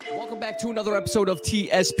Welcome back to another episode of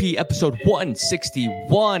TSP, episode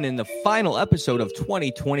 161, and the final episode of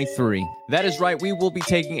 2023. That is right, we will be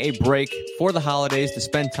taking a break for the holidays to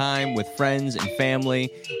spend time with friends and family,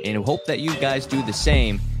 and hope that you guys do the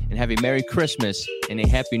same and have a Merry Christmas and a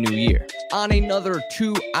Happy New Year. On another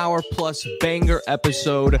 2-hour plus banger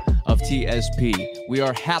episode of TSP, we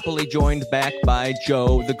are happily joined back by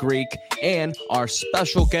Joe the Greek and our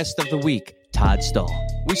special guest of the week, Todd Stahl.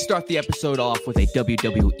 We start the episode off with a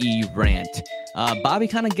WWE rant. Bobby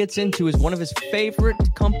kind of gets into one of his favorite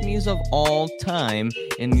companies of all time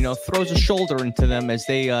and, throws a shoulder into them as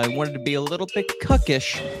they wanted to be a little bit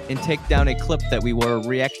cuckish and take down a clip that we were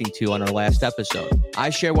reacting to on our last episode.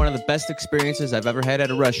 I share one of the best experiences I've ever had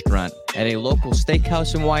at a restaurant at a local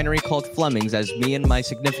steakhouse and winery called Fleming's as me and my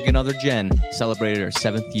significant other Jen celebrated our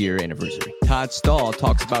 7th year anniversary. Todd Stahl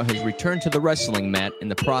talks about his return to the wrestling mat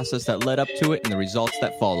and the process that led up to it and the results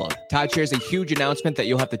that followed. Todd shares a huge announcement that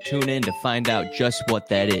you'll have to tune in to find out just what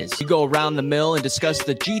that is. We go around the mill and discuss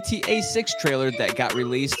the GTA 6 trailer that got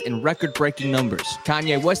released in record-breaking numbers.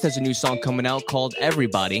 Kanye West has a new song coming out called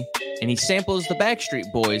Everybody, and he samples the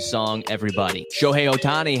Backstreet Boys song Everybody. Shohei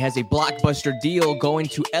Ohtani has a blockbuster deal going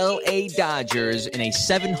to LA Dodgers in a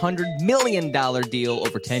 $700 million deal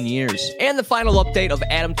over 10 years. And the final update of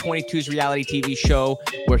Adam 22's reality TV show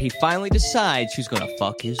where he finally decides who's going to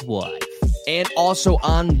fuck his wife. And also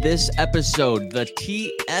on this episode, the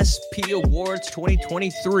TSP Awards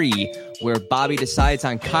 2023, where Bobby decides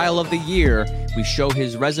on Kyle of the Year. We show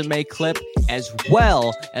his resume clip as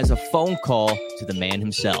well as a phone call to the man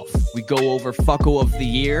himself. We go over Fucko of the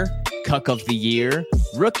Year, Cuck of the Year,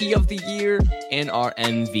 Rookie of the Year, and our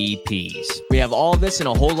MVPs. We have all this and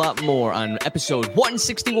a whole lot more on episode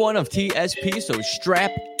 161 of TSP, so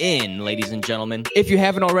strap in, ladies and gentlemen. If you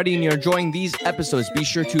haven't already and you're enjoying these episodes, be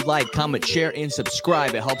sure to like, comment, share, and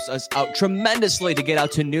subscribe. It helps us out tremendously to get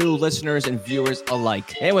out to new listeners and viewers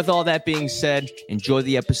alike. And with all that being said, enjoy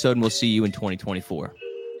the episode, and we'll see you in 2024.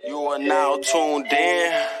 You are now tuned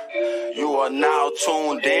in. You are now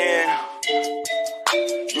tuned in.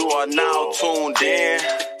 You are now tuned in.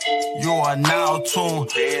 You are now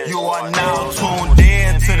tuned. You are now tuned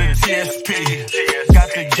in to the TSP. Got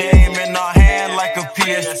the game in our hand like a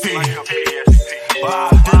PSP.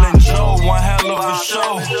 Bob Dylan Joe, one hell of a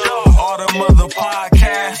show. All them other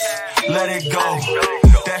podcasts, let it go.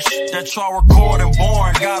 That y'all recording,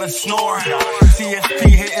 boring, gotta snore. TSP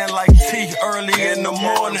hitting like T early in the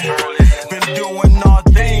morning. Been doing all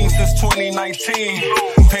things since 2019.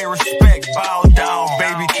 Pay respect, bow down,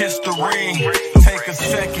 baby, kiss the ring. Take a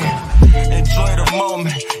second, enjoy the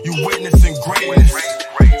moment. You witnessing greatness.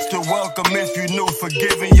 Still welcome if you new,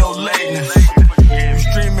 forgiving your lateness. You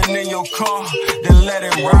streaming in your car, then let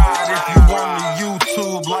it ride. If you on the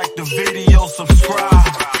YouTube, like the video, subscribe.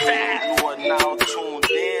 You are now tuned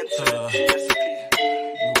in to the TSP.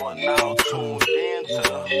 You are now tuned in to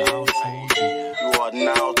the You are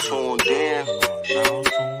now tuned in. You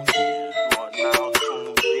are now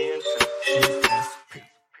tuned in to TSP.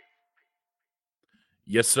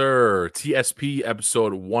 Yes, sir. TSP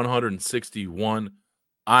episode 161.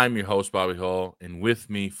 I'm your host, Bobby Hall, and with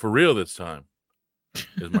me, for real this time,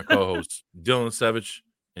 is my co-hosts, Dylan Savage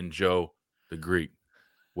and Joe the Greek.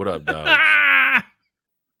 What up, dog?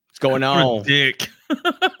 What's going on? Dick.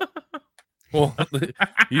 Well,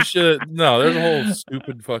 you should. No, there's a whole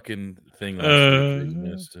stupid fucking thing last week that you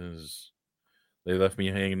missed. They left me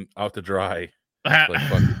hanging out to dry for like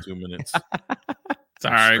fucking 2 minutes. It's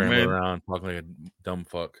all right, man. Around talking like a dumb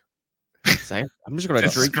fuck. I'm just going to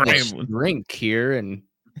drink this drink here and.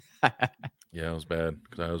 Yeah, it was bad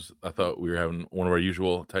because I thought we were having one of our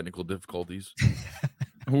usual technical difficulties.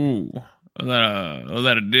 Ooh, was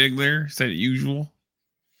that a dig there? Is that usual?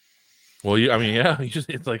 Well, yeah.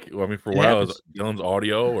 It's like, for a while, it was Dylan's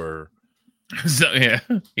audio or. So yeah,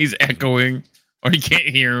 he's echoing, or you can't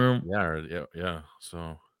hear him. Yeah.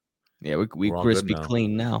 So. Yeah, we crispy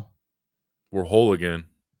clean now. We're whole again.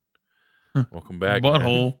 Welcome back,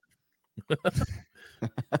 butthole.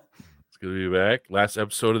 It's good to be back. Last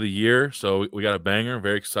episode of the year, so we got a banger.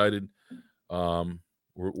 Very excited.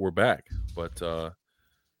 We're back. But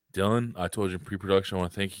Dylan, I told you in pre-production, I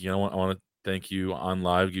want to thank you. I want to thank you on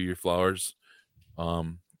live. Give you your flowers.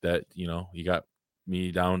 That you got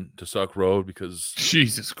me down to Suck Road because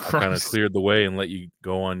Jesus Christ, kind of cleared the way and let you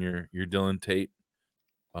go on your Dylan Tate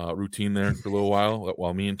routine there for a little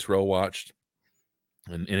while me and Terrell watched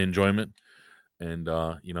in enjoyment. And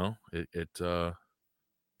it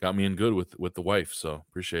got me in good with the wife, so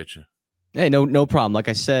appreciate you. Hey, no problem. Like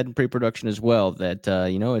I said in pre-production as well, that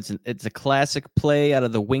it's a classic play out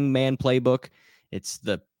of the Wingman playbook. It's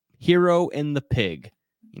the hero and the pig.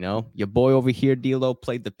 Your boy over here, D'Lo,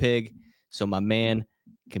 played the pig, so my man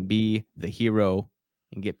can be the hero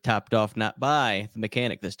and get topped off not by the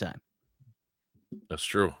mechanic this time. That's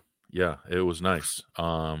true. Yeah, it was nice.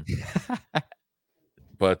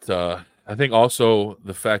 But I think also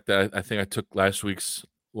the fact that I think I took last week's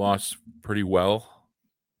loss pretty well.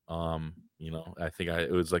 I think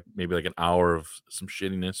it was like maybe like an hour of some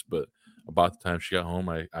shittiness, but about the time she got home,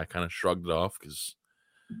 I kind of shrugged it off because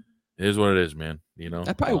it is what it is, man.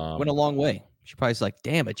 That probably went a long way. She probably's like,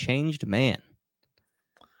 damn, a changed man.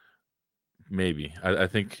 Maybe. I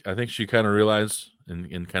think she kind of realized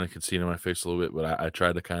and kind of could see it in my face a little bit, but I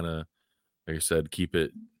tried to kind of, like I said, keep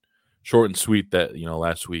it short and sweet that,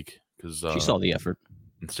 last week because She saw the effort.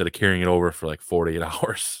 Instead of carrying it over for like 48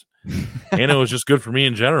 hours. And it was just good for me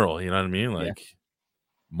in general. You know what I mean? Like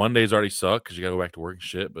Mondays already suck because you got to go back to work and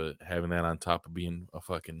shit, but having that on top of being a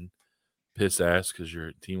fucking piss ass because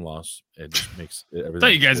your team lost, it just makes everything. I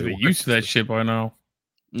thought you guys would be used to that shit by now.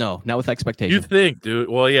 No, not with expectation. You think, dude?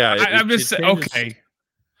 Well, yeah. I'm just saying, okay.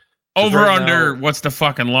 Over right under, now, what's the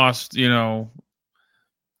fucking lost to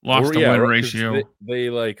win ratio?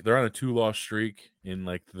 They're on a 2-loss streak in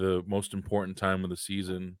like the most important time of the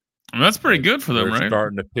season. And that's pretty good for them, right? They're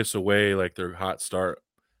starting to piss away like their hot start,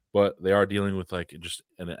 but they are dealing with like just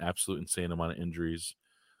an absolute insane amount of injuries.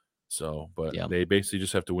 So, but they basically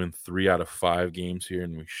just have to win 3 out of 5 games here,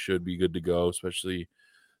 and we should be good to go, especially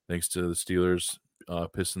thanks to the Steelers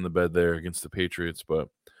pissing the bed there against the Patriots. But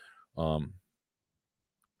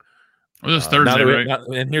this Thursday, right?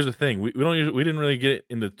 And here's the thing: we didn't really get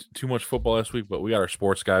into too much football last week, but we got our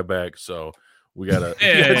sports guy back, so we gotta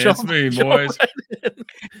jump boys.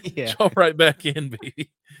 Jump right back in, baby.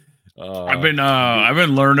 I've been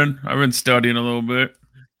learning. I've been studying a little bit.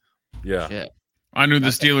 Yeah. Shit. I knew the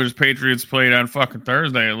Steelers Patriots played on fucking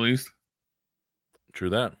Thursday at least. True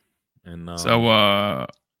that. And so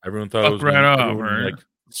everyone thought it was right? Like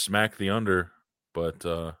smack the under, but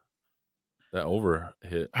that over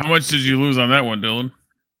hit. How much did you lose on that one, Dylan?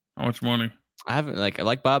 How much money? I haven't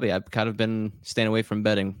like Bobby. I've kind of been staying away from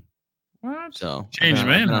betting. What? So changed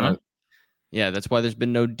man, huh? Yeah, that's why there's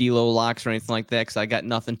been no D'Lo locks or anything like that. Because I got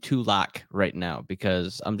nothing to lock right now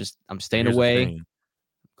because I'm staying away,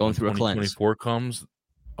 going through a cleanse. 2024 comes,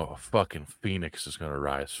 fucking Phoenix is gonna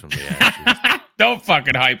rise from the ashes. Don't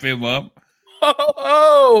fucking hype him up.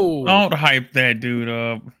 Oh! Don't hype that dude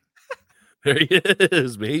up. There he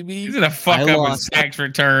is, baby. He's gonna fuck up his tax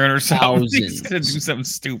return or something. He's gonna do something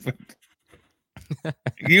stupid.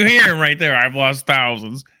 You hear him right there. I've lost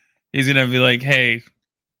thousands. He's gonna be like, hey,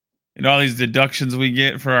 all these deductions we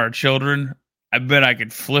get for our children, I bet I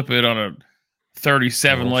could flip it on a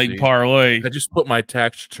 37 leg parlay. I just put my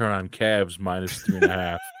tax return on Cavs minus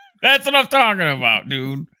 3.5. That's what I'm talking about,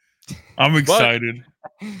 dude. I'm excited.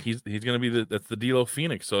 He's gonna be that's the D'Lo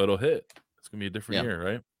Phoenix, so it'll hit. It's gonna be a different year,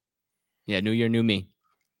 right? Yeah, new year, new me.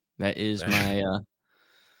 That is my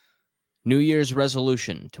New Year's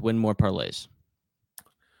resolution to win more parlays.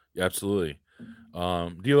 Yeah, absolutely.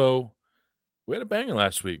 D'Lo, we had a banger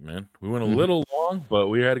last week, man. We went a little long, but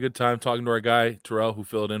we had a good time talking to our guy, Terrell, who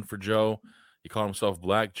filled in for Joe. He called himself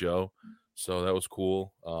Black Joe, so that was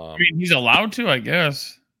cool. I mean, he's allowed to, I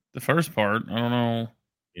guess. The first part, I don't know.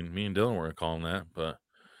 And me and Dylan were calling that, but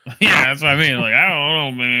yeah, that's what I mean. Like, I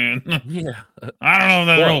don't know, man. Yeah, I don't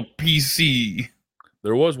know if that's real PC.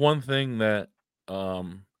 There was one thing that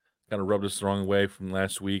kind of rubbed us the wrong way from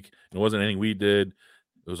last week. It wasn't anything we did.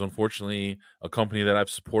 It was unfortunately a company that I've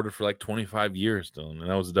supported for like 25 years, Dylan, and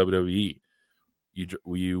that was the WWE.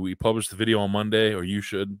 We published the video on Monday, or you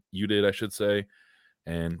did, I should say,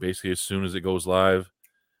 and basically as soon as it goes live,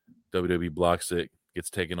 WWE blocks it,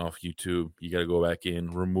 gets taken off YouTube. You got to go back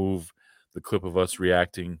in, remove the clip of us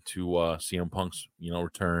reacting to CM Punk's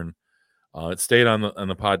return. It stayed on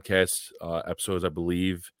the podcast episodes, I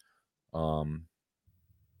believe. But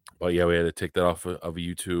yeah, we had to take that off of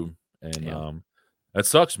YouTube, and that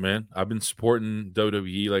sucks, man. I've been supporting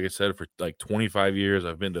WWE, like I said, for like 25 years.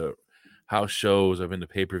 I've been to house shows, I've been to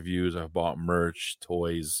pay-per-views, I've bought merch,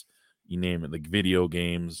 toys, you name it, like video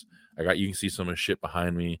games. You can see some of the shit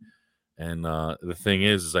behind me. And the thing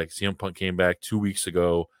is like CM Punk came back 2 weeks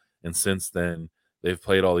ago, and since then they've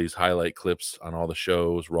played all these highlight clips on all the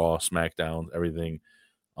shows, Raw, SmackDown, everything,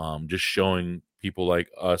 just showing people like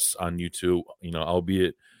us on YouTube,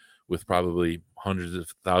 albeit with probably hundreds of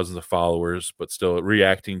thousands of followers, but still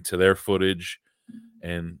reacting to their footage.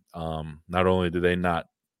 And not only do they not,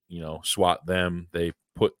 swat them, they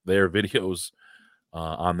put their videos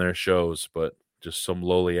on their shows, but just some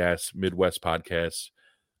lowly ass Midwest podcasts,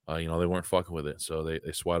 they weren't fucking with it. So they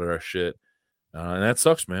swatted our shit. And that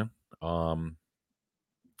sucks, man.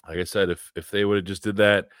 like I said, if they would have just did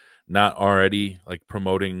that, not already like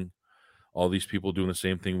promoting all these people doing the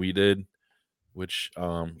same thing we did, which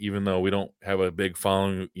even though we don't have a big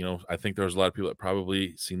following, I think there was a lot of people that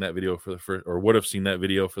probably seen that video for the first, or would have seen that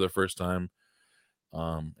video for the first time,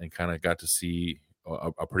 and kind of got to see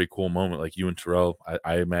a pretty cool moment. Like you and Terrell,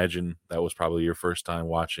 I imagine that was probably your first time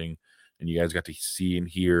watching, and you guys got to see and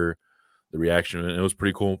hear the reaction, and it was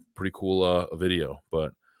pretty cool video.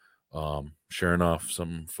 But sure enough,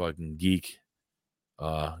 some fucking geek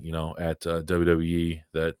at WWE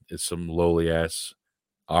that is some lowly ass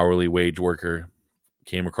hourly wage worker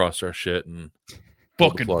came across our shit and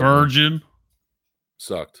fucking virgin.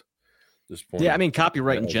 Sucked. Yeah, I mean,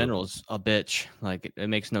 copyright in general is a bitch. Like, it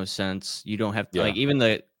makes no sense. You don't have to, like, even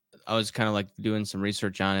I was kind of like doing some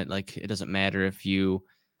research on it. Like, it doesn't matter if you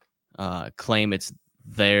claim it's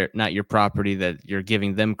not your property, that you're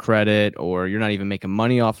giving them credit, or you're not even making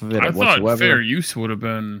money off of it. I thought fair use would have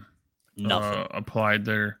been nothing applied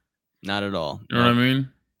there. Not at all. You know what I mean?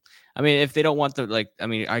 I mean, if they don't want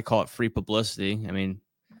I call it free publicity. I mean,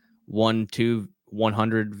 1, 2,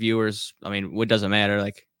 100 viewers. I mean, it doesn't matter.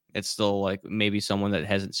 Like, it's still like maybe someone that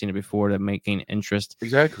hasn't seen it before to making interest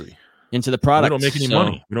into the product. We don't make any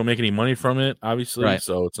money. We don't make any money from it, obviously. Right.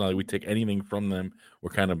 So it's not like we take anything from them.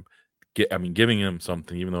 We're kind of giving them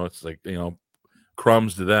something, even though it's like,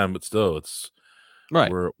 crumbs to them, but still it's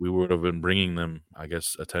right. We would have been bringing them, I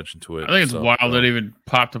guess, attention to it. I think it's wild that it even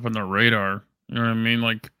popped up on the radar. You know what I mean?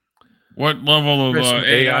 Like, what level of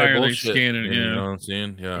AI are they scanning? You know what I'm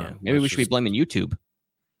saying? Yeah. Maybe we should be blaming YouTube,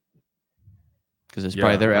 because it's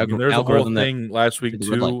probably their there's algorithm. There's a whole thing last week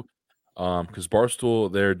too, because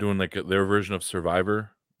Barstool, they're doing like their version of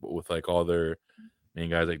Survivor, but with like all their main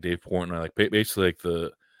guys like Dave Portnoy, like basically like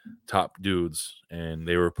the top dudes, and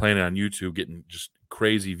they were playing it on YouTube, getting just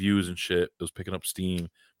crazy views and shit. It was picking up steam.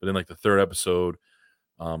 But in like the third episode,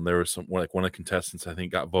 there was one of the contestants, I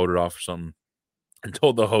think, got voted off or something, and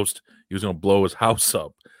told the host he was going to blow his house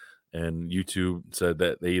up. And YouTube said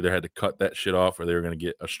that they either had to cut that shit off or they were going to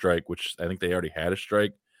get a strike, which I think they already had a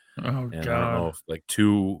strike. Oh, and God. I don't know if like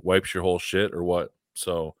 2 wipes your whole shit or what.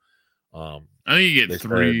 So I think you get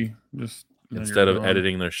 3. Just instead of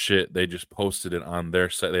editing their shit, they just posted it on their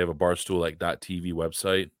site. They have a Barstool like .tv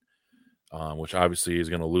website, which obviously is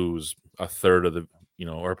going to lose a third of the,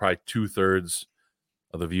 or probably 2/3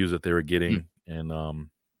 of the views that they were getting. And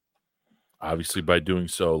obviously by doing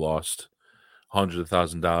so lost hundreds of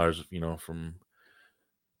 $1,000s, from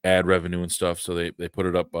ad revenue and stuff. So they put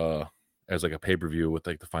it up as like a pay-per-view with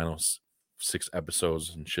like the final 6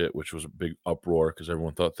 episodes and shit, which was a big uproar because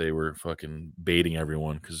everyone thought they were fucking baiting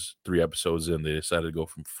everyone, because 3 episodes in they decided to go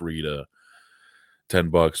from free to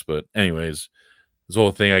 $10. But anyways, this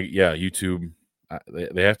whole thing, YouTube,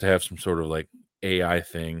 they have to have some sort of like AI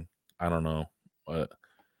thing. I don't know, but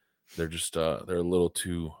they're just they're a little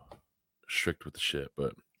too strict with the shit.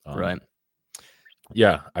 But right.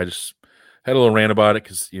 Yeah, I just had a little rant about it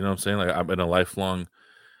because, you know what I'm saying? Like, I've been a lifelong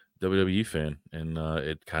WWE fan, and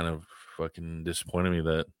it kind of fucking disappointed me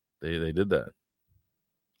that they did that.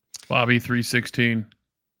 Bobby 316.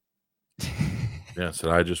 Yeah,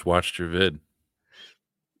 so I just watched your vid.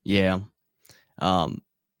 Yeah.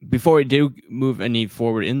 Before we do move any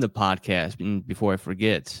forward in the podcast, and before I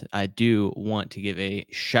forget, I do want to give a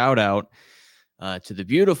shout out to the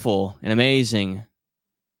beautiful and amazing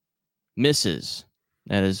Mrs.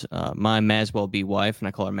 That is my Maswell B wife, and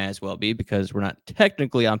I call her Maswell B because we're not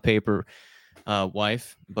technically on paper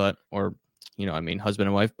wife, husband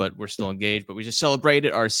and wife, but we're still engaged. But we just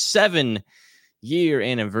celebrated our 7-year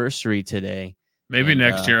anniversary today. Maybe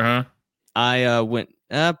next year, huh? I went,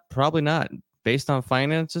 probably not. Based on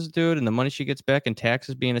finances, dude, and the money she gets back in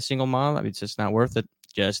taxes being a single mom, I mean, it's just not worth it.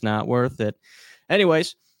 Just not worth it.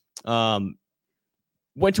 Anyways, went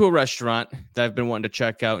to a restaurant that I've been wanting to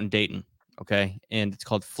check out in Dayton. Okay, and it's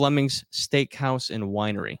called Fleming's Steakhouse and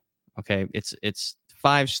Winery. Okay, it's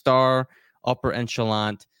 5-star upper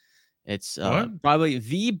echelon. It's probably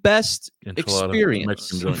the best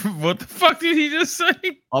experience. What the fuck did he just say?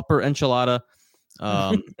 Upper enchilada,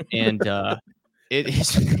 and it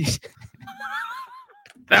is.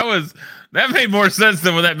 That made more sense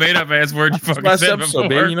than what that made up ass word you fucking said before.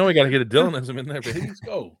 Baby. You know we got to get a Dylanism in there, baby. Let's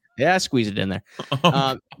go. Yeah, squeeze it in there.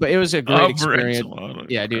 But it was a great experience.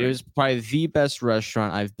 Yeah, dude, it was probably the best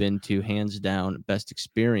restaurant I've been to, hands down, best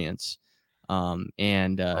experience. I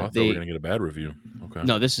thought we were gonna get a bad review. Okay.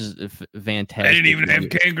 No, this is fantastic. I didn't even have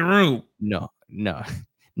kangaroo.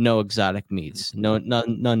 No exotic meats.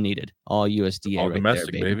 None needed. All USDA. All right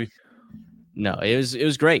domestic, there, baby. baby. No, it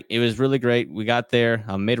was great. It was really great. We got there,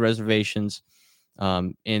 made reservations,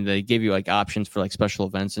 and they give you like options for like special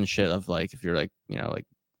events and shit of like if you're like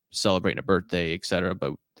celebrating a birthday, etc.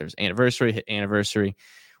 But there's anniversary, hit anniversary.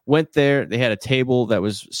 Went there. They had a table that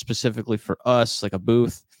was specifically for us, like a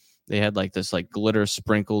booth. They had like this like glitter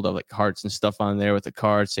sprinkled of like hearts and stuff on there with a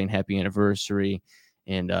card saying happy anniversary.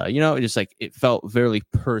 And, just like it felt very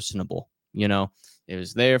personable. It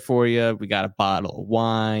was there for you. We got a bottle of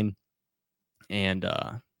wine and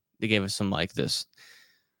they gave us some like this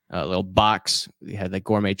little box. We had like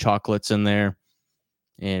gourmet chocolates in there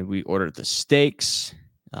and we ordered the steaks.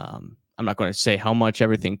 I'm not going to say how much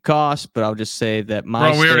everything costs, but I'll just say that we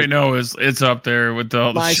already know it's up there with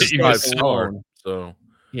all the shit you guys alone. So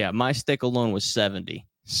yeah, my steak alone was $70.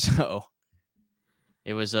 So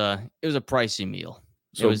it was a pricey meal.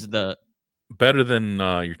 So it was better than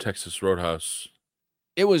your Texas Roadhouse.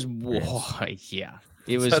 It was yeah.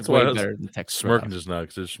 It was way better than Texas smirking Roadhouse. Just now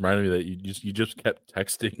because it just reminded me that you just kept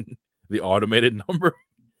texting the automated number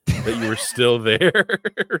that you were still there,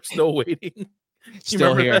 still waiting.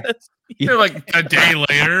 Still here. You're like a day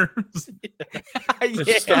later. It's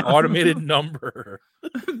just an automated number.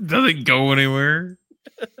 Doesn't go anywhere.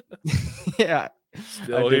 Yeah.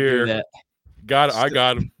 Still here. I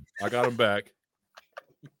got him. I got him back.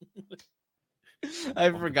 I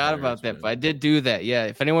forgot about that, but I did do that. Yeah.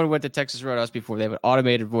 If anyone went to Texas Roadhouse before, they have an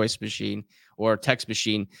automated voice machine or a text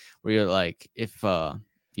machine where you're like, if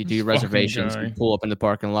you do your reservations, you pull up in the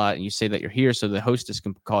parking lot and you say that you're here so the hostess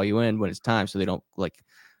can call you in when it's time. So they don't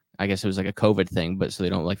I guess it was like a COVID thing, but so they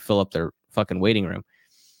don't fill up their fucking waiting room.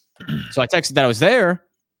 So I texted that I was there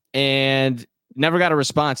and never got a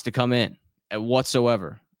response to come in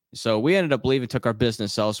whatsoever. So we ended up leaving, took our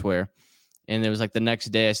business elsewhere. And it was like the next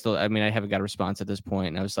day, I haven't got a response at this point.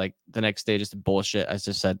 And I was like, the next day, just bullshit. I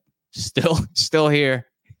just said, still here.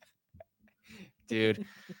 Dude,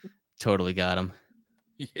 totally got him.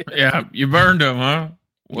 Yeah, you burned him, huh?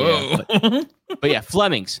 Whoa. Yeah, but yeah,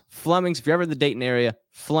 Fleming's. If you're ever in the Dayton area,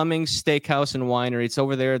 Fleming's Steakhouse and Winery. It's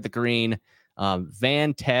over there at the Green.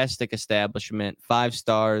 Fantastic establishment. 5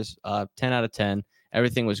 stars, 10 out of 10.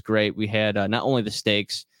 Everything was great. We had not only the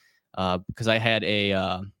steaks, because I had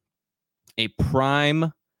a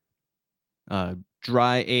prime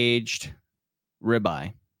dry aged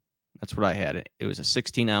ribeye. That's what I had. It was a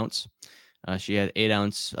 16 ounce. She had 8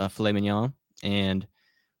 ounce filet mignon, and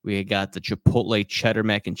we had got the Chipotle cheddar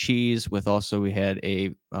mac and cheese with we had a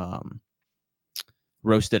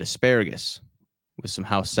roasted asparagus with some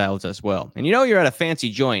house salads as well. And you're at a fancy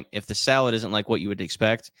joint if the salad isn't like what you would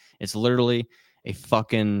expect. It's literally a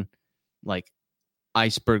fucking like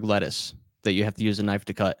iceberg lettuce that you have to use a knife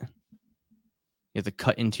to cut. You have to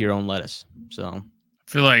cut into your own lettuce. So I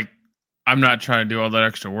feel like I'm not trying to do all that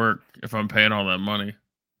extra work if I'm paying all that money.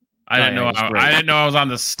 I didn't know I was on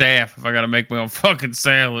the staff if I got to make my own fucking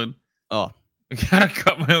salad. Oh, I gotta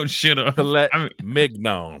cut my own shit up.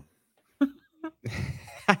 Mignon.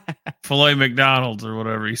 Filet McDonald's or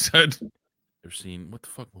whatever he said. Ever seen what the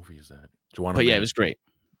fuck movie is that? Joanna but yeah, it was great.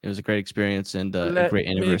 It was a great experience and a great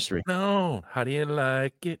anniversary. No, how do you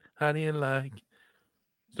like it? How do you like it?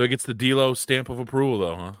 So it gets the D-Lo stamp of approval,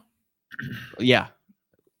 though, huh? Yeah,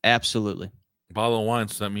 absolutely. Bottle of wine.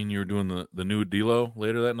 Does that mean you were doing the new D-Lo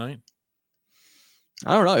later that night?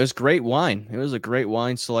 I don't know. It was great wine. It was a great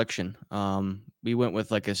wine selection. We went with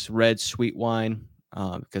like a red sweet wine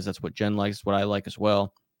because that's what Jen likes, what I like as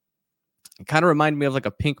well. It kind of reminded me of like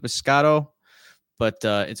a pink Moscato, but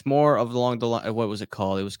it's more of along the line. What was it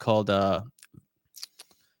called? It was called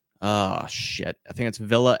shit. I think it's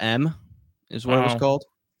Villa M is what it was called.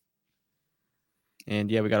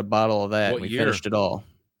 And yeah, we got a bottle of that. What we year? Finished it all.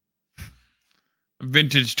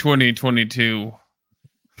 Vintage 2022.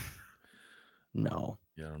 No.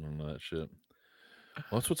 Yeah, I don't know that shit.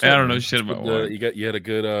 Well, that's what's I don't know shit about wine. You had a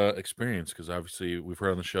good experience because obviously we've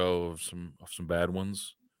heard on the show of some bad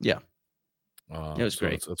ones. Yeah. It was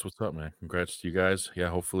great. That's what's up, man. Congrats to you guys. Yeah,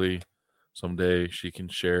 hopefully someday she can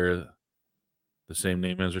share the same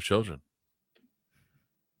name as her children.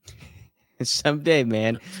 Someday,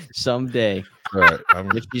 man. Someday. Right.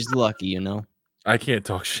 If she's lucky, I can't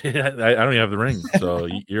talk shit. I don't even have the ring, so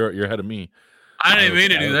you're ahead of me. I didn't mean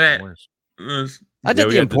to do that. I did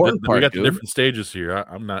the important part. We got the different stages here.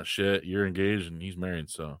 I'm not shit. You're engaged and he's married,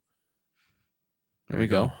 so there we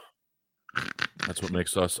go. That's what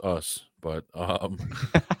makes us us. But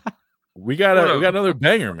we got another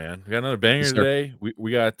banger, man. We got another banger today.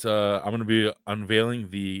 We got. I'm going to be unveiling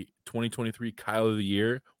the 2023 Kyle of the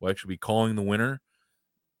Year. We'll actually be calling the winner.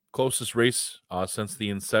 Closest race since the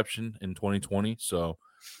inception in 2020. So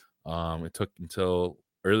it took until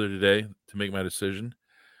earlier today to make my decision.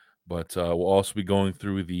 But we'll also be going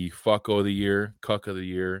through the Fucko of the Year, Cuck of the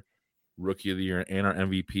Year, Rookie of the Year, and our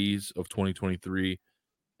MVPs of 2023.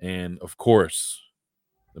 And, of course,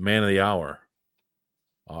 the man of the hour,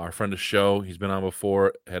 our friend of the show. He's been on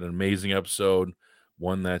before, had an amazing episode,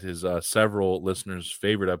 one that is several listeners'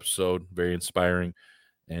 favorite episode, very inspiring,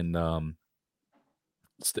 and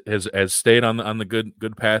has stayed on the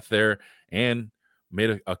good path there and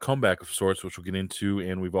made a comeback of sorts, which we'll get into.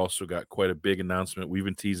 And we've also got quite a big announcement. We've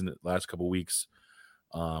been teasing it the last couple of weeks.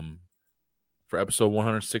 For episode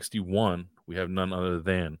 161, we have none other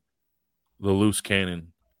than the loose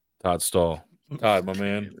cannon, Todd Stahl. Todd, my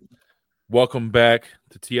man, welcome back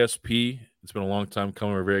to TSP. It's been a long time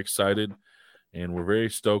coming. We're very excited, and we're very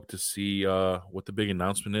stoked to see what the big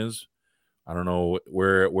announcement is. I don't know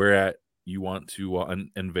where at you want to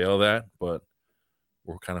unveil that, but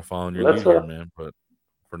we're kind of following your lead here, man. But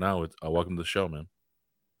for now, it's welcome to the show, man.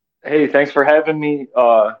 Hey, thanks for having me.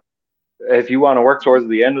 If you want to work towards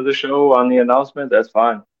the end of the show on the announcement, that's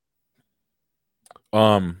fine.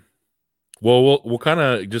 Well, we'll kind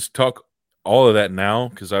of just talk all of that now,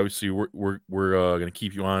 because obviously we're going to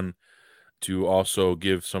keep you on to also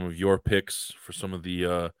give some of your picks for some of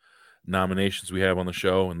the nominations we have on the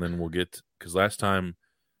show, and then we'll get, because last time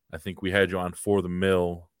I think we had you on for the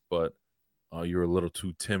mill, but you were a little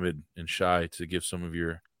too timid and shy to give some of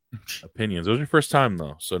your opinions. It was your first time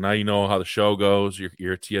though, so now you know how the show goes.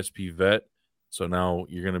 You're a TSP vet, so now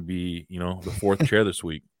you're going to be, the fourth chair this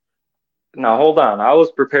week. Now hold on, I was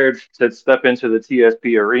prepared to step into the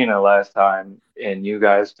TSP arena last time, and you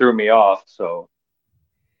guys threw me off. So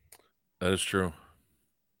that is true.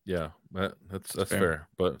 Yeah, that's fair.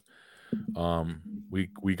 But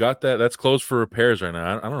we got that. That's closed for repairs right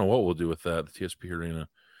now. I don't know what we'll do with that, the TSP arena.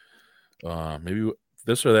 Maybe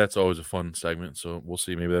this or that's always a fun segment, so we'll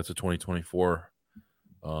see. Maybe that's a 2024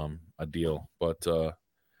 a deal. But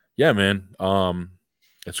yeah, man,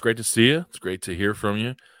 it's great to see you. It's great to hear from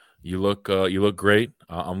you. You look great.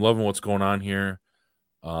 I'm loving what's going on here.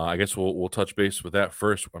 I guess we'll touch base with that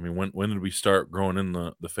first. I mean, when did we start growing in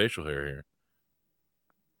the facial hair here?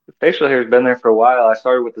 the facial hair has been there for a while. I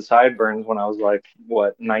started with the sideburns when I was like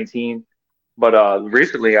 19. But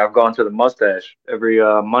recently, I've gone to the mustache. Every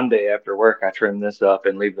Monday after work, I trim this up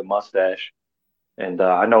and leave the mustache. And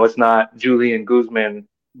I know it's not Julian Guzman,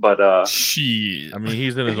 but shit. I mean,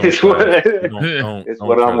 he's in his own. It's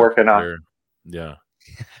what I'm working on. Yeah.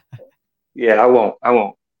 Yeah, I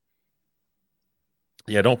won't.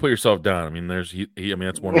 Yeah, don't put yourself down. I mean, I mean,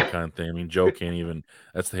 that's one of a kind thing. I mean, Joe can't even.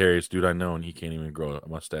 That's the hairiest dude I know, and he can't even grow a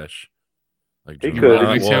mustache. Like he could.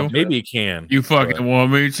 Well, maybe he can. You fucking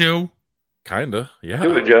want me to? Kinda, yeah.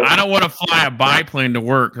 Do it, Joe. I don't want to fly a biplane to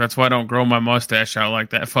work. That's why I don't grow my mustache out like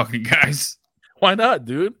that, fucking guys. Why not,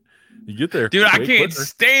 dude? You get there, dude. I can't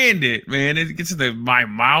stand it, man. It gets to my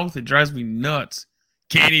mouth. It drives me nuts.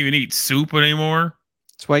 Can't even eat soup anymore.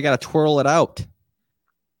 That's why you gotta twirl it out.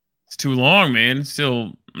 It's too long, man.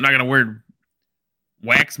 Still, I'm not gonna wear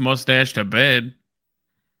wax mustache to bed.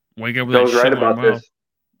 Wake up with that shit in my mouth. This.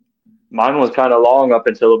 Mine was kind of long up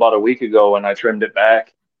until about a week ago when I trimmed it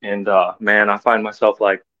back. And man, I find myself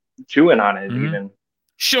like chewing on it even.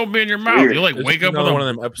 She'll be in your mouth. You like wake up with one of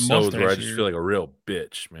them episodes where I just feel like a real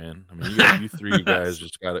bitch, man. I mean, you three guys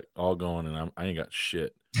just got it all going, and I ain't got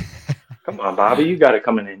shit. Come on, Bobby, you got it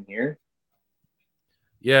coming in here.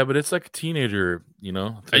 Yeah, but it's like a teenager, You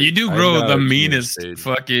do grow the meanest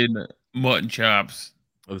fucking mutton chops.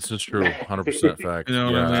 Oh, this is true, 100% fact. You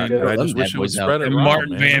know what I mean? I just wish it was spread around.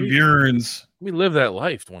 Martin Van Buren's. We lived that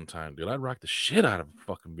life one time, dude. I'd rock the shit out of a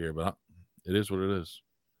fucking beer, but it is what it is.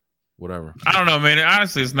 Whatever. I don't know, man.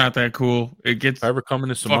 Honestly, it's not that cool. It gets if I ever come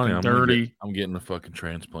into some money, I'm getting a fucking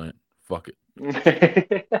transplant. Fuck it.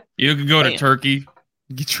 You can go to Turkey,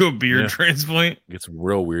 get you a beard transplant. Get some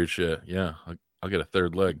real weird shit. Yeah, I'll get a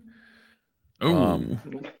third leg. Ooh.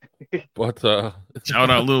 But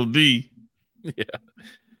shout out Lil D. Yeah.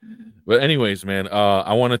 But anyways, man,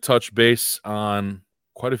 I want to touch base on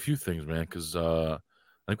quite a few things, man, because I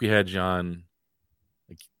think we had John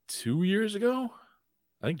like 2 years ago.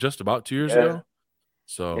 I think just about 2 years ago.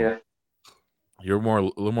 So you're a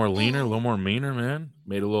little more leaner, a little more meaner, man.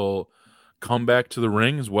 Made a little comeback to the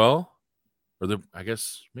ring as well. Or I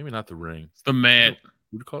guess maybe not the ring. It's the mat. What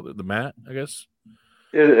would you call it? The mat, I guess.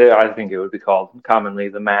 I think it would be called commonly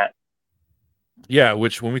the mat. Yeah,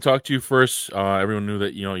 which when we talked to you first, everyone knew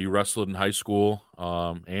that you wrestled in high school,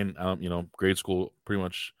 and grade school, pretty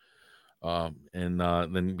much, and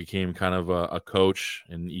then became kind of a coach,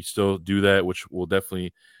 and you still do that, which we'll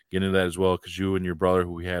definitely get into that as well, because you and your brother,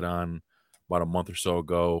 who we had on about a month or so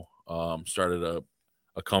ago, started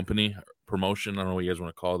a company promotion. I don't know what you guys want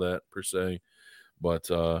to call that per se, but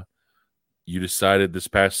you decided this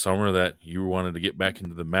past summer that you wanted to get back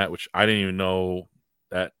into the mat, which I didn't even know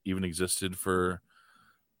that even existed for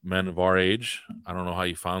men of our age. I don't know how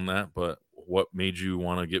you found that, but what made you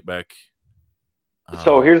want to get back?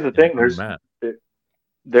 So here's the thing. On the mat?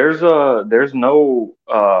 There's no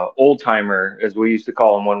old timer, as we used to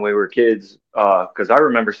call them when we were kids, because I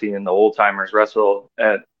remember seeing the old timers wrestle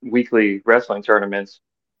at weekly wrestling tournaments,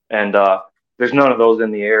 and there's none of those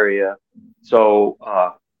in the area. So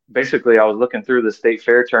basically, I was looking through the state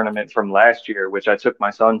fair tournament from last year, which I took my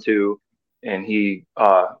son to, and he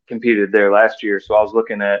competed there last year. So I was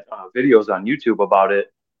looking at videos on YouTube about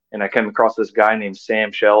it, and I came across this guy named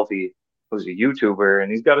Sam Shelby, who's a YouTuber,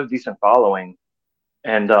 and he's got a decent following,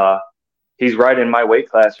 and he's right in my weight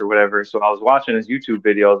class or whatever. So I was watching his YouTube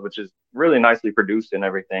videos, which is really nicely produced and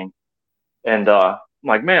everything. And I'm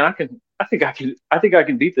like, man, I think I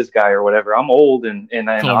can beat this guy or whatever. I'm old and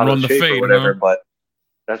out of shape or whatever, but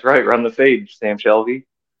that's right, run the fade, Sam Shelby.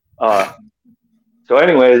 So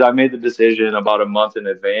anyways, I made the decision about a month in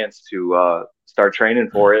advance to start training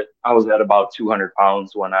for it. I was at about 200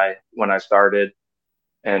 pounds when I started,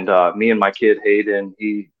 and me and my kid Hayden,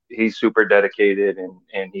 he's super dedicated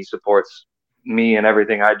and he supports me in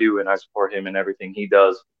everything I do, and I support him in everything he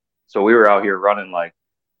does. So we were out here running like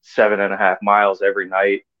 7.5 miles every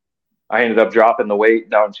night. I ended up dropping the weight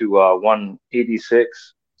down to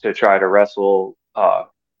 186 to try to wrestle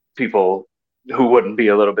people who wouldn't be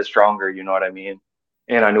a little bit stronger, you know what I mean?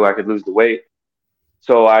 And I knew I could lose the weight.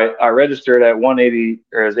 So I registered at 180,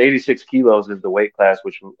 or as 86 kilos is the weight class,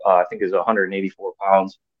 which I think is 184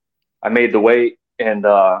 pounds. I made the weight, and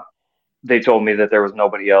they told me that there was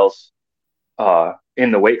nobody else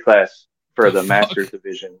in the weight class for the Masters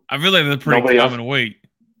division. I feel like that's pretty common weight.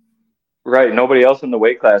 Right. Nobody else in the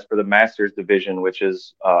weight class for the Masters division, which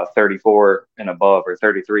is 34 and above, or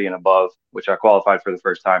 33 and above, which I qualified for the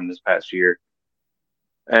first time this past year.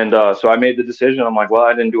 And so I made the decision. I'm like, well,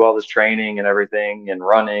 I didn't do all this training and everything and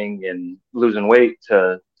running and losing weight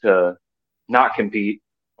to not compete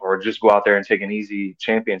or just go out there and take an easy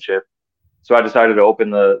championship. So I decided to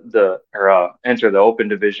enter the open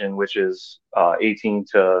division, which is 18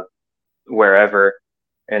 to wherever.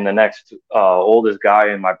 And the next oldest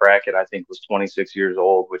guy in my bracket, I think, was 26 years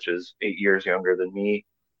old, which is 8 years younger than me.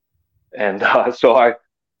 And so I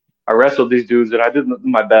wrestled these dudes, and I did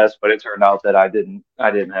my best, but it turned out that I didn't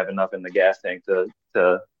have enough in the gas tank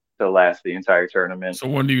to last the entire tournament. So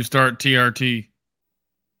when do you start TRT?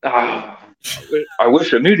 I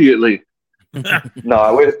wish immediately. No,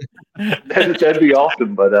 I wish that'd be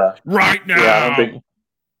awesome, but right now, I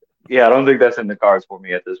don't think that's in the cards for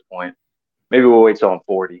me at this point. Maybe we'll wait till I'm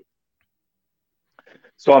 40.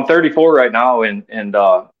 So I'm 34 right now, and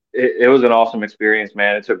it was an awesome experience,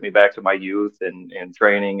 man. It took me back to my youth and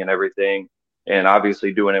training and everything. And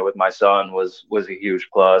obviously doing it with my son was a huge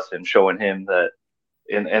plus, and showing him that,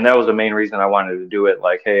 and that was the main reason I wanted to do it.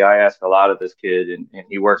 Like, hey, I asked a lot of this kid, and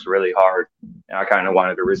he works really hard. And I kind of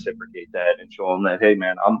wanted to reciprocate that and show him that, hey,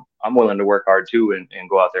 man, I'm willing to work hard too, and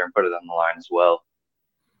go out there and put it on the line as well.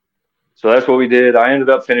 So that's what we did. I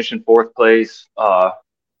ended up finishing 4th place. I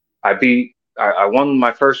won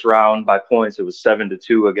my first round by points. It was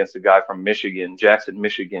 7-2 against a guy from Michigan, Jackson,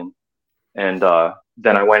 Michigan. And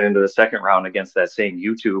then I went into the second round against that same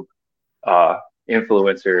YouTube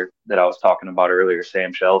influencer that I was talking about earlier,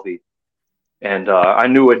 Sam Shelby. And I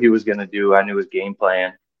knew what he was going to do. I knew his game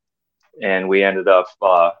plan. And he ended up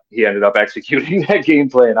executing that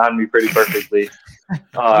game plan on me pretty perfectly.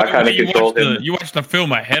 I kind of controlled him. You watched the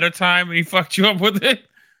film ahead of time and he fucked you up with it?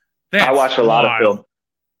 I watched a lot of film.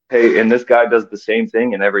 Hey, and this guy does the same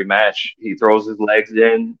thing in every match. He throws his legs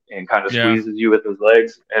in and kind of squeezes you with his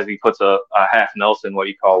legs as he puts a half Nelson, what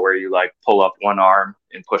you call, where you like pull up one arm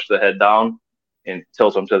and push the head down and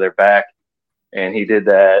tilt them to their back. And he did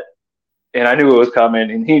that. And I knew it was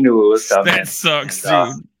coming, and he knew it was coming. That sucks,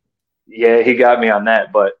 dude. Yeah, he got me on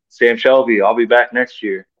that. But Sam Shelby, I'll be back next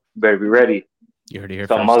year. You better be ready. You heard it here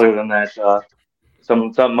something first. Other than that,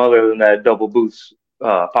 something other than that double boost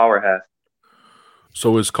power half.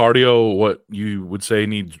 So is cardio what you would say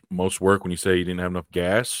needs most work when you say you didn't have enough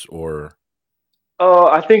gas, or?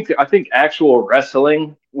 I think actual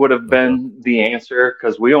wrestling would have been the answer,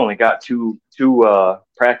 because we only got two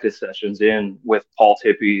practice sessions in with Paul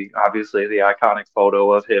Tippy. Obviously, the iconic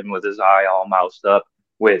photo of him with his eye all moused up.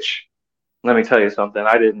 Which, let me tell you something,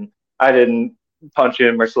 I didn't punch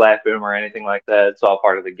him or slap him or anything like that. It's all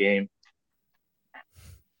part of the game.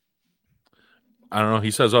 I don't know.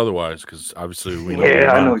 He says otherwise, because obviously we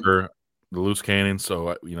know the loose cannon.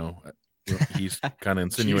 So he's kind of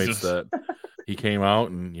insinuates that he came out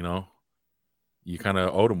and you kind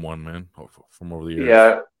of owed him one, man, from over the years.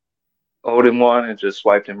 Yeah, owed him one and just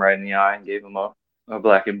swiped him right in the eye and gave him a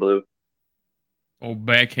black and blue. Oh,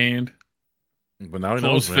 backhand. But now he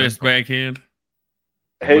Close knows, man. fist backhand.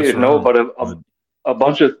 Hey, no, but a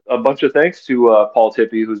bunch of thanks to Paul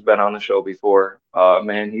Tippy, who's been on the show before.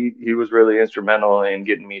 Man, he was really instrumental in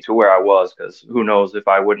getting me to where I was, because who knows, if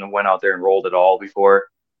I wouldn't have went out there and rolled it all before,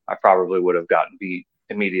 I probably would have gotten beat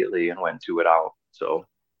immediately and went 2-0. So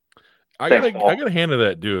I thanks, Paul. gotta hand to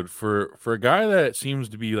that dude for a guy that seems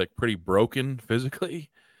to be like pretty broken physically.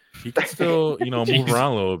 He can still, move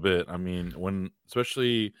around a little bit. I mean,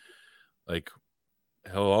 especially like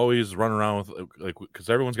he'll always run around with because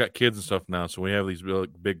everyone's got kids and stuff now. So we have these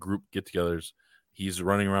big group get-togethers. He's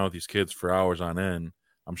running around with these kids for hours on end.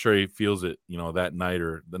 I'm sure he feels it, that night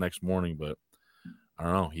or the next morning. But I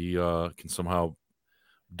don't know. He can somehow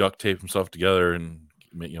duct tape himself together and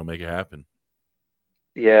make it happen.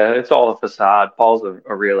 Yeah, it's all a facade. Paul's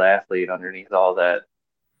a real athlete underneath all that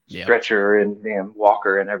stretcher and damn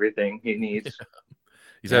walker and everything he needs.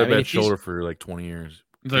 He's had a bad shoulder for like 20 years.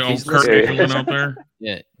 The old Kirk out there.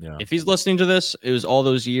 Yeah. If he's listening to this, it was all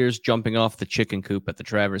those years jumping off the chicken coop at the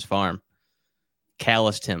Travers farm.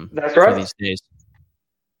 Calloused him. That's right. For these days.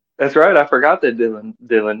 That's right. I forgot that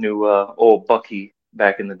Dylan knew old Bucky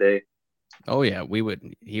back in the day. Oh yeah,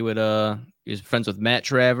 he was friends with Matt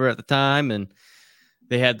Traver at the time, and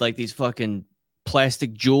they had like these fucking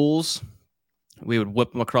plastic jewels. We would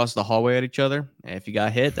whip them across the hallway at each other. And if you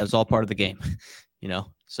got hit, that was all part of the game,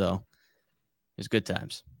 So it was good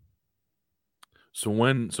times. So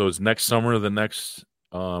is next summer the next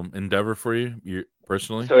endeavor for you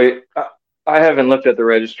personally? So I haven't looked at the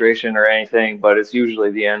registration or anything, but it's usually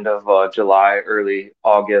the end of July, early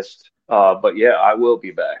August. But yeah, I will be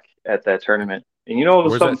back at that tournament. And it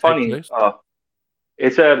was something funny.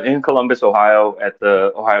 It's in Columbus, Ohio, at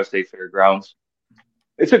the Ohio State Fairgrounds.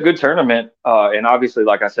 It's a good tournament, and obviously,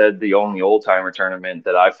 like I said, the only old timer tournament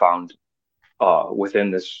that I found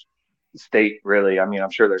within this state. Really, I mean,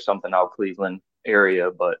 I'm sure there's something out Cleveland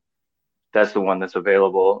area, but that's the one that's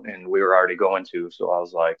available, and we were already going to. So I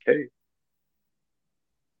was like, hey,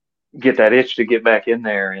 get that itch to get back in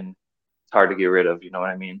there, and it's hard to get rid of. You know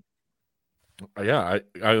what I mean? Yeah.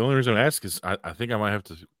 The only reason I ask is I think I might have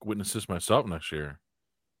to witness this myself next year.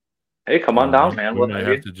 Hey, come on down, man. We might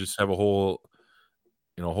have to just have a whole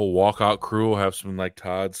walkout crew. Have some like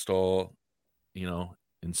Todd, Stahl,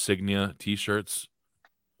 insignia T-shirts.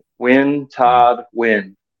 Win, Todd,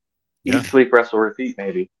 win. Eat, sleep, wrestle, repeat,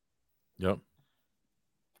 maybe. Yep.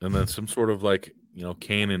 And then some sort of like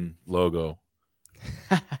Canon logo.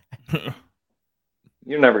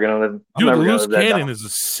 You're never gonna live. Dude, the Loose Cannon is a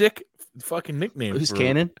sick fucking nickname. Loose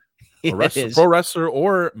Cannon. A pro wrestler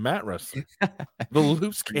or mat wrestler. The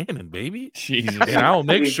Loose Cannon, baby. Jesus. And I will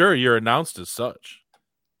make sure you're announced as such.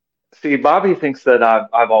 See, Bobby thinks that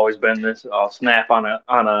I've always been this snap on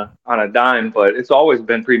a dime, but it's always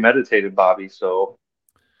been premeditated, Bobby. So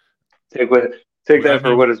take that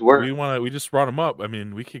for what it's worth. We just brought him up. I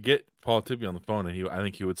mean, we could get Paul Tippy on the phone, and I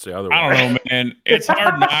think he would say otherwise. I don't know, man. It's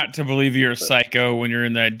hard not to believe you're a psycho when you're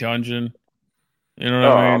in that dungeon. You know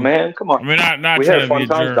what I mean? Oh man, come on. I mean, not we trying had to fun be a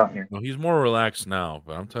times jerk. down here. No, he's more relaxed now,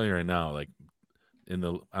 but I'm telling you right now, like in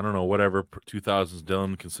the whatever 2000s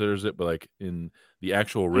Dylan considers it, but like in the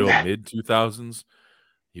actual real mid 2000s,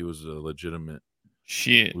 he was a legitimate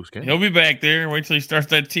shit. Loose Cannon. He'll be back there. Wait till he starts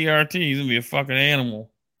that TRT. He's gonna be a fucking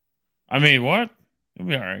animal. I mean, what? He'll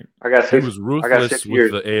be all right. He was ruthless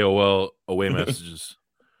with the AOL away messages.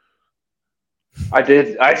 I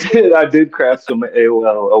did craft some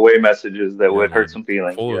AOL away messages that would hurt some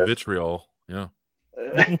feelings. Full of vitriol. Yeah.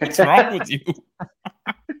 What's wrong with you?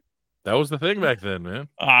 That was the thing back then, man.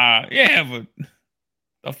 Yeah, but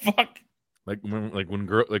the fuck? Like when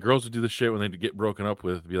girls would do the shit when they get broken up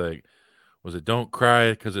with, be like, was it "Don't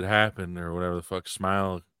cry because it happened" or whatever the fuck?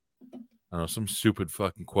 Smile. I don't know, some stupid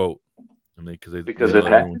fucking quote. And because it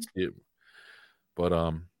happened.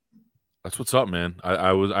 But that's what's up, man.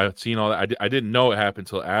 I've seen all that. I didn't know it happened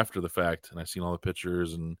until after the fact, and I seen all the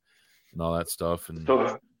pictures and all that stuff. And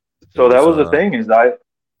so that was the thing is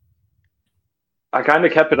I kind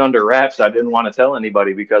of kept it under wraps. I didn't want to tell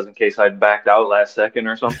anybody because in case I'd backed out last second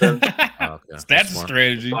or something. That's a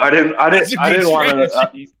strategy. So I didn't want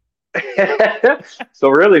to. So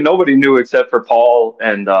really, nobody knew except for Paul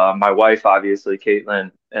and my wife, obviously,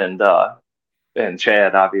 Caitlin, and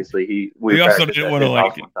Chad. Obviously, we also didn't want to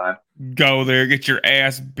like go there, get your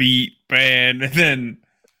ass beat bad, and then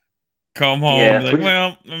come home. Yeah, like,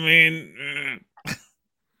 well, I mean.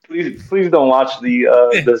 Please don't watch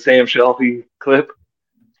the Sam Shelby clip.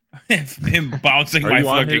 Him bouncing my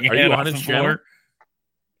fucking head off the floor.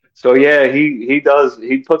 So yeah, he does.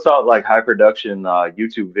 He puts out like high production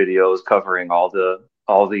YouTube videos covering all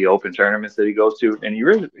the open tournaments that he goes to, and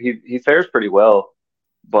he fares pretty well.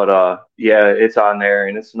 But yeah, it's on there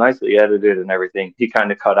and it's nicely edited and everything. He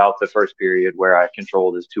kind of cut out the first period where I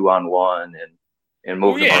controlled his 2-on-1 and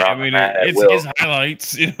moved him around the mat at it's will. his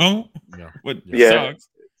highlights, you know. Yeah. What Yeah. sucks.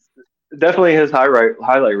 Definitely his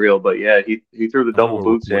highlight reel, but yeah, he threw the double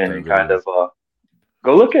boots in and kind of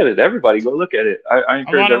go look at it. Everybody, go look at it. I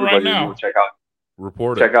encourage everybody to go check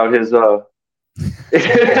out his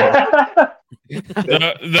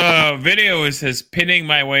the video is his pinning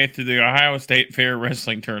my way through the Ohio State Fair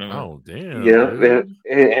Wrestling Tournament. Oh damn! Yeah,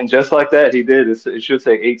 and just like that, he did. It should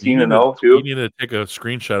say 18-0 too. You need to take a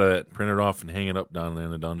screenshot of that, print it off, and hang it up down there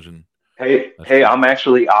in the dungeon. Hey, I'm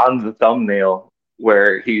actually on the thumbnail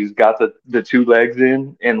where he's got the two legs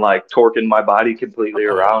in and like torquing my body completely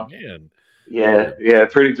around. Man. Yeah,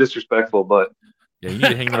 pretty disrespectful, but yeah, you need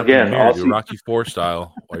to hang it up again, in the mirror, do Rocky IV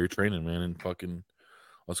style while you're training, man, and fucking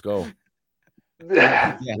let's go.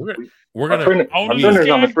 Yeah, we're gonna. Our printer's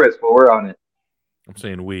on the fritz, but we're on it. I'm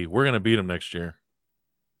saying we're gonna beat him next year.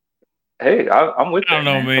 Hey, I'm with you. I don't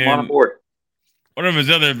know, man. I'm on board. One of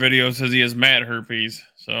his other videos says he has mat herpes,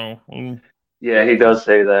 so. Yeah, he does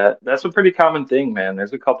say that. That's a pretty common thing, man.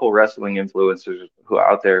 There's a couple wrestling influencers who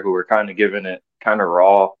out there who are kind of giving it kind of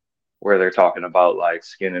raw, where they're talking about like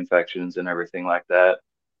skin infections and everything like that.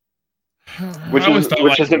 Which is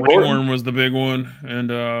important. Ringworm was the big one,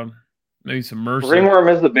 and maybe some MRSA. Ringworm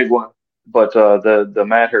is the big one, but the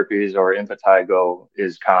mat herpes or impetigo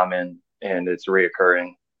is common and it's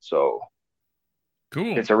reoccurring. So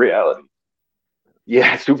cool. It's a reality.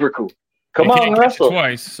 Yeah, super cool. Come on, wrestle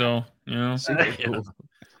twice. So you know.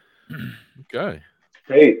 Okay.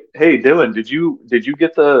 Hey, Dylan, did you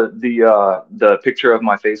get the picture of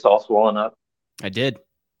my face all swollen up? I did.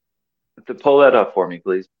 To pull that up for me,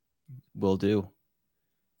 please. Will do.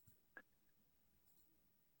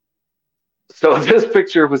 So this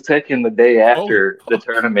picture was taken the day after the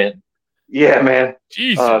tournament. Yeah, man.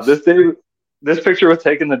 Jesus. This picture was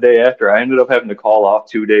taken the day after. I ended up having to call off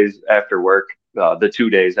 2 days after work. The 2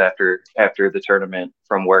 days after the tournament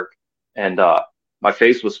from work, and my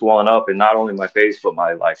face was swollen up, and not only my face, but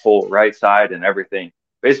my like whole right side and everything.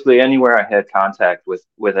 Basically, anywhere I had contact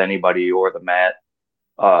with anybody or the mat.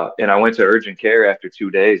 And I went to urgent care after 2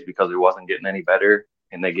 days because it wasn't getting any better,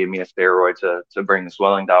 and they gave me a steroid to bring the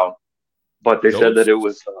swelling down. But they said that it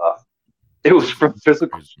was from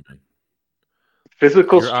physical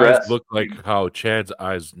Your stress. Eyes look like how Chad's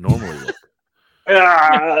eyes normally look.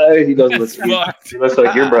 He does look. He looks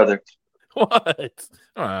like your brother. What?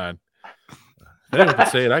 Come on. If anyone can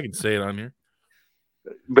say it, I can say it on here.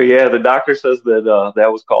 But yeah, the doctor says that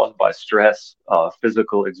that was caused by stress.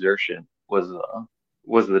 Physical exertion was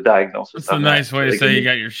the diagnosis. That's a nice way to say you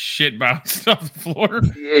got your shit bounced off the floor.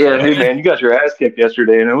 Yeah, hey man, you got your ass kicked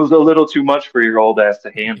yesterday, and it was a little too much for your old ass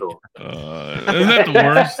to handle. Isn't that the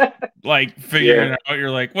worst? Like figuring out, you're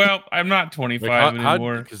like, well, I'm not 25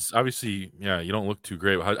 anymore. Because obviously, yeah, you don't look too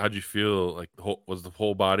great. How'd you feel? Like, was the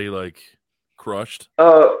whole body like crushed?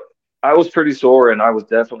 I was pretty sore, and I was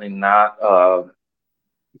definitely not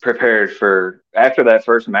prepared for. After that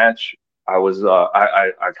first match, I was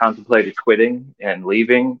I contemplated quitting and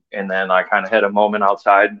leaving, and then I kind of had a moment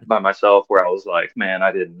outside by myself where I was like, man,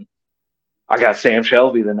 I got Sam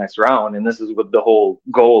Shelby the next round, and this is what the whole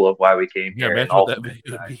goal of why we came here. Yeah, what that would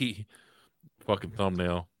be. Fucking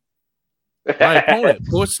thumbnail. My opponent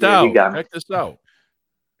pushed out. Check this out.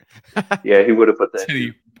 Yeah, he would have put that.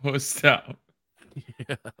 He pushed out.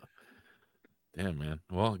 Yeah. Damn, man.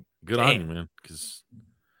 Well, good on you, man. Because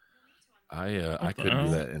I couldn't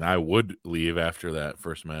do that, and I would leave after that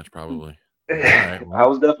first match probably. Right, well, I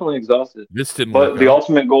was definitely exhausted. This didn't. But the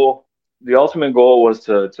ultimate goal was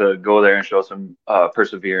to go there and show some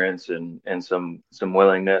perseverance and some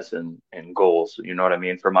willingness and goals. You know what I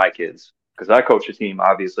mean, for my kids, because I coach a team.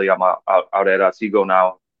 Obviously, I'm out at Otsego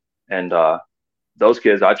now, and those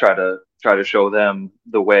kids, I try to show them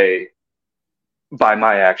the way by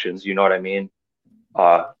my actions. You know what I mean,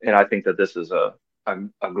 and I think that this is a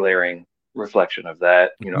glaring reflection of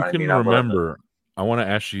that. You know what I mean? Remember, I want to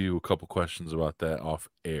ask you a couple questions about that off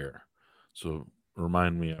air. So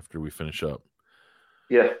remind me after we finish up.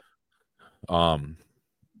 Yeah. But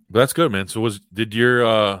that's good, man. So was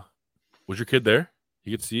your kid there?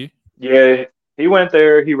 He could see you? Yeah, he went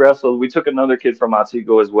there. He wrestled. We took another kid from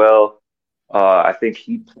Otsego as well. I think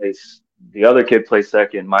the other kid placed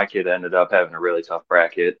second. My kid ended up having a really tough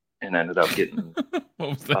bracket and ended up getting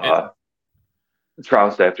what was that?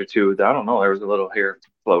 trounced after 2. I don't know. There was a little hair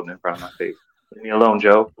floating in front of my face. Leave me alone,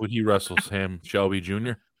 Joe. Would he wrestle Sam Shelby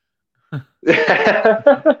Jr.?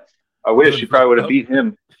 I wish he probably would have beat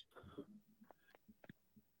him.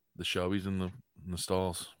 The Shelby's in the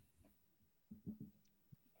stalls.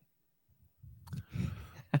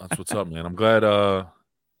 what's up, man. I'm glad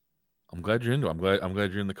you're into it. I'm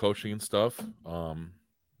glad you're in the coaching and stuff. And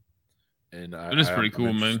It is pretty cool,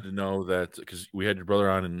 I'm man. interested to know that because we had your brother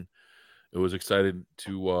on, and it was excited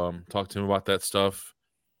to talk to him about that stuff.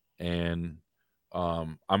 And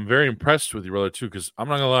I'm very impressed with your brother too, because I'm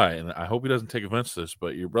not gonna lie, and I hope he doesn't take offense to this,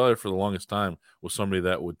 but your brother for the longest time was somebody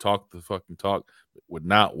that would talk the fucking talk, would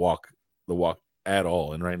not walk the walk at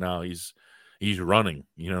all. And right now he's running.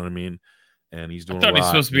 You know what I mean? And he's doing. I thought a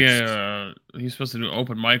lot. He's supposed to do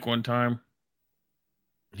open mic one time.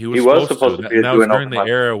 He was supposed to be and that was during the mic.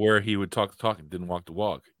 era where he would talk the talk and didn't walk the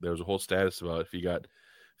walk. There was a whole status about if he got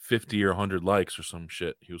 50 or 100 likes or some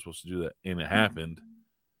shit, he was supposed to do that, and it happened,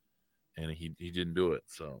 and he didn't do it.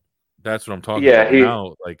 So that's what I'm talking about.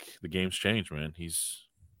 Now, like, the game's changed, man. He's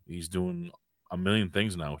doing a million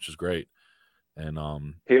things now, which is great. And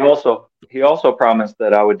he also promised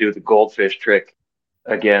that I would do the goldfish trick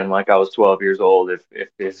again, like I was 12 years old, if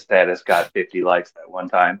his status got 50 likes that one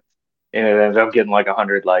time. And it ended up getting like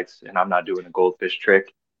 100 likes, and I'm not doing a goldfish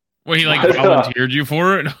trick. Well, he like volunteered you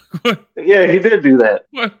for it? Yeah, he did do that.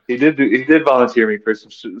 What? He did volunteer me for some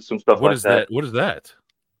stuff like that. What is that?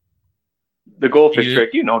 The goldfish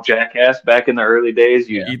trick, Jackass back in the early days,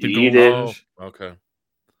 you eat it. Oh, okay.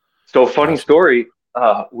 So funny story,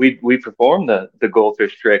 we performed the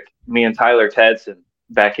goldfish trick, me and Tyler Tadson,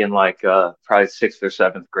 back in like probably 6th or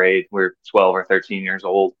 7th grade. We're 12 or 13 years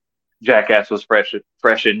old. Jackass was fresh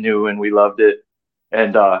and new, and we loved it.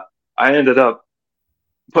 And I ended up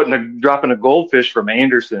dropping a goldfish from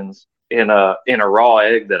Anderson's in a raw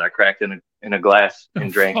egg that I cracked in a glass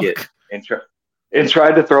and drank it, and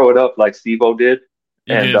tried to throw it up like Steve-O did,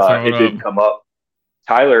 and it didn't come up.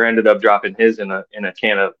 Tyler ended up dropping his in a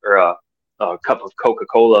can of or a cup of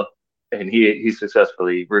Coca-Cola, and he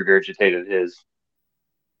successfully regurgitated his.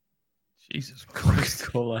 Jesus Christ.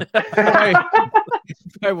 Cola.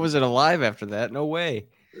 I wasn't alive after that. No way.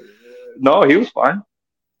 No, he was fine.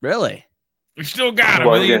 Really? We still got him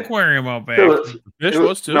in the aquarium out back. Fish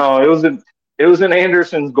was too. No, it was an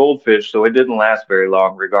Anderson's goldfish, so it didn't last very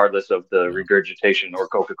long, regardless of the regurgitation or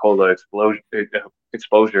Coca-Cola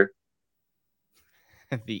exposure.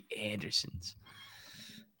 The Andersons.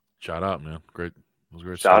 Shout out, man. Great. It was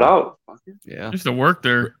great. Shout out. Yeah. I used to work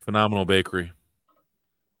there. Phenomenal bakery.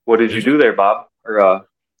 What did you do there, Bob? Or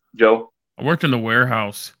Joe? I worked in the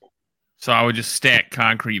warehouse. So I would just stack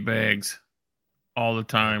concrete bags all the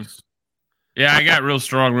time. Yeah, I got real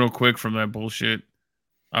strong real quick from that bullshit.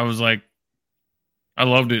 I was like, I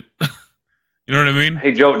loved it. You know what I mean?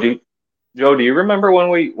 Hey, Joe, do you remember when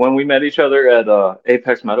we met each other at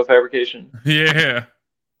Apex Metal Fabrication? Yeah.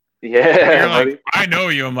 Yeah. You're like, I know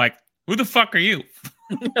you. I'm like, who the fuck are you?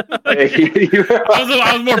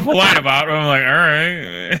 I was more polite about it. I'm like, all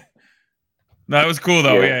right. No, it was cool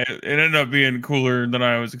though. Yeah, it ended up being cooler than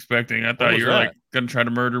I was expecting. I thought you were like gonna try to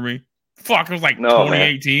murder me. Fuck, it was like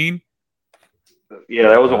 2018. Yeah,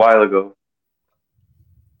 that was a while ago.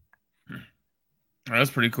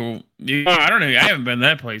 That's pretty cool. Yeah, I don't know. I haven't been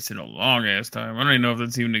that place in a long ass time. I don't even know if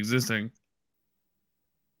that's even existing.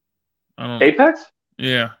 Apex?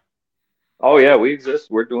 Yeah. Oh yeah, we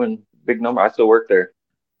exist. We're doing big number. I still work there.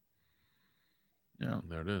 Yeah,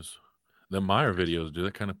 there it is. The Meyer videos, do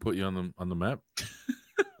that kind of put you on the map?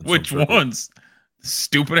 Which ones?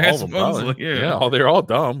 Stupid ass ones. Yeah, they're all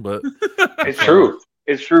dumb, but it's true.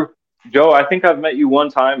 It's true. Joe, I think I've met you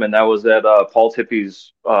one time, and that was at Paul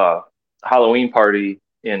Tippy's Halloween party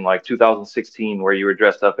in like 2016, where you were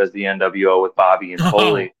dressed up as the NWO with Bobby and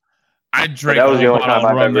Foley. I drank that was the only time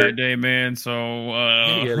I've ever that day, man. So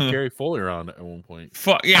you had to carry Foley around at one point.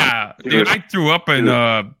 Fuck yeah, dude! I threw up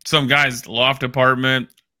in some guy's loft apartment,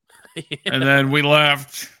 and then we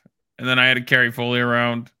left, and then I had to carry Foley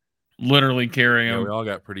around, literally carry him. Yeah, we all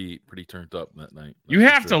got pretty turned up that night. You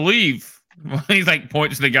have to leave. He's like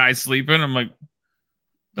points to the guy sleeping. I'm like,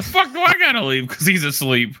 the fuck do I gotta leave because he's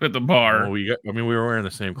asleep at the bar? We were wearing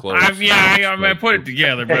the same clothes. I put it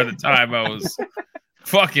together, but at the time I was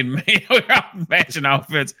fucking matching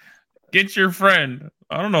outfits. Get your friend.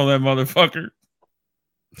 I don't know that motherfucker.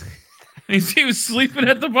 He was sleeping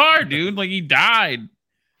at the bar, dude. Like he died.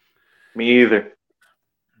 Me either.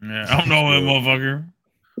 Yeah, I don't know that motherfucker.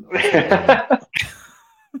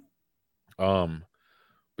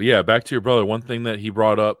 But yeah, back to your brother. One thing that he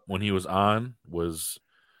brought up when he was on was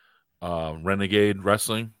Renegade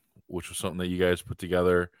Wrestling, which was something that you guys put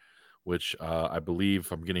together, which I believe,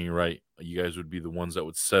 if I'm getting it right, you guys would be the ones that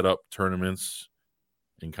would set up tournaments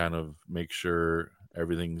and kind of make sure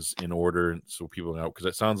everything's in order, and so people know. Because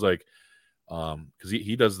it sounds like, because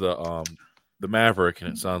he does the Maverick, and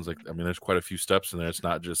it sounds like, there's quite a few steps in there. It's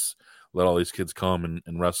not just let all these kids come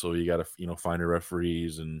and wrestle. You got to find your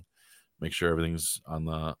referees and make sure everything's on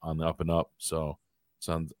the up and up. So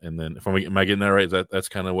sounds. And then am I getting that right? That's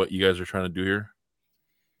kind of what you guys are trying to do here?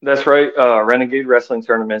 That's right. Renegade Wrestling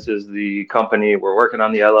Tournaments is the company. We're working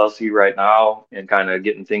on the LLC right now and kind of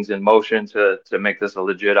getting things in motion to make this a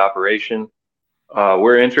legit operation.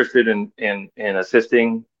 We're interested in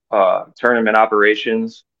assisting tournament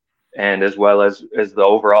operations and as well as the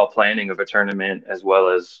overall planning of a tournament, as well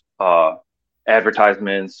as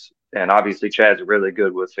advertisements. And obviously, Chad's really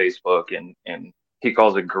good with Facebook, and he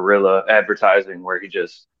calls it guerrilla advertising, where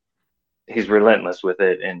he's relentless with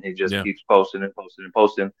it, and he just keeps posting and posting and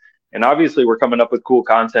posting. And obviously, we're coming up with cool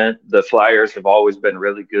content. The flyers have always been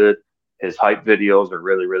really good. His hype videos are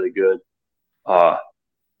really, really good.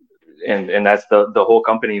 And that's the whole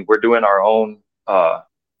company. We're doing our own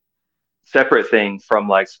separate thing from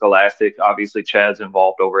like Scholastic. Obviously, Chad's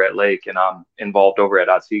involved over at Lake, and I'm involved over at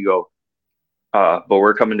Otsego. But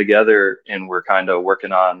we're coming together, and we're kind of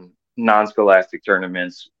working on non-Scholastic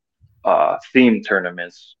tournaments, themed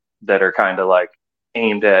tournaments that are kind of like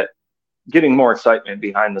aimed at getting more excitement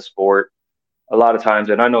behind the sport. A lot of times,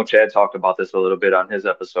 and I know Chad talked about this a little bit on his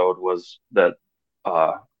episode, was that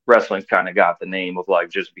wrestling's kind of got the name of like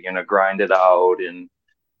just being a grind it out, and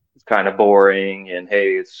it's kind of boring, and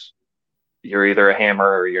hey, you're either a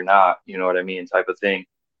hammer or you're not, you know what I mean, type of thing.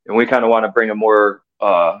 And we kind of want to bring a more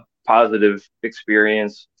positive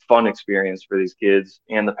experience, fun experience for these kids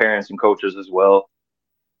and the parents and coaches as well.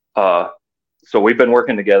 So we've been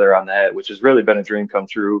working together on that, which has really been a dream come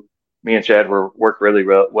true. Me and Chad work really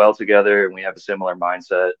well together, and we have a similar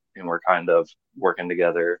mindset, and we're kind of working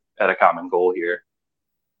together at a common goal here.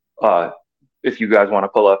 If you guys want to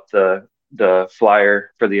pull up the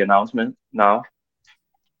flyer for the announcement now.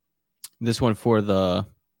 This one for the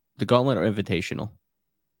Gauntlet or Invitational?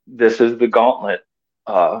 This is the Gauntlet.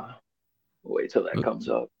 Wait till that comes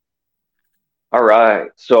up. All right.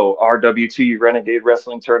 So RWT Renegade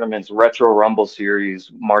Wrestling Tournament's Retro Rumble Series,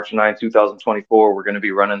 March 9, 2024. We're going to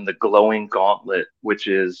be running the Glowing Gauntlet, which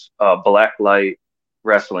is a black light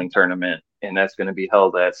wrestling tournament. And that's going to be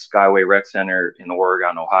held at Skyway Rec Center in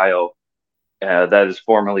Oregon, Ohio. That is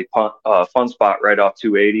formerly Fun Spot right off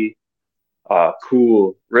 280.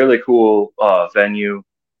 Cool, really cool venue.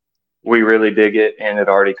 We really dig it, and it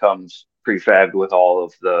already comes prefabbed with all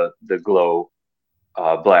of the glow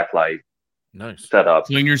black light setup.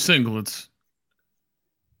 Clean your singlets.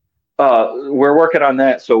 We're working on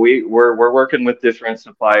that. So we're working with different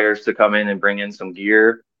suppliers to come in and bring in some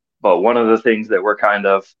gear. But one of the things that we're kind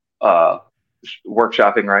of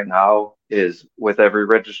workshopping right now is with every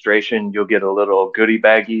registration, you'll get a little goodie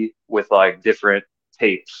baggie with like different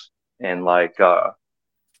tapes and like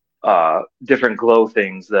different glow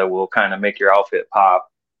things that will kind of make your outfit pop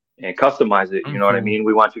and customize it. You know what I mean?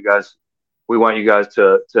 We want you guys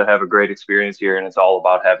to have a great experience here, and it's all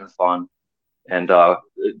about having fun. And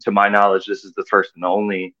to my knowledge, this is the first and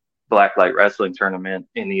only blacklight wrestling tournament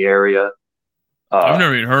in the area. I've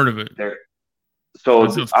never even heard of it. So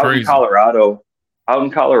out in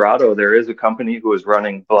Colorado, there is a company who is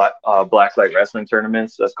running blacklight wrestling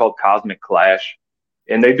tournaments. That's called Cosmic Clash,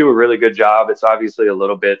 and they do a really good job. It's obviously a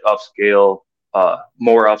little bit upscale,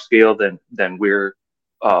 more upscale than we're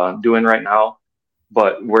doing right now.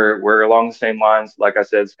 But we're along the same lines. Like I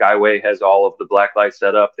said, Skyway has all of the blacklight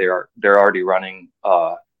set up. They're already running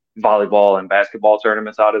volleyball and basketball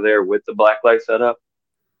tournaments out of there with the blacklight setup.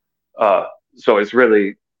 So it's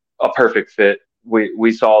really a perfect fit.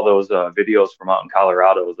 We saw those videos from out in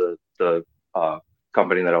Colorado, the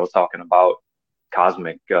company that I was talking about,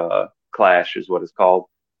 Cosmic Clash is what it's called.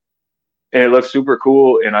 And it looks super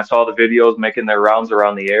cool. And I saw the videos making their rounds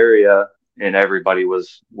around the area, and everybody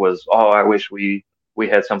was, oh, I wish we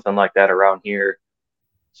had something like that around here.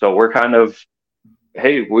 So we're kind of,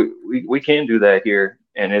 hey, we can do that here,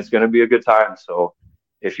 and it's going to be a good time. So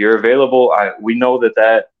if you're available, we know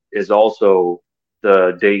that is also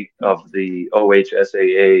the date of the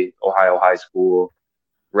OHSAA, Ohio High School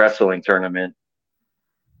Wrestling Tournament.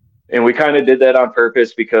 And we kind of did that on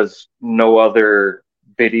purpose because no other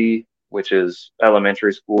biddy, which is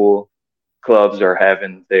elementary school clubs, are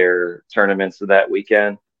having their tournaments that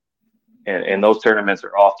weekend. And those tournaments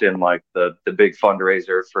are often like the big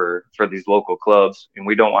fundraiser for these local clubs, and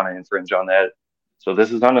we don't want to infringe on that. So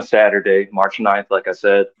this is on a Saturday, March 9th, like I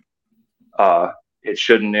said. It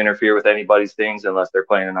shouldn't interfere with anybody's things unless they're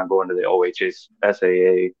planning on going to the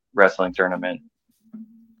OHSAA wrestling tournament.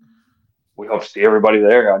 We hope to see everybody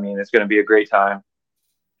there. I mean, it's going to be a great time.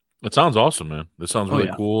 It sounds awesome, man. This sounds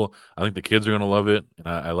really cool. I think the kids are going to love it. And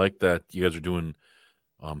I like that you guys are doing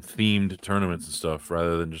themed tournaments and stuff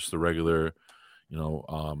rather than just the regular,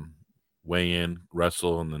 weigh in,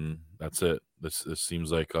 wrestle, and then that's it. This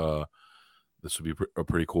seems like this would be a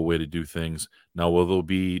pretty cool way to do things. Now, will there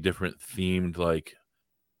be different themed like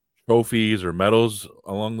trophies or medals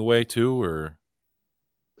along the way too, or?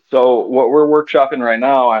 So what we're workshopping right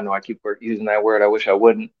now, I know I keep using that word. I wish I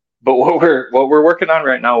wouldn't. But what we're working on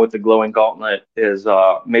right now with the glowing gauntlet is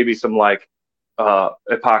maybe some like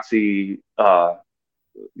epoxy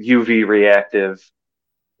UV reactive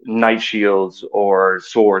night shields or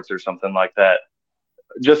swords or something like that.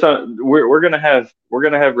 Just we're gonna have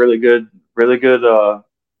really good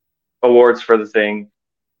awards for the thing.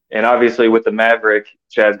 And obviously with the Maverick,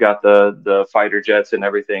 Chad's got the fighter jets and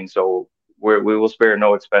everything, so we will spare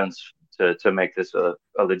no expense to make this a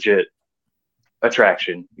legit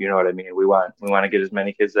attraction. You know what I mean? We want to get as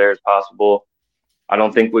many kids there as possible. I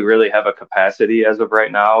don't think we really have a capacity as of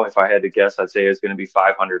right now. If I had to guess, I'd say it's going to be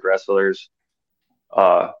 500 wrestlers.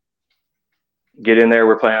 Get in there.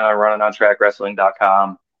 We're planning on running on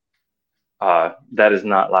trackwrestling.com. That is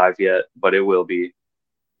not live yet, but it will be.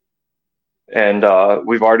 And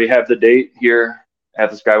we've already have the date here at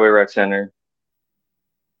the Skyway Rec Center.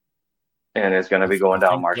 And it's going to be going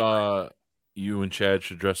down March 9th. You and Chad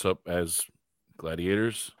should dress up as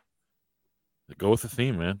gladiators. Go with the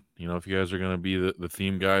theme, man. You know, if you guys are going to be the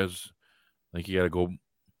theme guys, I think you got to go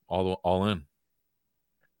all in.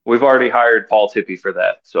 We've already hired Paul Tippy for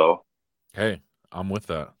that, so. Hey, I'm with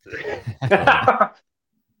that.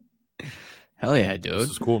 Hell yeah, dude. This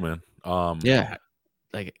is cool, man. Yeah.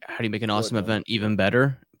 Like, how do you make an awesome event even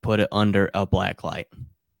better? Put it under a black light.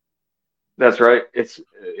 That's right.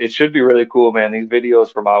 It should be really cool, man. These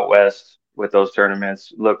videos from out west with those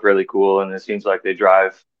tournaments look really cool, and it seems like they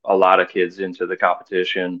drive a lot of kids into the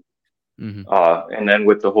competition. Mm-hmm. And then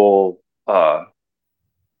with the whole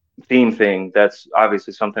theme thing, that's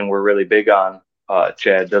obviously something we're really big on.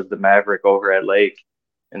 Chad does the Maverick over at Lake,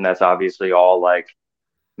 and that's obviously all like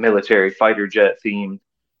military fighter jet themed,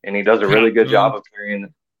 and he does a really good job of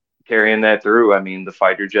carrying that through. I mean, the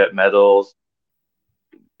fighter jet medals,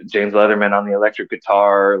 James Leatherman on the electric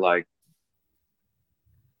guitar, like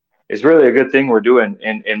it's really a good thing we're doing.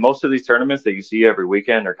 And most of these tournaments that you see every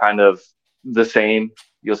weekend are kind of the same.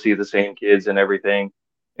 You'll see the same kids and everything.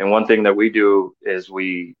 And one thing that we do is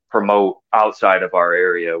we promote outside of our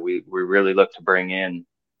area. We really look to bring in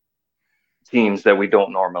teams that we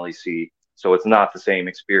don't normally see. So it's not the same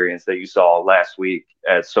experience that you saw last week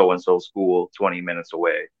at so-and-so school 20 minutes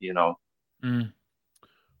away, you know? Mm.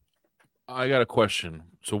 I got a question.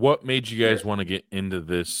 So what made you guys want to get into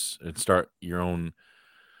this and start your own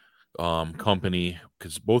company?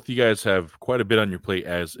 Because both you guys have quite a bit on your plate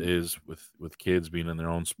as is with kids being in their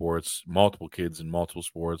own sports, multiple kids in multiple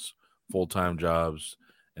sports, full-time jobs,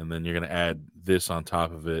 and then you're going to add this on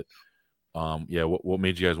top of it. What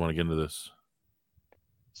made you guys want to get into this?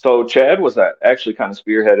 So Chad was actually kind of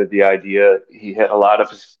spearheaded the idea. He had a lot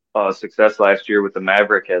of success last year with the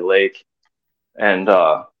Maverick at Lake, and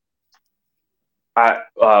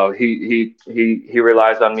he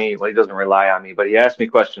relies on me. Well, he doesn't rely on me, but he asks me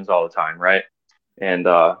questions all the time, right? And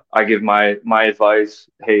I give my advice.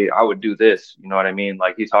 Hey, I would do this. You know what I mean?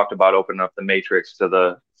 Like he talked about opening up the matrix for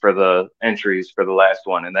the entries for the last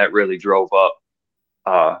one, and that really drove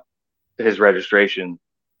up his registration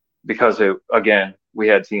because again, we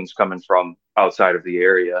had teams coming from outside of the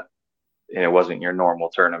area, and it wasn't your normal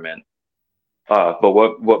tournament. But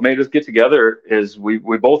what made us get together is we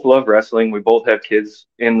both love wrestling. We both have kids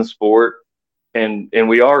in the sport, and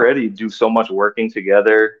we already do so much working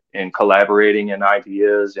together and collaborating in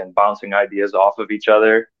ideas and bouncing ideas off of each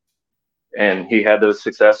other. And he had the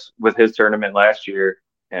success with his tournament last year,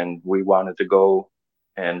 and we wanted to go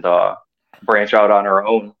and branch out on our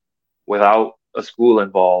own without a school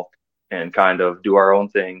involved and kind of do our own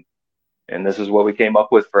thing. And this is what we came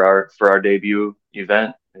up with for our debut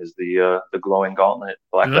event is the glowing gauntlet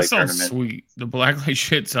blacklight tournament. That sounds sweet. The blacklight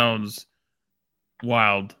shit sounds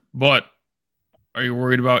wild. But are you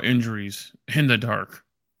worried about injuries in the dark?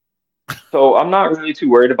 So I'm not really too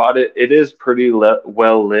worried about it. It is pretty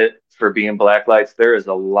well lit for being blacklights. There is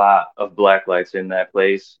a lot of blacklights in that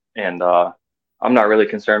place, and I'm not really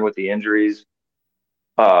concerned with the injuries.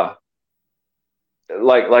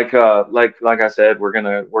 Like I said, we're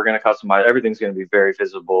gonna customize. Everything's gonna be very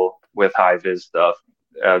visible with high vis stuff.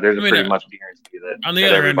 There's a pretty much guarantee that on the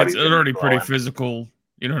other end, it's already pretty physical.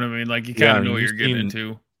 You know what I mean? Like you kind of know what you're getting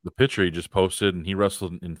into. The picture he just posted, and he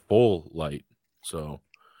wrestled in full light, so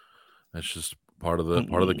that's just part of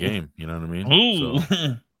the game. You know what I mean? Ooh.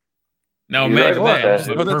 So. Now imagine that.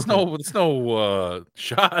 But that's no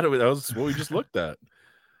shot. That was what we just looked at.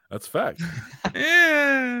 That's fact.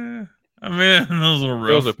 Yeah. I mean, those were rough.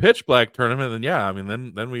 If it was a pitch black tournament, then yeah. I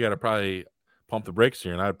mean, then we got to probably pump the brakes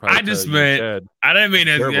here, and I'd probably I just tell you, meant Chad, I didn't mean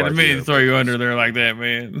terrible to idea, throw you but- under there like that,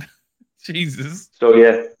 man. Jesus. So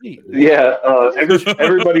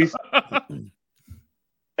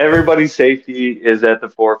everybody's safety is at the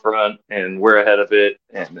forefront, and we're ahead of it,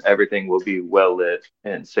 and everything will be well lit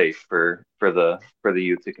and safe for the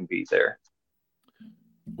youth to compete there.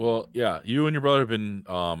 Well, yeah, you and your brother have been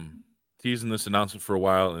teasing this announcement for a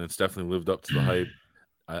while, and it's definitely lived up to the hype.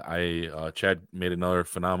 Chad made another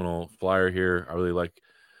phenomenal flyer here. I really like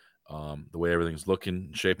the way everything's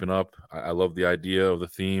looking, shaping up. I love the idea of the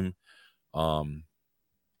theme. The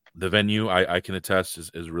venue, I can attest,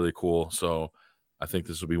 is really cool. So I think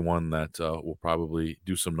this will be one that will probably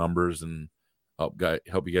do some numbers and help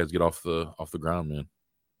you guys get off the ground, man.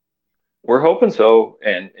 We're hoping so,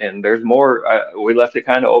 and there's more. We left it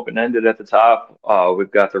kind of open-ended at the top.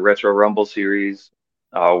 We've got the Retro Rumble series.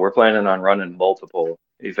 We're planning on running multiple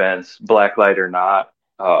events, blacklight or not.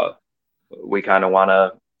 We kind of want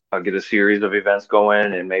to get a series of events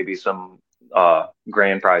going, and maybe some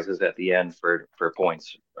grand prizes at the end for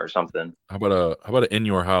points or something. How about an in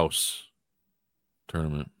your house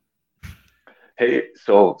tournament? Hey,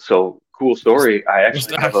 so cool story. I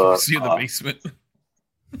actually have the basement.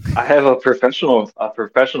 I have a professional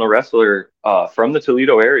wrestler from the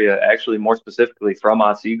Toledo area, actually more specifically from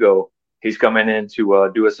Otsego. He's coming in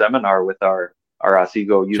to do a seminar with our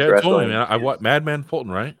Otsego youth Chad wrestling. told me, man. I watched Madman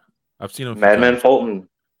Fulton, right? I've seen him. Madman Fulton.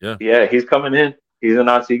 Yeah, he's coming in. He's an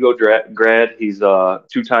Otsego grad. He's a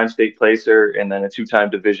 2-time state placer and then a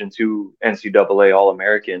 2-time Division II NCAA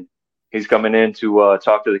All-American. He's coming in to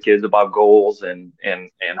talk to the kids about goals and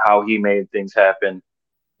how he made things happen.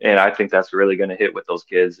 And I think that's really going to hit with those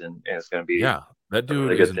kids, and it's going to be that dude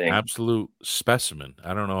really is good an thing. absolute specimen.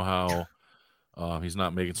 I don't know how he's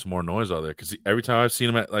not making some more noise out there, because every time I've seen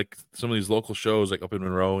him at like some of these local shows, like up in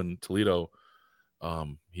Monroe and Toledo,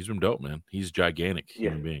 he's been dope, man. He's a gigantic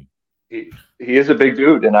human being. He is a big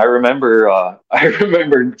dude, and I remember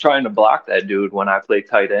trying to block that dude when I played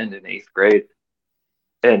tight end in 8th grade.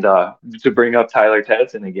 And to bring up Tyler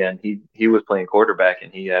Tedson again, he was playing quarterback,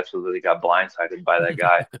 and he absolutely got blindsided by that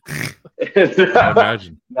guy. I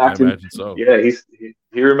imagine so. Yeah,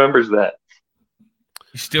 he remembers that.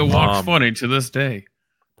 He still walks funny to this day.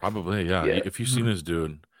 Probably, yeah. If you've seen this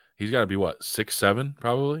dude, he's got to be what, 6'7",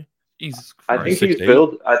 probably. Jesus Christ. I think he's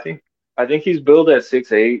billed. I think he's billed at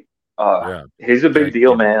 6'8". He's a big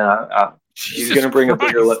deal, man. He's going to bring a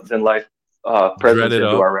bigger than life presence into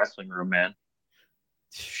our wrestling room, man.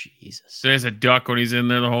 Jesus. There's a duck when he's in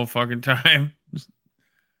there the whole fucking time.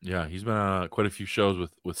 Yeah, he's been on quite a few shows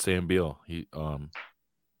with Sam Beal.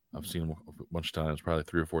 I've seen him a bunch of times, probably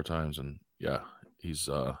 3 or 4 times, and yeah, he's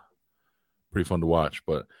pretty fun to watch.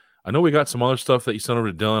 But I know we got some other stuff that you sent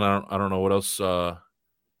over to Dylan. I don't know what else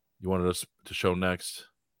you wanted us to show next.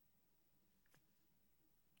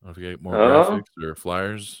 I don't know if you get more graphics or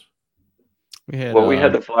flyers. We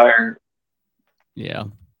had the flyer. Yeah.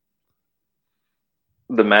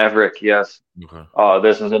 The Maverick, yes. Okay.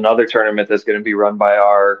 This is another tournament that's going to be run by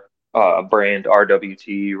our brand,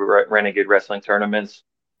 RWT, Renegade Wrestling Tournaments.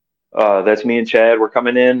 That's me and Chad. We're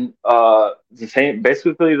coming in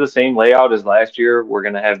basically the same layout as last year. We're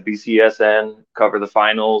going to have BCSN cover the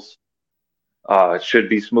finals. It should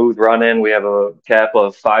be smooth running. We have a cap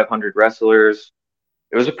of 500 wrestlers.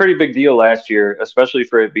 It was a pretty big deal last year, especially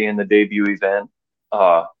for it being the debut event.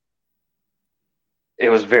 It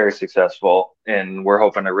was very successful, and we're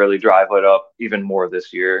hoping to really drive it up even more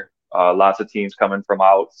this year. Lots of teams coming from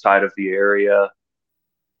outside of the area.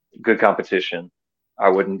 Good competition. I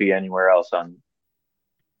wouldn't be anywhere else on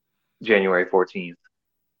January 14th.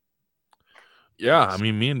 Yeah, I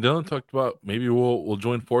mean, me and Dylan talked about maybe we'll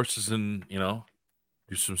join forces and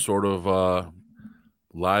do some sort of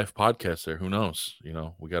live podcast there. Who knows?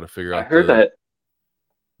 We got to figure out. I heard that.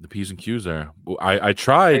 The P's and Q's there. I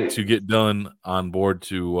tried to get Dylan on board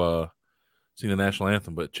to sing the national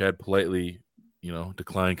anthem, but Chad politely,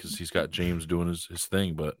 declined because he's got James doing his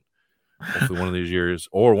thing. But hopefully one of these years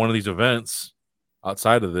or one of these events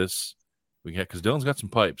outside of this, we get, because Dylan's got some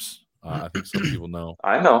pipes. I think some people know.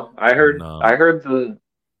 I know. I heard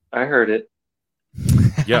it.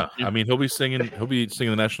 Yeah, I mean he'll be singing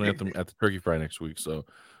the national anthem at the Turkey Fry next week. So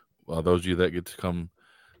those of you that get to come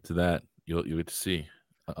to that, you'll get to see.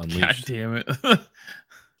 Unleashed. God damn it.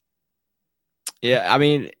 Yeah, I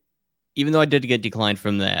mean, even though I did get declined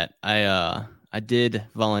from that, I did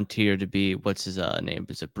volunteer to be, what's his name?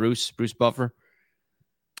 Is it Bruce Buffer?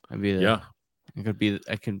 I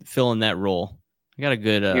can fill in that role. I got a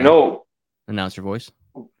good announcer voice.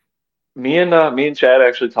 Me and Chad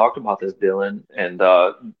actually talked about this, Dylan, and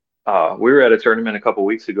We were at a tournament a couple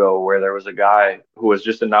weeks ago where there was a guy who was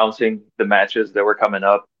just announcing the matches that were coming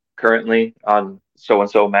up currently on so and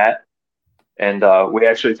so mat. And we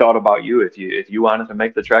actually thought about you if you wanted to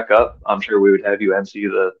make the trek up. I'm sure we would have you MC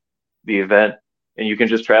the event, and you can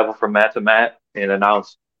just travel from mat to mat and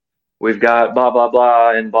announce we've got blah blah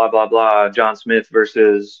blah and blah blah blah. John Smith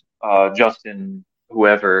versus Justin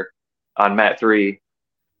whoever on mat 3.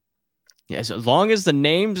 Yes, as long as the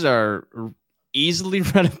names are easily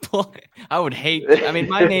readable. I would hate. I mean,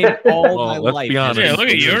 my name all my let's life. be honest. Yeah, look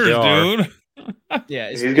at yours, dude. Yeah,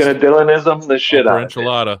 He's gonna Dylanism the shit Upper out of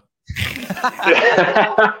enchilada.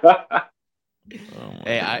 it.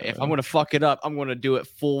 Hey, if I'm gonna fuck it up, I'm gonna do it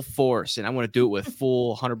full force, and I'm gonna do it with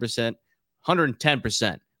full 100%,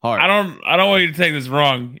 110% hard. I don't want you to take this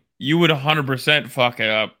wrong. You would 100% fuck it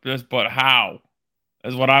up. But how?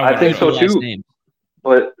 Is what I I think so Last too. name.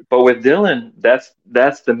 But with Dylan,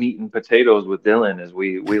 that's the meat and potatoes with Dylan is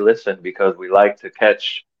we listen because we like to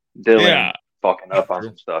catch Dylan Yeah. fucking up on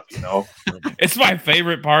some stuff, you know. It's my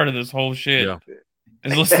favorite part of this whole shit. Yeah.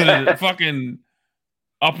 Is listening to fucking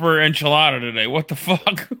upper enchilada today. What the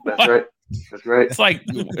fuck? That's right. That's right. It's like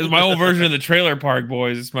it's my old version of the Trailer Park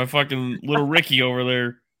Boys. It's my fucking little Ricky over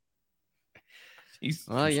there. He's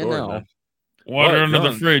Well, you Sorry, know, man. water Well, under the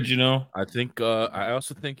Dylan, fridge, you know. I think I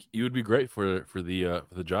also think you would be great for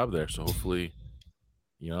the job there. So hopefully,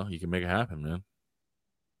 you can make it happen, man.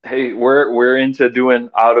 Hey, we're into doing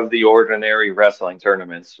out of the ordinary wrestling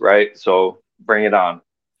tournaments, right? So bring it on.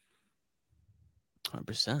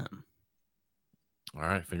 100%. All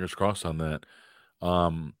right, fingers crossed on that.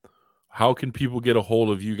 How can people get a hold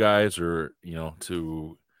of you guys, or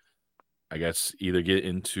to, I guess, either get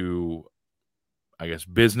into, I guess,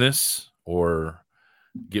 business or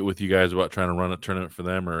get with you guys about trying to run a tournament for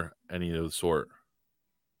them or any of the sort?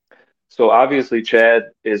 So obviously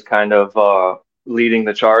Chad is kind of leading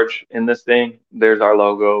the charge in this thing. There's our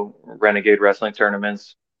logo, Renegade Wrestling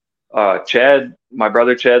Tournaments. Chad, my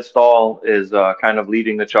brother Chad Stahl is kind of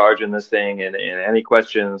leading the charge in this thing, and any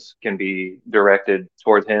questions can be directed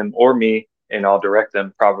towards him or me, and I'll direct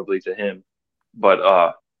them probably to him.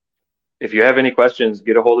 But if you have any questions,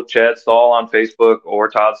 get a hold of Chad Stahl on Facebook or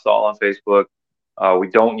Todd Stahl on Facebook. We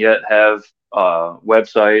don't yet have a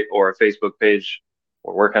website or a Facebook page.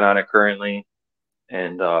 We're working on it currently,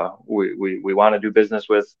 and we want to do business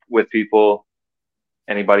with people.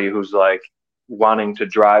 Anybody who's like wanting to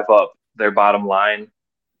drive up their bottom line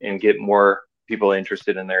and get more people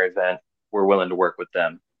interested in their event, we're willing to work with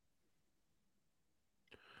them.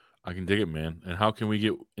 I can dig it, man. And how can we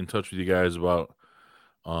get in touch with you guys about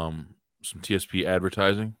some TSP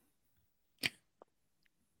advertising?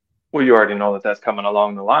 Well, you already know that that's coming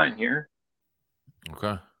along the line here,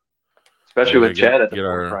 Okay. especially Yeah, with Chad at the get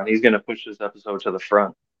our- forefront. He's going to push this episode to the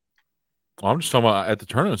front. Well, I'm just talking about at the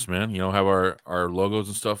tournaments, man. Have our logos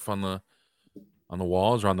and stuff on the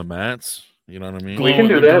walls or on the mats. You know what I mean? We can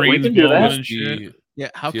do that. We can do that. And shit. Yeah,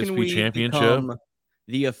 how can TSP we championship? become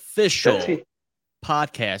the official That's-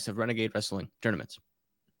 podcast of Renegade Wrestling Tournaments?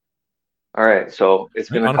 All right, so it's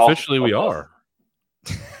going to Unofficially, we are.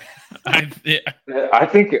 Yeah. I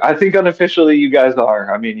think unofficially you guys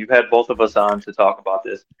are. I mean, you've had both of us on to talk about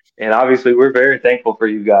this, and obviously we're very thankful for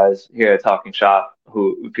you guys here at Talking Shop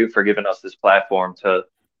who for giving us this platform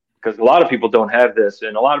because a lot of people don't have this,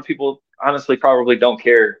 and a lot of people honestly probably don't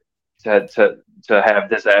care to have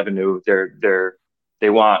this avenue. They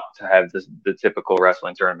want to have the typical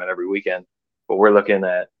wrestling tournament every weekend, but we're looking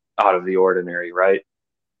at out of the ordinary, right?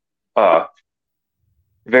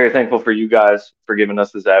 Very thankful for you guys for giving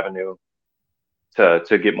us this avenue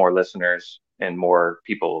to get more listeners and more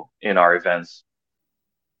people in our events.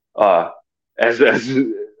 It'll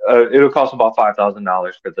cost about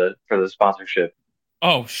 $5,000 for the sponsorship.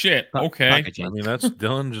 Oh shit. Okay. Pocket I change. mean, that's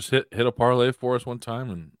Dylan just hit a parlay for us one time,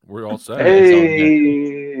 and we're all set.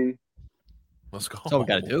 Hey, Let's go. That's all we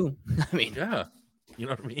got to do. I mean, Yeah, you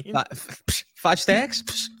know what I mean. five stacks.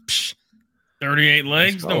 Psh, psh. 38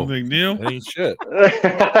 legs, no go. big deal. That ain't shit.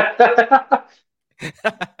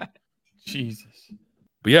 Jesus.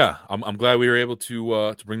 But yeah, I'm glad we were able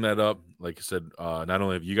to bring that up. Like I said, not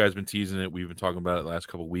only have you guys been teasing it, we've been talking about it the last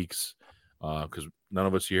couple of weeks because none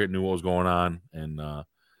of us here knew what was going on, and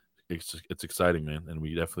it's exciting, man. And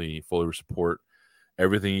we definitely fully support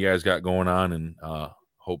everything you guys got going on, and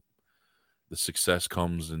hope the success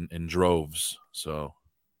comes in droves. So,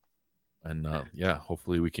 and yeah,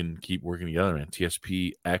 hopefully we can keep working together, man.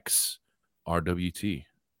 TSP X RWT,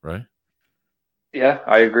 right? Yeah,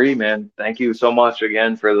 I agree, man. Thank you so much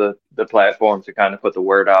again for the platform to kind of put the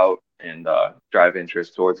word out and drive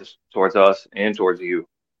interest towards us and towards you.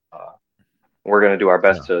 We're going to do our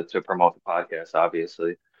best to promote the podcast,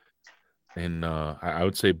 obviously. And I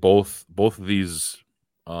would say both of these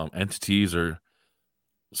entities are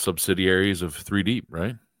subsidiaries of 3 Deep,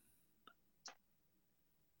 right?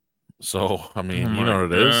 So, I mean, you know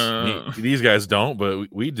what it is. These guys don't, but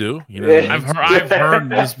we do. You know what I mean? I've heard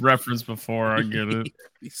this reference before. I get it.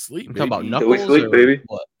 We sleep, I'm talking about baby. Knuckles we sleep, or baby.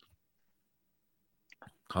 what?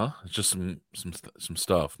 Huh? It's just some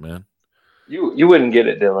stuff, man. You wouldn't get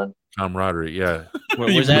it, Dylan. Camaraderie, yeah.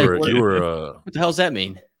 What was that? You were What the hell's that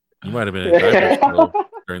mean? you might have been in diapers still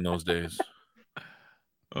during those days.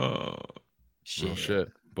 Oh, Real shit.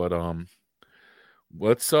 But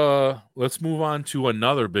let's move on to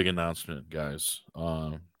another big announcement, guys.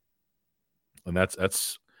 And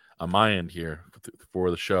that's on my end here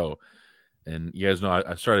for the show. And you guys know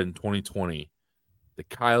I started in 2020, the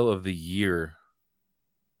Kyle of the Year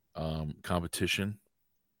competition.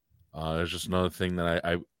 There's just another thing that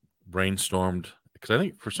I brainstormed because I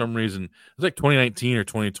think for some reason it was like 2019 or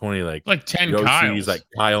 2020, like 10 you always see Kyles. these like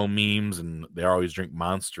Kyle memes, and they always drink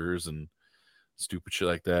Monsters and stupid shit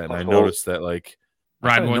like that. And I noticed that like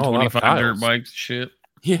ride 125 dirt Kyles. bikes, shit.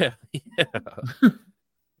 Yeah,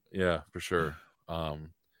 yeah, for sure.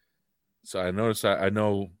 So I noticed I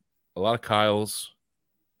know a lot of Kyles,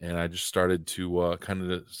 and I just started to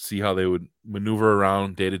kind of see how they would maneuver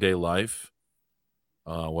around day-to-day life,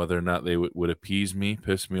 whether or not they would appease me,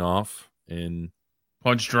 piss me off, and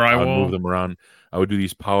punch I would move drywall. them around. I would do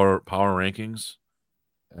these power rankings,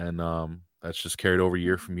 and that's just carried over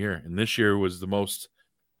year from year. And this year was the most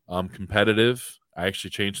competitive. I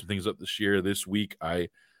actually changed some things up this year. This week, I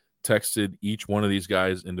texted each one of these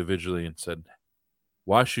guys individually and said,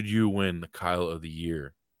 why should you win the Kyle of the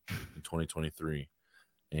Year in 2023?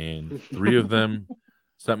 And 3 of them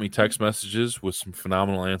sent me text messages with some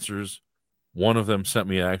phenomenal answers. One of them sent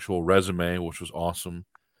me an actual resume, which was awesome.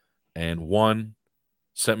 And one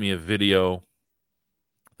sent me a video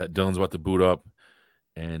that Dylan's about to boot up.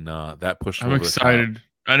 And that pushed him I'm over excited. the top.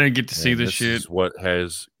 I didn't get to see this shit. Is what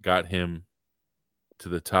has got him to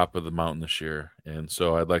the top of the mountain this year. And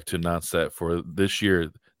so I'd like to announce that for this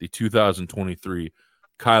year, the 2023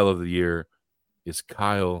 Kyle of the Year is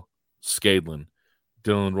Kyle Skadlin.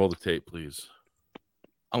 Dylan, roll the tape, please.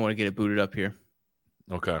 I want to get it booted up here.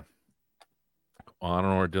 Okay. Well, I don't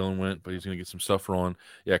know where Dylan went, but he's going to get some stuff rolling.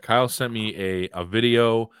 Yeah, Kyle sent me a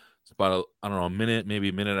video. It's about, a minute, maybe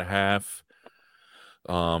a minute and a half,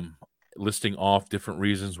 listing off different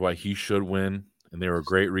reasons why he should win. And they were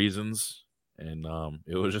great reasons. And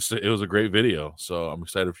it was a great video. So I'm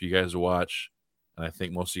excited for you guys to watch. And I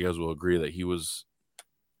think most of you guys will agree that he was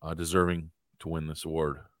deserving to win this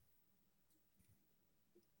award.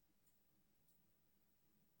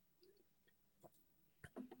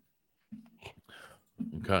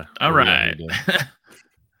 Okay. All right.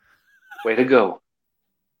 Way to go.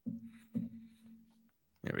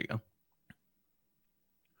 There we go.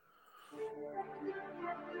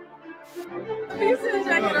 Please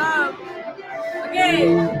check it out.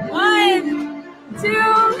 Okay, 1, 2, 3.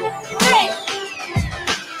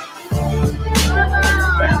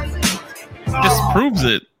 This proves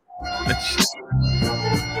it.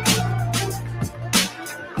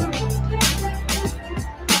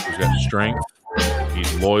 He's got strength.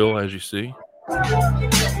 He's loyal, as you see.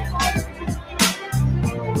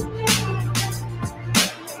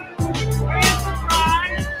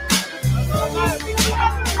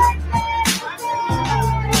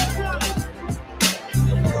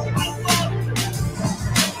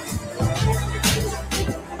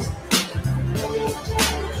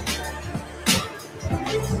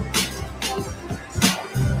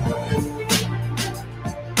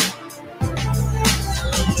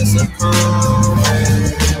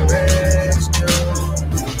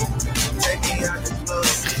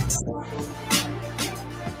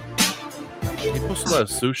 He posted a lot of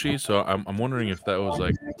sushi, so I'm wondering if that was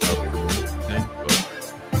like a thing,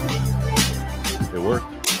 but it worked.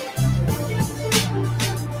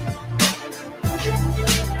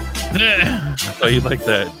 I thought you'd like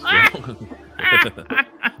that.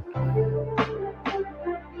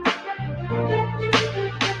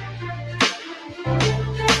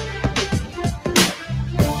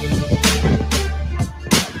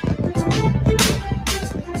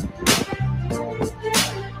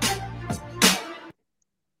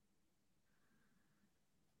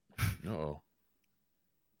 Uh-oh.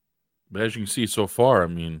 But as you can see so far, I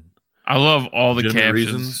mean, I love all the legitimate captions.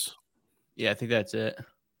 reasons. Yeah, I think that's it.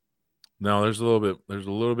 No, there's a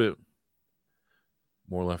little bit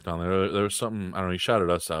more left on there. There was something, I don't know, he shouted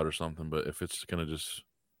us out or something, but if it's gonna just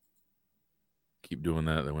keep doing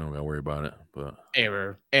that, then we don't gotta worry about it. But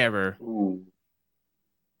Error. Ooh.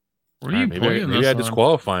 What are you playing? maybe I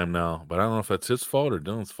disqualify him now, but I don't know if that's his fault or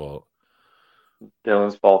Dylan's fault.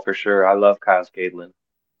 Dylan's fault for sure. I love Kyle Skadlin.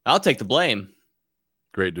 I'll take the blame.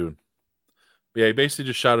 Great dude. But yeah, he basically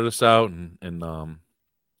just shouted us out, and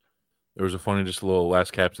there was just a little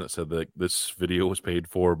last caption that said that this video was paid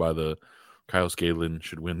for by the Kyle Skadlin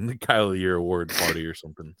should win the Kyle of the Year award party or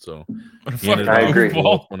something. So I agree.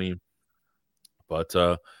 Funny. But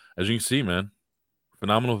as you can see, man,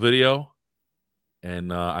 phenomenal video,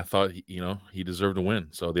 and I thought he deserved to win.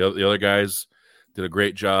 So the other guys did a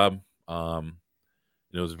great job.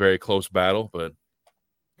 It was a very close battle, but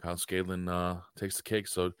Kyle Skadlin takes the cake.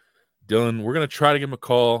 So Dylan, we're gonna try to give him a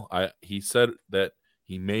call. He said that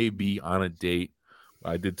he may be on a date.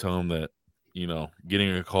 I did tell him that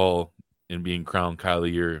getting a call and being crowned Kyle of the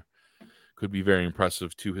Year could be very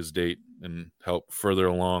impressive to his date and help further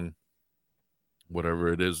along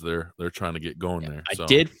whatever it is they're trying to get going there. I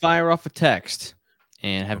did fire off a text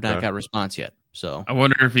and have not got a response yet. So I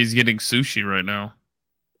wonder if he's getting sushi right now.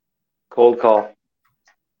 Cold call.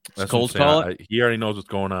 That's cold call. He already knows what's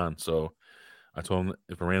going on. So I told him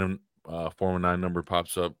if a random 419 number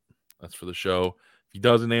pops up, that's for the show. If he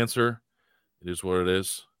doesn't answer, it is what it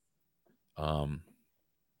is. I'd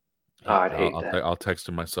hate that. I'll text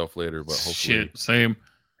him myself later, but hopefully Shit, same.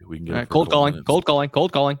 We can get right, cold calling. He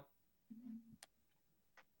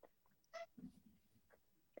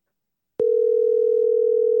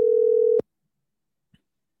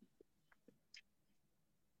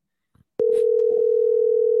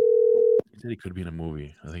said he could be in a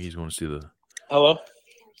movie. I think he's going to see the. Hello,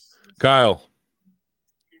 Kyle.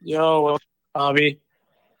 Yo, Bobby.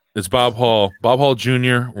 It's Bob Hall. Bob Hall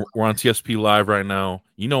Jr. We're on TSP Live right now.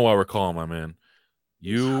 You know why we're calling, my man.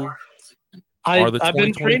 I've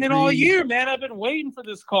been training all year, man. I've been waiting for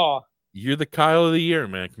this call. You're the Kyle of the Year,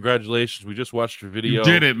 man. Congratulations. We just watched your video. You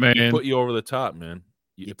did it, man. We put you over the top, man.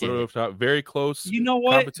 You put it over the top. Very close. You know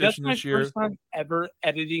what? Competition That's my first time ever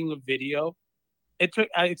editing a video. It's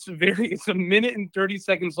a minute and 30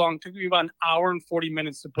 seconds long. It took me about an hour and 40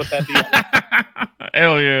 minutes to put that together.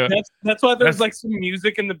 Hell yeah. That's why there's like some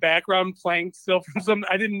music in the background playing still from some.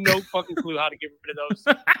 I didn't know fucking clue how to get rid of those.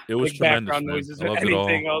 It was tremendous, background man. noises I or loved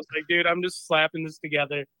anything. it all. I was like, dude, I'm just slapping this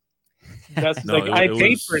together. That's No, I it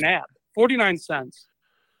paid was- for an app, 49 cents.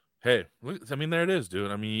 Hey, look, I mean, there it is,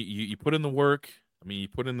 dude. I mean, you put in the work. I mean, you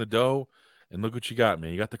put in the dough, and look what you got,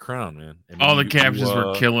 man. You got the crown, man. I mean, All the captions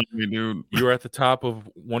were killing me, dude. You were at the top of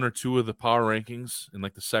one or two of the power rankings in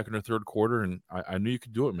like the second or third quarter, and I knew you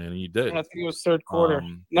could do it, man, and you did. I think it was third quarter.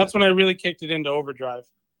 And that's when I really kicked it into overdrive.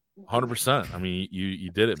 100%. I mean,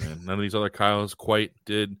 you did it, man. None of these other Kyles quite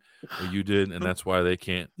did what you did, and that's why they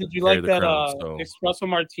can't. Did you carry like the that crown, so. espresso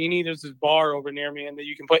martini? There's this bar over near me, and that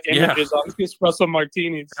you can put images on espresso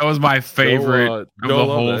martinis. That was my favorite. Joe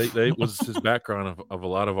loved that was his background of a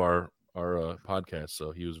lot of our podcasts,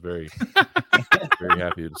 so he was very very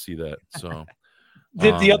happy to see that. So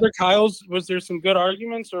did the other Kyles, was there some good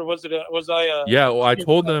arguments, or was I yeah, well, I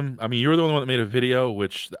told them, I mean, you were the only one that made a video,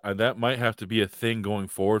 which that might have to be a thing going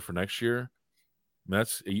forward for next year. I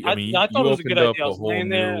mean, I thought it was a good idea. I was whole laying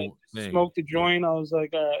there, new smoked a joint. I was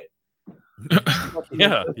like, all right.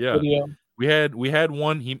 yeah. Video. We had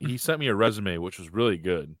one. He sent me a resume, which was really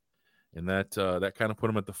good, and that kind of put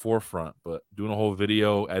him at the forefront. But doing a whole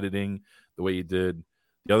video editing the way he did,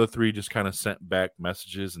 the other three just kind of sent back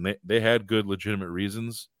messages, and they had good, legitimate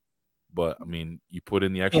reasons. But I mean, you put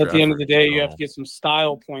in the extra. At the end of the day, effort, you have to get some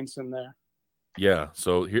style points in there. Yeah.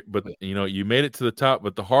 So here, but you made it to the top,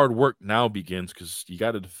 but the hard work now begins because you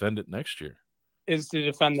got to defend it next year. Is to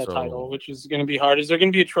defend the title, which is going to be hard. Is there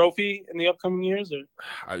going to be a trophy in the upcoming years? Or?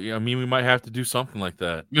 I mean, we might have to do something like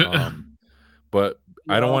that. But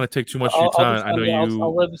I don't want to take too much of your time. I know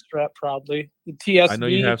I'll wear the strap proudly. The TSP. I know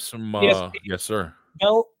you have some. Yes, sir.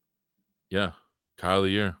 Belt. Yeah, Kyle of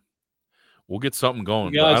the Year. We'll get something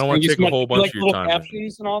going. But I don't want to take a whole bunch of your time.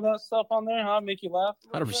 Captions and all that stuff on there, huh? Make you laugh.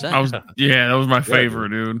 100%. That was my favorite,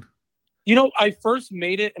 dude. You know, I first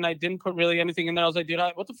made it and I didn't put really anything in there. I was like, dude,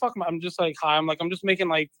 what the fuck? I'm just like, hi. I'm just making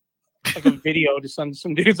like a video to send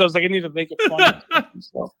some dudes. I was like, I need to make it fun.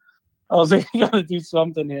 So I was like, you gotta do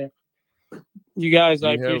something here. You guys,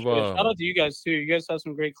 I appreciate it. Shout out to you guys too. You guys have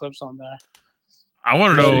some great clips on there. I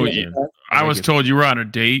want to know. I was told you were on a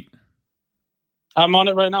date. I'm on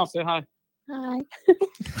it right now. Say hi. Hi.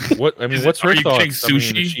 What's her thoughts?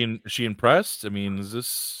 Sushi? I mean, is she impressed? I mean, is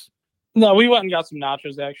this? No, we went and got some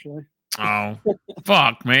nachos actually. Oh,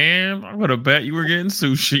 fuck, man! I would have bet you were getting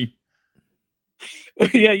sushi.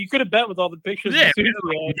 Yeah, you could have bet with all the pictures. Yeah, of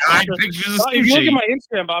sushi. pictures of If you look sushi. at my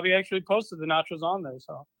Instagram, Bobby actually posted the nachos on there.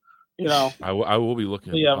 So, I will be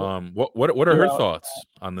looking. Yeah, what are her thoughts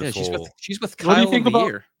on this Yeah, whole? she's with What do you Kyle think of the about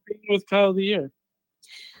Year. being with Kyle of the Year?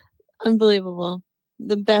 Unbelievable.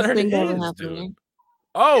 The best There it thing ever is, happened to dude. me.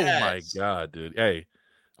 Oh Yes. my god, dude. Hey,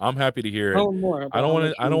 I'm happy to hear it. Tell 'em more I about don't how want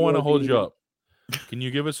much to. I don't want to enjoy hold being you here. up. Can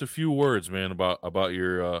you give us a few words, man, about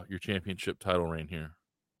your championship title reign here?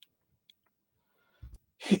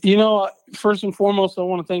 You know, first and foremost, I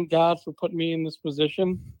want to thank God for putting me in this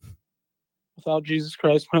position. Without Jesus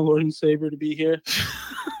Christ, my Lord and Savior, to be here,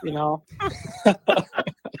 you know.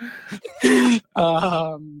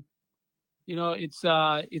 You know, it's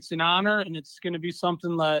an honor, and it's going to be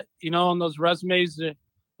something that, you know, on those resumes,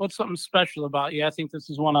 what's something special about you? I think this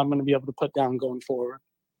is one I'm going to be able to put down going forward.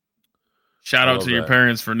 Shout I out love to your that.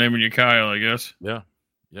 parents for naming you Kyle, I guess. Yeah.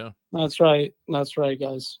 That's right,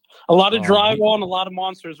 guys. A lot of drywall and a lot of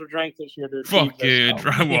monsters were drank this year. To Fuck achieve yeah, this,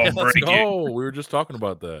 drywall Let's break it. go. We were just talking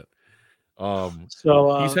about that.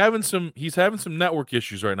 So he's having some network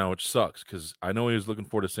issues right now, which sucks because I know he was looking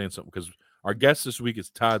forward to saying something. Because our guest this week is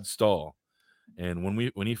Todd Stahl, and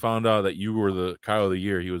when he found out that you were the Kyle of the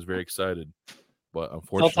Year, he was very excited. But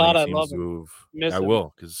unfortunately, Todd I he love seems him. to have. Miss I him.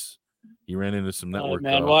 will because he ran into some All network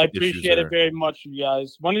right, man. Well, I issues appreciate there. it very much, you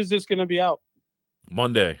guys. When is this going to be out?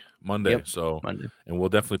 Monday. Yep, So Monday. and we'll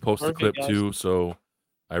definitely post the clip Perfect, guys. too, so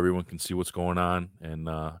everyone can see what's going on. And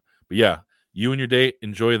but yeah, you and your date,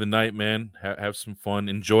 enjoy the night, man. Have some fun.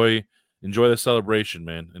 Enjoy the celebration,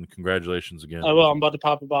 man. And congratulations again. I will. I'm about to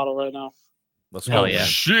pop a bottle right now. Let's Hell go, yeah. man.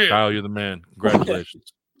 Shit. Kyle, you're the man.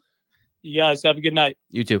 Congratulations. You guys have a good night.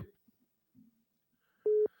 You too.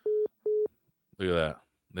 Look at that.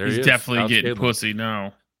 There He's he is. definitely Kyle getting Scanlon, pussy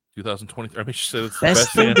now. 2023. I mean, she said it's the Best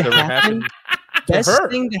best thing thing that's to ever happen. happened Best her.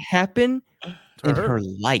 thing to happen to in her. her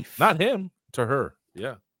life. Not him. To her.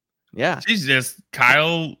 Yeah. Yeah. She's just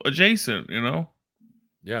Kyle adjacent, you know?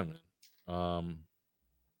 Yeah, man.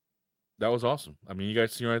 That was awesome. I mean, you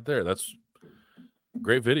guys see right there. That's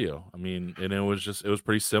great video. I mean, and it was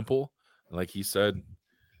pretty simple. Like he said,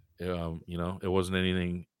 you know, it wasn't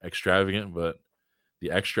anything extravagant, but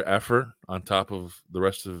the extra effort on top of the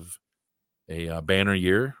rest of a banner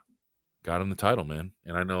year got him the title, man.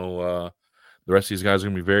 And I know the rest of these guys are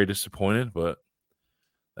gonna be very disappointed, but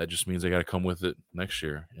that just means they got to come with it next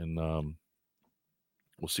year, and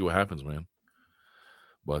we'll see what happens, man.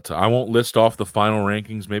 But I won't list off the final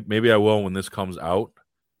rankings. Maybe I will when this comes out.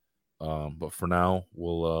 But for now,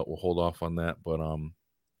 we'll hold off on that. But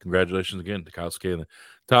congratulations again to Kyle Scanlon.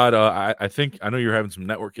 Todd, I think I know you're having some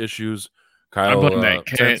network issues. I blame Kyle that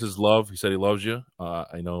cat. sends his love. He said he loves you.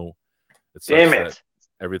 I know it sucks Damn that it.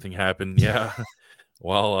 everything happened. Yeah,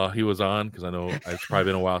 while he was on, because I know it's probably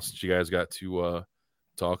been a while since you guys got to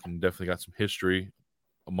talk, and definitely got some history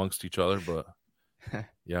amongst each other. But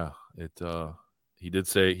yeah, he did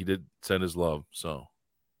send his love. So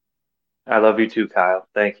I love you too, Kyle.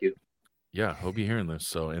 Thank you. yeah, he'll be hearing this.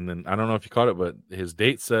 So, and then I don't know if you caught it, but his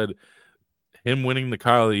date said him winning the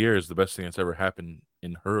Kyle of the Year is the best thing that's ever happened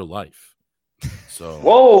in her life. So,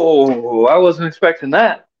 Whoa, I wasn't expecting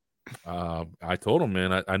that. I told him,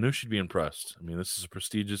 man, I knew she'd be impressed. I mean, this is a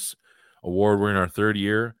prestigious award. We're in our third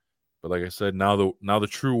year, but like I said, now the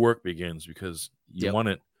true work begins because you won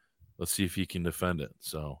it. Let's see if he can defend it.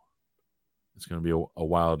 So it's going to be a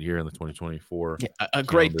wild year in the 2024. Yeah, a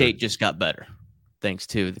great date just got better thanks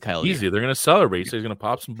to the Kyle. Easy. They're going to celebrate. So he's going to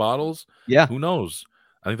pop some bottles. Yeah. Who knows?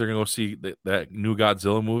 I think they're going to go see that new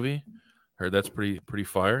Godzilla movie. Heard that's pretty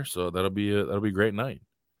fire. So that'll be a great night.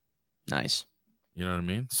 Nice. You know what I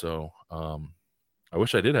mean? So I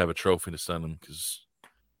wish I did have a trophy to send him because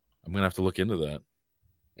I'm going to have to look into that.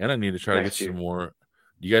 And I need to try to get some more.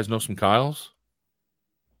 Do you guys know some Kyles?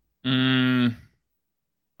 A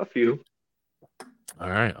few. All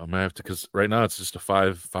right, I'm gonna have to because right now it's just a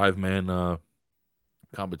five man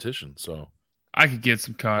competition. So I could get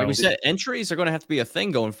some Kyle. Like we said, entries are going to have to be a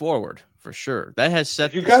thing going forward for sure. That has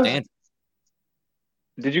set the Did you guys- standard.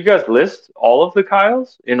 Did you guys list all of the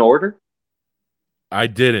Kyles in order? I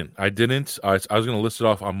didn't. I was gonna list it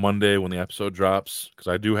off on Monday when the episode drops because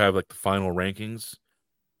I do have like the final rankings.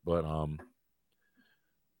 But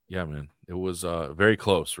yeah, man, it was a very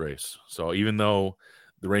close race. So even though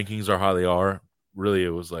the rankings are how they are, really it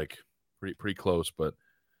was like pretty close. But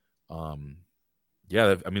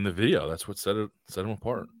yeah, I mean the video, that's what set them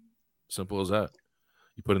apart. Simple as that.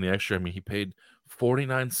 You put in the extra. I mean, he paid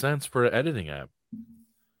 49 cents for an editing app.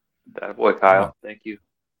 That boy, Kyle. Thank you.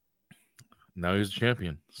 Now he's a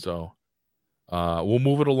champion. So we'll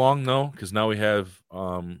move it along though, because now we have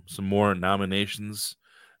some more nominations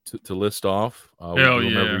to list off. We do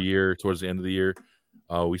them every year towards the end of the year.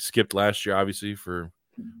 We skipped last year, obviously, for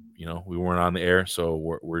we weren't on the air, so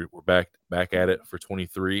we're back at it for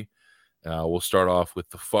 23. We'll start off with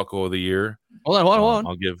the fucko of the year. Hold on.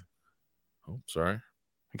 I'll give. Oh, sorry.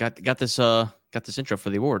 I got this intro for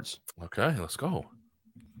the awards. Okay, let's go.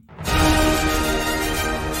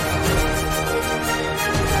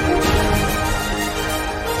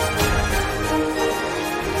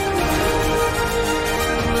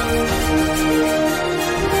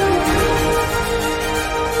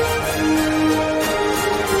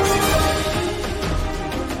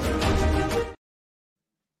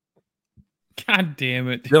 God damn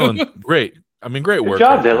it, Dylan. Great. I mean, great Good work.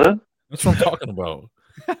 job, right there. Dylan. That's what I'm talking about.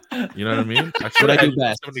 You know what I mean? I should What I have do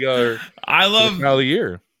best. put together I for love. the Kyle of the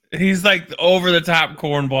year. He's like over the top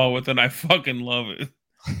cornball with it. I fucking love it.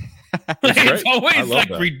 It's great. It's I always love like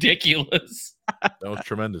that. ridiculous. That was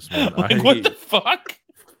tremendous, man. Like, what the fuck?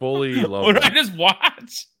 fully love What did I that. just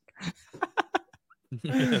watch?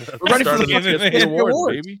 We're ready for the Give it, TSP man. awards,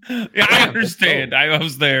 Awards. baby. Yeah, I understand. I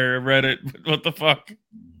was there, read it. What the fuck?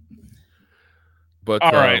 But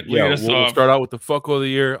All right, yeah, lead us we'll off. start out with the fucko of the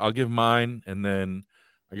year. I'll give mine, and then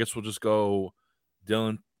I guess we'll just go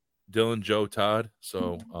Dylan, Joe, Todd.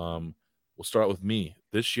 So we'll start with me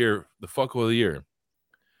this year. The fucko of the year,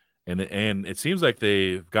 and it seems like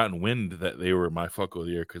they've gotten wind that they were my fucko of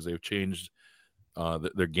the year because they've changed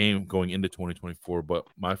their game going into 2024. But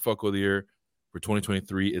my fucko of the year for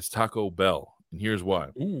 2023 is Taco Bell, and here's why.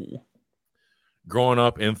 Ooh. Growing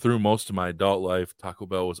up and through most of my adult life, Taco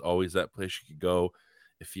Bell was always that place you could go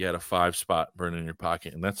if you had a 5-spot burning in your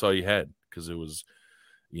pocket, and that's all you had because it was,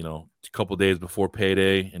 a couple days before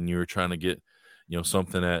payday, and you were trying to get,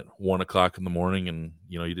 something at 1:00 in the morning, and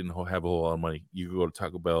you didn't have a whole lot of money. You could go to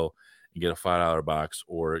Taco Bell and get a $5 box,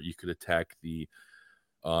 or you could attack the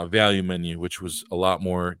value menu, which was a lot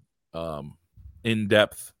more in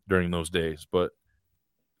depth during those days. But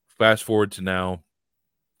fast forward to now.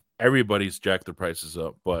 Everybody's jacked their prices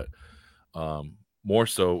up, but more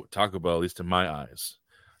so Taco Bell, at least in my eyes.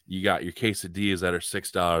 You got your quesadillas that are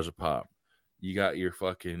 $6 a pop. You got your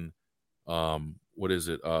fucking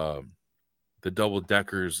the double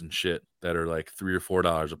deckers and shit that are like $3 or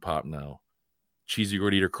 $4 a pop now. Cheesy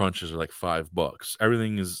gordita crunches are like $5.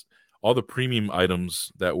 Everything is all the premium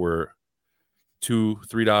items that were $2,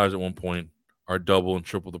 $3 at one point are double and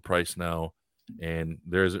triple the price now, and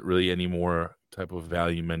there isn't really any more type of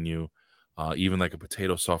value menu. Even like a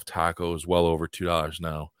potato soft taco is well over $2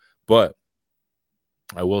 now. But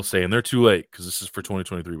I will say, and they're too late because this is for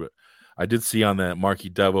 2023, but I did see on that Marky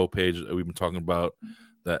Devo page that we've been talking about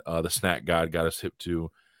that the snack god got us hip to.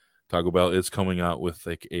 Taco Bell is coming out with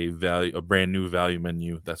like a brand new value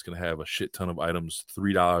menu that's going to have a shit ton of items,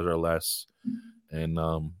 $3 or less. And,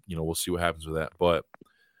 we'll see what happens with that. But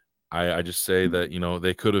I just say that,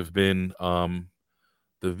 they could have been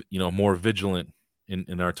more vigilant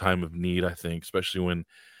in our time of need, I think, especially when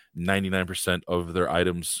 99% of their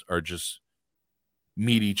items are just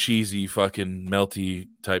meaty, cheesy, fucking melty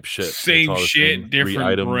type shit. Same shit,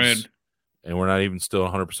 different bread. And we're not even still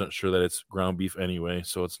 100% sure that it's ground beef anyway,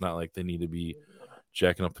 so it's not like they need to be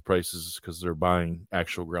jacking up the prices because they're buying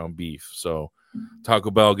actual ground beef. So Taco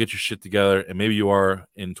Bell, get your shit together, and maybe you are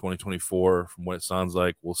in 2024 from what it sounds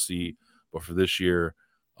like. We'll see. But for this year,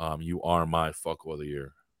 you are my fucko of the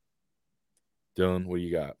year. Dylan, what do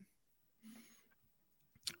you got?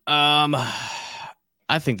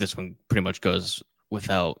 I think this one pretty much goes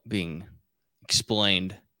without being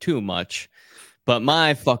explained too much. But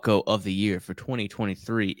my fucko of the year for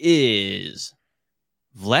 2023 is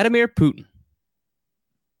Vladimir Putin.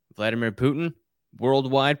 Vladimir Putin,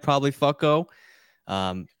 worldwide, probably fucko.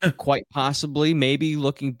 Quite possibly, maybe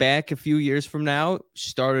looking back a few years from now,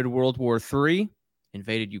 started World War III,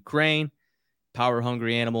 invaded Ukraine,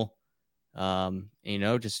 power-hungry animal.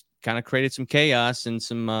 Just kind of created some chaos and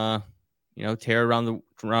some, terror around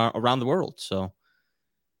the world. So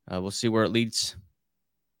we'll see where it leads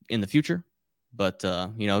in the future. But,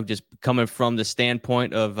 just coming from the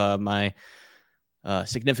standpoint of my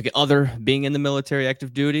significant other being in the military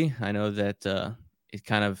active duty, I know that it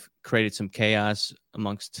kind of created some chaos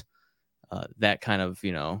amongst that kind of,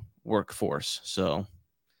 workforce. So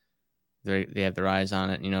they have their eyes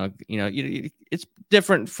on it. It's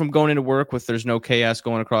different from going into work with there's no chaos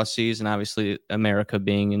going across seas, and obviously America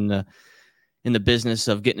being in the business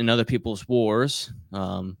of getting in other people's wars.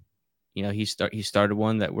 He started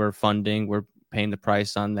one that we're funding. We're paying the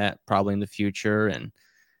price on that probably in the future, and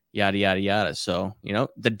yada yada yada. So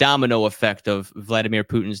the domino effect of Vladimir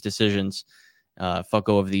Putin's decisions.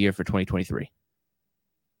 Fucko of the year for 2023.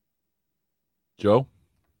 Joe?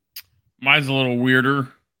 Mine's a little weirder, a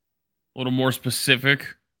little more specific.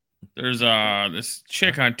 There's this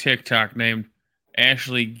chick on TikTok named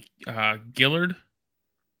Ashley Gillard.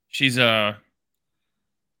 She's a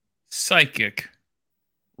psychic,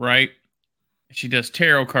 right? She does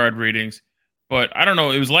tarot card readings. But I don't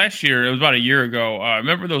know. It was last year. It was about a year ago.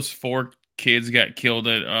 Remember those 4 kids got killed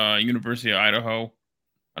at University of Idaho?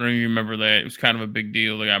 I don't even remember that. It was kind of a big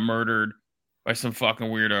deal. They got murdered by some fucking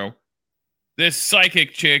weirdo. This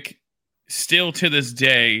psychic chick, still to this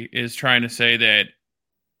day, is trying to say that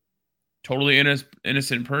totally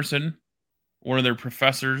innocent person, one of their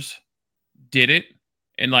professors, did it,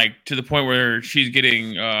 and like to the point where she's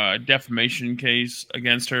getting a defamation case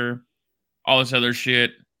against her, all this other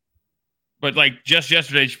shit. But like just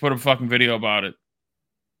yesterday, she put a fucking video about it,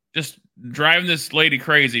 just driving this lady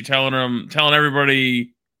crazy, telling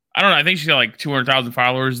everybody. I don't know. I think she's got like 200,000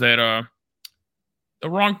 followers that the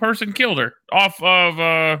wrong person killed her off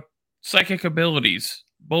of psychic abilities.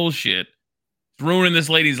 Bullshit. It's ruining this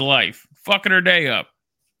lady's life, fucking her day up.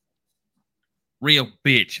 Real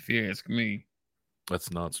bitch, if you ask me.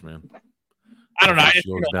 That's nuts, man. I don't know. I just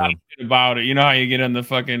feel a lot of shit about it. You know how you get in the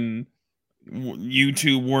fucking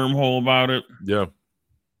YouTube wormhole about it? Yeah.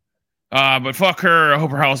 But fuck her. I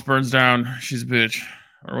hope her house burns down. She's a bitch.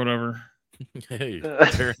 Or whatever. Hey,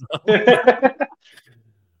 fair enough.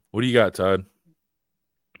 What do you got, Todd?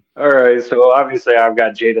 All right, so obviously I've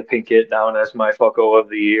got Jada Pinkett down as my fucko of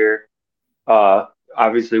the year.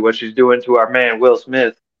 Obviously what she's doing to our man Will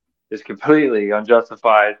Smith is completely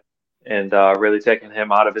unjustified and really taking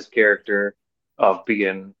him out of his character of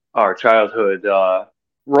being our childhood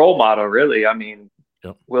role model, really. I mean,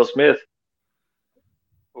 Yep. Will Smith,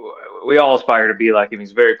 we all aspire to be like him.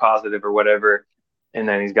 He's very positive or whatever. And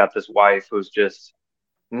then he's got this wife who's just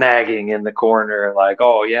nagging in the corner like,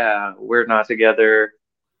 oh, yeah, we're not together.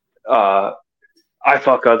 I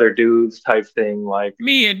fuck other dudes type thing. Like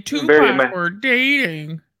me and Tupac were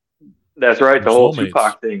dating. That's right. The whole Soulmates.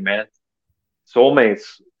 Tupac thing, man.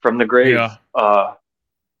 Soulmates from the grave.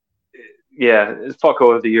 Yeah, it's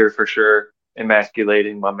fucko of the year for sure.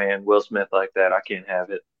 Emasculating my man Will Smith like that. I can't have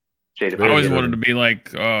it. Jada I always Pinkett. wanted to be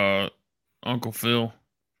like Uncle Phil.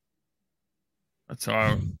 That's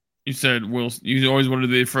how you said Will. You always wanted to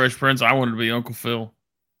be Fresh Prince. I wanted to be Uncle Phil.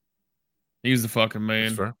 He's the fucking man.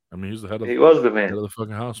 That's fair. I mean, he's the head of He was the man. head of the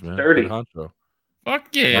fucking house, man. Sturdy. Head honcho.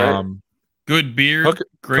 Fuck yeah. Good beard.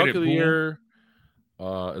 Great Cuck at of the pool. year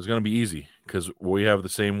is going to be easy because we have the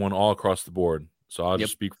same one all across the board. So I'll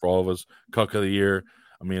just speak for all of us. Cuck of the year.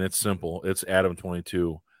 I mean, it's simple. It's Adam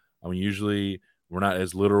 22. I mean, usually we're not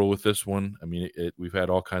as literal with this one. I mean, we've had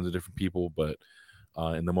all kinds of different people, but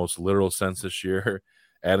in the most literal sense this year,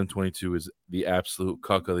 Adam 22 is the absolute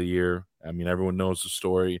cuck of the year. I mean, everyone knows the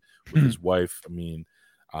story with his wife. I mean,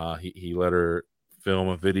 he let her film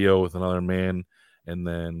a video with another man, and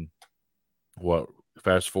then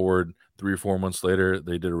fast forward 3 or 4 months later,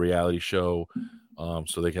 they did a reality show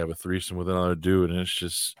so they could have a threesome with another dude, and it's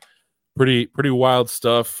just pretty wild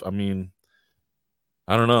stuff. I mean,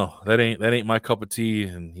 I don't know. That ain't my cup of tea,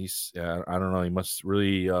 and I don't know. He must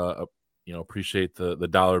really appreciate the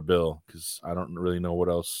dollar bill, because I don't really know what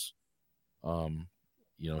else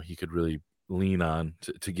he could really lean on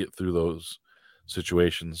to get through those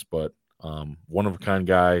situations. But one of a kind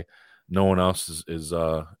guy. No one else is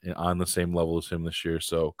on the same level as him this year.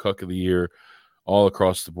 So cuck of the year, all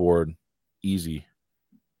across the board, easy.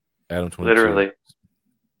 Adam 22. Literally.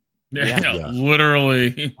 Yeah.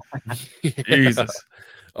 Literally. Jesus.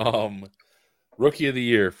 Rookie of the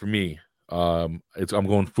year for me. I'm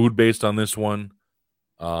going food based on this one.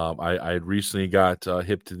 I recently got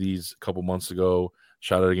hip to these a couple months ago.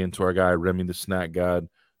 Shout out again to our guy Remy the Snack God.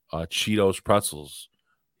 Cheetos pretzels.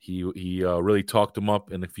 He really talked them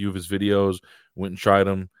up in a few of his videos. Went and tried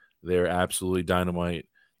them. They're absolutely dynamite.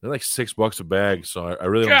 They're like $6 a bag, so I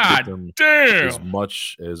really don't get them as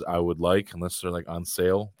much as I would like, unless they're like on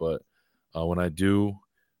sale. But when I do,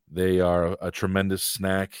 they are a tremendous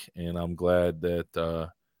snack, and I'm glad that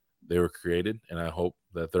they were created, and I hope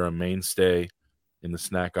that they're a mainstay in the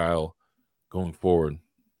snack aisle going forward.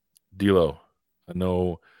 D'Lo, I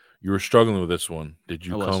know you were struggling with this one. Did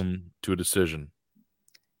you come to a decision?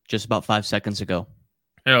 Just about 5 seconds ago.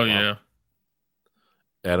 Hell yeah.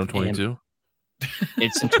 Adam 22?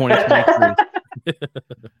 It's in 2023.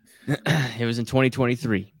 It was in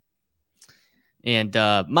 2023. And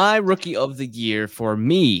my rookie of the year for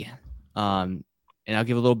me, and I'll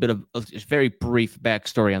give a little bit of a very brief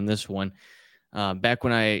backstory on this one. Back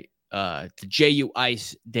when the JU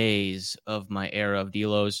Ice days of my era of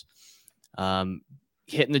D'Lo's,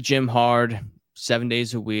 hitting the gym hard, 7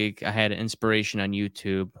 days a week. I had an inspiration on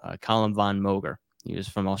YouTube, Colin Von Moger. He was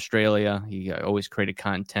from Australia. He always created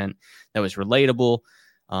content that was relatable,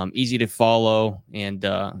 easy to follow, and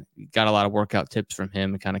got a lot of workout tips from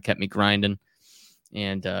him. It kind of kept me grinding.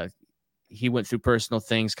 And he went through personal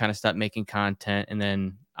things, kind of stopped making content. And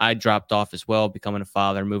then I dropped off as well, becoming a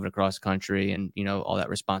father, moving across country, and, all that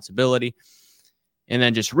responsibility. And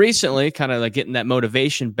then just recently, kind of like getting that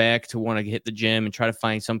motivation back to want to hit the gym and try to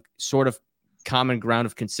find some sort of common ground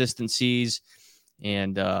of consistencies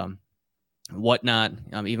and whatnot.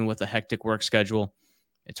 Even with a hectic work schedule,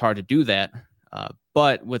 it's hard to do that.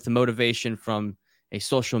 But with the motivation from a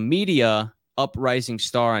social media uprising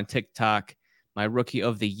star on TikTok my rookie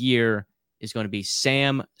of the year is going to be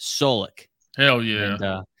Sam Solik. Hell yeah.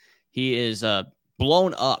 And he is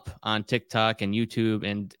blown up on TikTok and YouTube,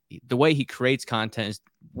 and the way he creates content is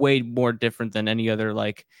way more different than any other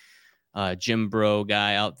like gym bro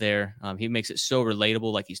guy out there. He makes it so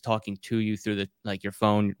relatable, like he's talking to you through the like your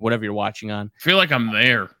phone, whatever you're watching on. I feel like I'm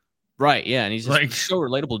there. Right, yeah, and he's just Like- so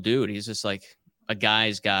relatable, dude. He's just like a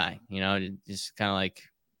guy's guy, you know. Just kind of like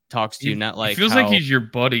talks to you, not like it feels like he's your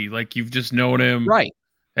buddy. Like you've just known him. right.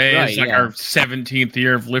 Hey, Right, it's like yeah. our 17th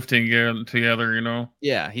year of lifting together, you know?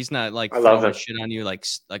 Yeah, he's not like I love throwing it. shit on you like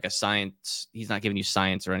a science. He's not giving you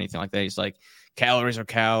science or anything like that. He's like calories are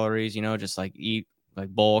calories, you know, just like eat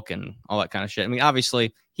like bulk and all that kind of shit. I mean,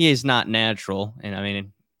 obviously he is not natural, and I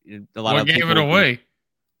mean a lot What of gave people it away?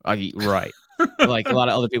 right. Like a lot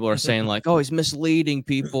of other people are saying like, oh, he's misleading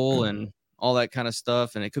people and all that kind of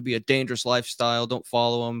stuff, and it could be a dangerous lifestyle. Don't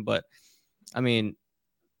follow him. But I mean, you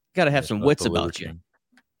got to have some wits about you.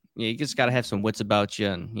 Yeah, you just got to have some wits about you,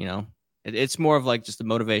 and you know, it's more of like just a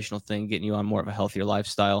motivational thing, getting you on more of a healthier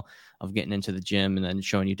lifestyle of getting into the gym and then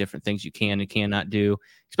showing you different things you can and cannot do.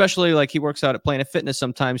 Especially like he works out at Planet Fitness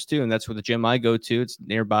sometimes too, and that's where the gym I go to. It's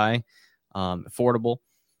nearby, affordable,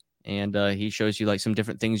 and he shows you like some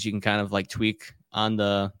different things you can kind of like tweak on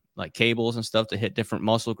the like cables and stuff to hit different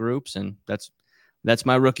muscle groups, and that's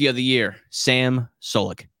my rookie of the year, Sam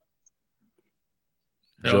Solik.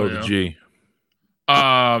 Joe Hell the yeah. G.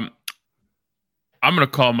 I'm gonna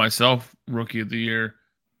call myself rookie of the year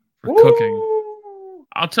for cooking.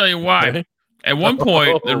 I'll tell you why. Okay. At one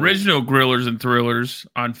point, the Oh. original Grillers and Thrillers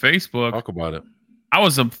on Facebook, Talk about it. I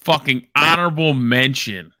was a fucking honorable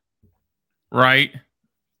mention, right?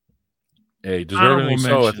 Hey, deservingly Honorable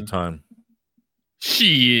so at mention. the time.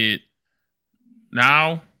 Shit.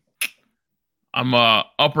 Now, I'm a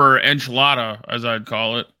upper enchilada, as I'd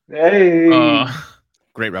call it. Hey,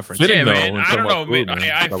 Great reference. Fitting, Yeah, though, man. when I don't know, someone's man. food,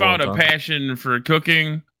 man. I That found a one time. passion for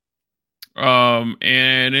cooking.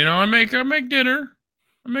 And you know, I make dinner.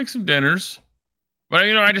 I make some dinners. But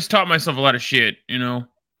you know, I just taught myself a lot of shit, you know.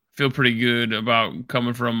 Feel pretty good about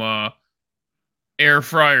coming from air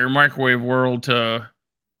fryer microwave world to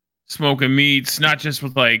smoking meats, not just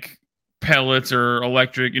with like pellets or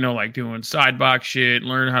electric, you know, like doing side box shit,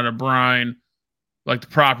 learn how to brine like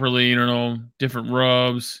properly, you know, different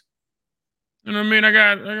rubs. You know what I mean? I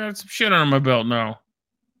got some shit under my belt now.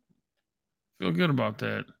 Feel good about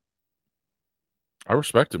that. I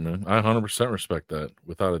respect it, man. I 100% respect that,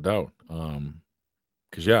 without a doubt.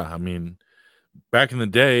 Because yeah, I mean, back in the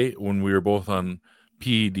day when we were both on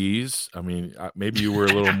PEDs, I mean, maybe you were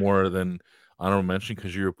a little more than honorable mention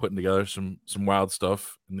because you were putting together some wild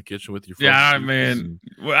stuff in the kitchen with your Yeah, frozen man. and-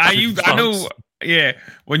 Well, I know. chunks. Yeah,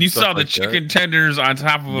 when you Stuff saw the like that. chicken tenders on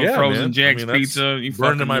top of a Yeah, frozen man. Jack's I mean, that's pizza, you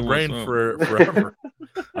burned in fucking my knew brain what's up. for forever.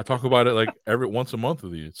 I talk about it like every once a month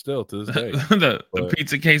with you, still to this day. the But-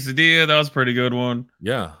 pizza quesadilla, that was a pretty good one.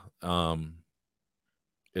 Yeah.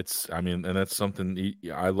 It's, I mean, and that's something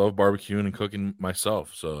I love barbecuing and cooking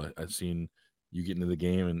myself. So I've seen you get into the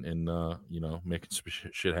game and you know, making some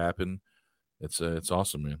shit happen. It's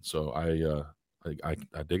awesome, man. So I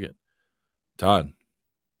dig it. Todd,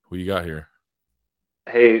 who you got here?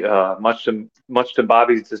 hey, much to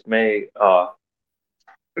Bobby's dismay,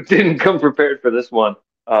 didn't come prepared for this one.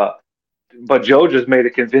 But Joe just made a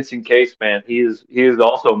convincing case, man. He is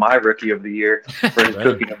also my rookie of the year for his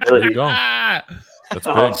cooking There you ability. go. Ah, That's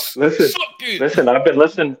big. Listen, suck it.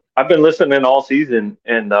 listen. I've been listening all season,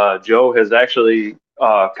 and Joe has actually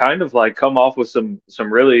kind of like come off with some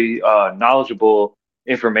really knowledgeable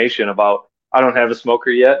information about. I don't have a smoker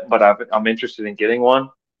yet, but I'm interested in getting one.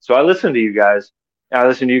 So I listened to you guys. I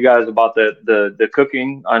listened to you guys about the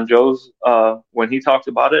cooking on Joe's when he talked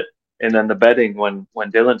about it, and then the bedding when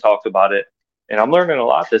Dylan talked about it. And I'm learning a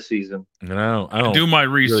lot this season. You know, I don't Do my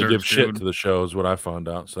really research, give shit dude. to the show is what I found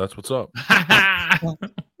out. So that's what's up.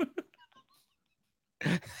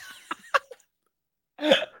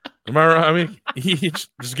 Am I right? I mean, he's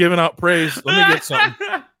just giving out praise. Let me get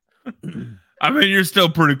something. I mean, you're still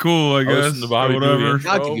pretty cool, I I guess. listened to Bobby or do the whatever.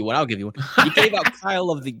 intro. I'll give you one. You gave out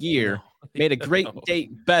Kyle of the year, made a great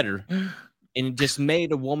date better, and it just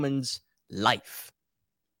made a woman's life.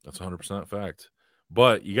 That's 100% fact.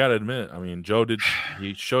 But you got to admit, I mean, Joe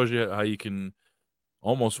he shows you how you can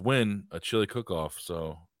almost win a chili cook-off.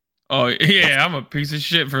 So, Oh yeah, I'm a piece of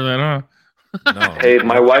shit for that, huh? no. Hey,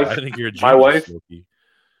 my wife- I think you're a genius, my wife- Loki.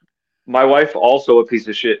 My wife also a piece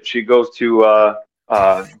of shit. She goes to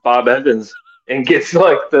Bob Evans and gets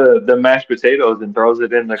like the mashed potatoes and throws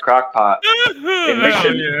it in the crock pot Hell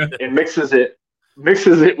yeah. and mixes it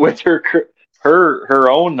with her her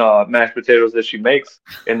own mashed potatoes that she makes,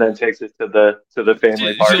 and then takes it to the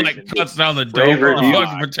family She party. like cuts down the rave dough on the reviews.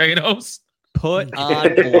 fucking potatoes. Put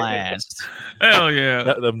on blast. Hell yeah.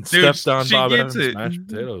 Them Dude, stepped on she Bob gets Evans it. mashed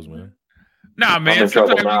potatoes, man. Nah, I'm man. in trouble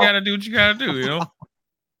Sometimes you now. gotta do what you gotta do, you know?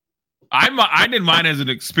 I did mine as an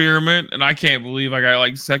experiment, and I can't believe I got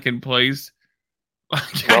like second place.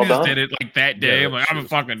 Like, I Well just done. did it like that day. Yeah, I'm like, I'm gonna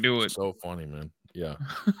shit was fucking do it. So funny, man. Yeah,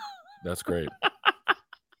 that's great.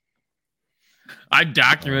 I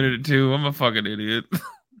documented it too. I'm a fucking idiot.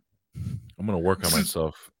 I'm gonna work on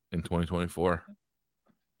myself in 2024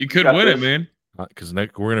 You could Got win it, this. man. because we're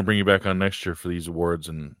gonna bring you back on next year for these awards,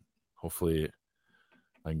 and hopefully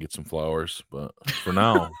I can get some flowers. But for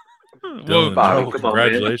now, Well, Dylan and Bobby, Joe, come on, man.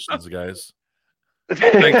 congratulations, guys.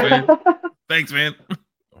 thanks, man.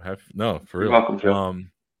 No, for You're real. welcome, Joe.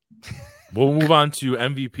 We'll move on to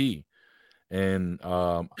MVP, and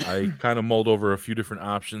I kind of mulled over a few different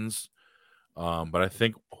options, but I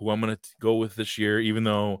think who I'm going to go with this year, even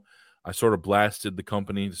though I sort of blasted the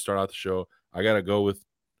company to start out the show, I got to go with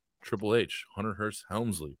Triple H, Hunter Hearst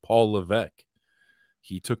Helmsley, Paul Levesque.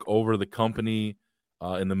 He took over the company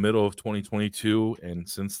in the middle of 2022, and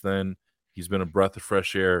since then, he's been a breath of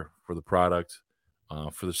fresh air for the product,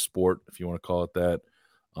 for the sport, if you want to call it that.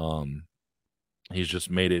 He's just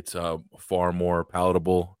made it far more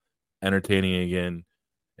palatable, entertaining again,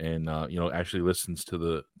 and actually listens to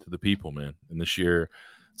the people, man. And this year,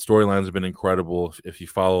 storylines have been incredible. If you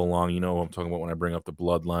follow along, you know what I'm talking about when I bring up the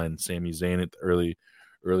bloodline, Sami Zayn at the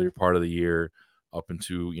earlier part of the year, up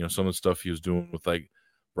into some of the stuff he was doing with like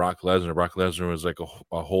Brock Lesnar. Brock Lesnar was like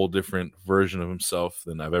a whole different version of himself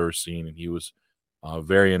than I've ever seen, and he was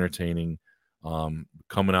very entertaining.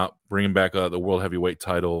 Coming out, bringing back the world heavyweight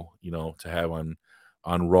title, to have on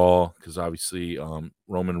Raw, because obviously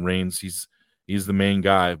Roman Reigns, he's the main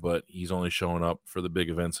guy, but he's only showing up for the big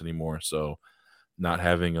events anymore. So not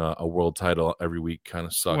having a world title every week kind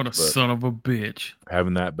of sucked. What a son of a bitch.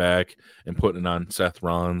 Having that back and putting it on Seth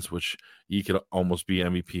Rollins, which he could almost be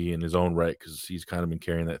MVP in his own right, because he's kind of been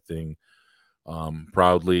carrying that thing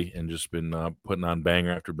proudly and just been putting on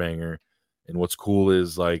banger after banger. And what's cool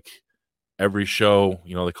is like every show,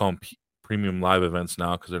 they call them premium live events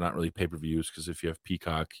now because they're not really pay-per-views, because if you have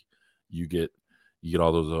Peacock, you get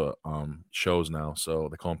all those shows now. So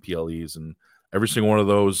they call them PLEs, and every single one of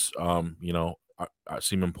those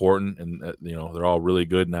seem important, and they're all really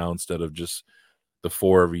good now, instead of just the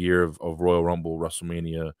 4 every year of Royal Rumble,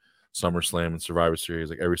 WrestleMania, SummerSlam, and Survivor Series.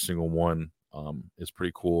 Like every single one is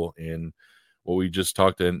pretty cool. And what we just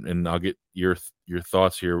talked in, and I'll get your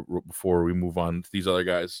thoughts here before we move on to these other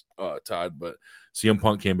guys, Todd, but CM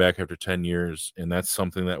Punk came back after 10 years, and that's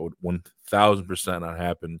something that would 1,000% not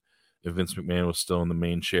happen if Vince McMahon was still in the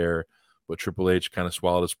main chair. But Triple H kind of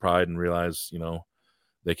swallowed his pride and realized,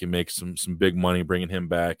 they can make some big money bringing him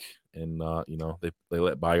back, and they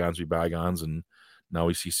let bygones be bygones, and now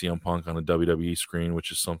we see CM Punk on a WWE screen,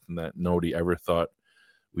 which is something that nobody ever thought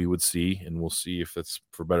we would see, and we'll see if that's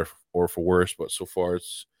for better or for worse. But so far,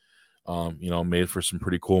 it's made for some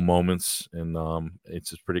pretty cool moments, and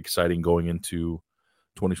it's just pretty exciting going into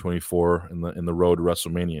 2024 in the road to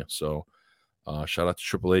WrestleMania. So shout out to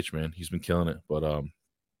Triple H, man, he's been killing it. But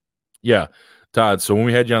yeah, Todd. So when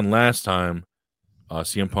we had you on last time,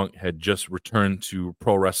 CM Punk had just returned to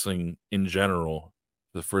pro wrestling in general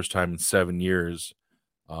for the first time in 7 years.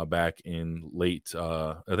 Back in late,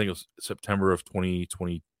 I think it was September of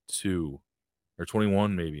 2022 or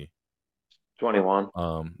 21, maybe 21.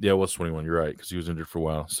 Yeah, it was 21. You're right, because he was injured for a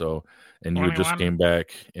while. So, and you 21. just came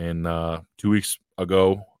back, and 2 weeks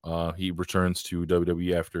ago, he returns to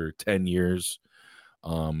WWE after 10 years.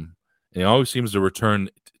 And he always seems to return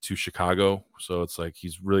to Chicago, so it's like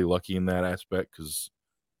he's really lucky in that aspect, because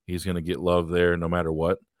he's going to get love there no matter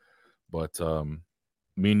what. But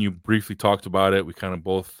me and you briefly talked about it. We kind of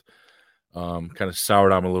both kind of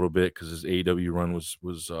soured on him a little bit, because his AEW run was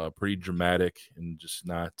pretty dramatic and just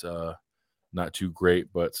not too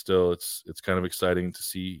great. But still, it's kind of exciting to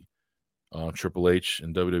see Triple H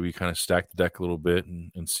and WWE kind of stack the deck a little bit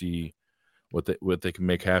and see what they can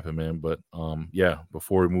make happen, man. But yeah,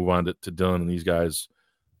 before we move on to Dylan and these guys,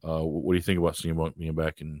 what do you think about CM Punk being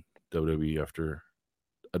back in WWE after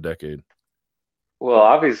a decade? Well,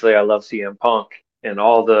 obviously, I love CM Punk and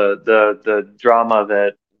all the drama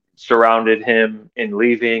that surrounded him in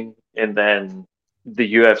leaving, and then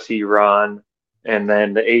the UFC run, and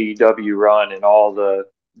then the AEW run, and all the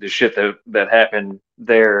shit that happened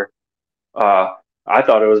there. I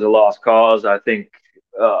thought it was a lost cause. I think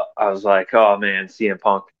I was like, oh man, CM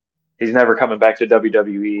Punk, he's never coming back to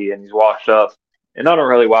WWE, and he's washed up. And I don't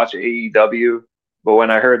really watch AEW, but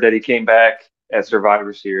when I heard that he came back at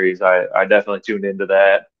Survivor Series. I definitely tuned into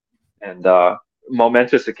that, and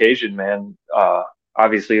momentous occasion, man.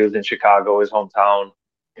 Obviously, it was in Chicago, his hometown,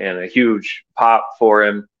 and a huge pop for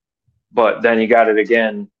him. But then he got it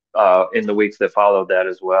again in the weeks that followed that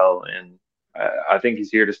as well. And I think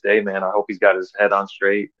he's here to stay, man. I hope he's got his head on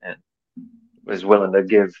straight and is willing to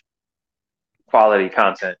give quality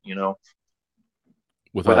content,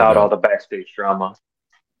 without all the backstage drama.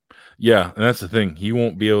 Yeah, and that's the thing. He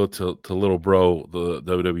won't be able to little bro the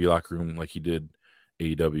WWE locker room like he did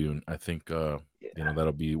AEW, and I think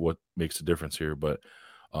that'll be what makes the difference here. But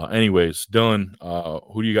anyways, Dylan,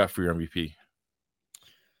 who do you got for your MVP?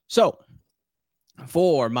 So,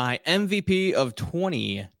 for my MVP of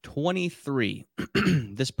 2023,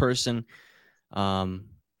 this person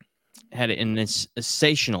had it in this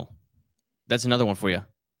sensational. That's another one for you.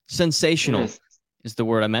 Sensational is the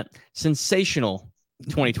word I meant. Sensational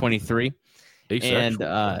 2023. And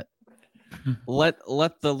let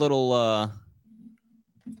the little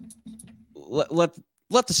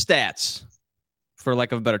let the stats, for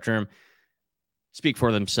lack of a better term, speak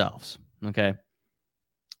for themselves. Okay.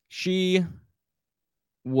 She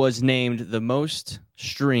was named the most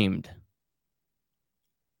streamed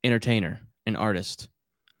entertainer and artist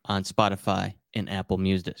on Spotify and Apple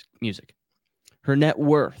Music. Her net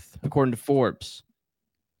worth, according to Forbes,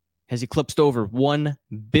 has eclipsed over $1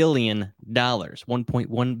 billion,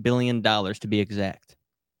 $1.1 billion to be exact.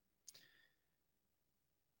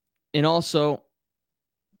 And also,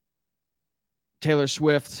 Taylor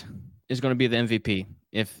Swift is going to be the MVP,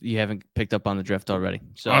 if you haven't picked up on the drift already.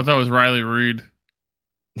 So I thought it was Riley Reid.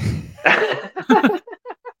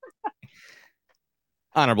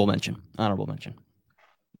 Honorable mention.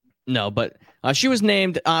 No, but she was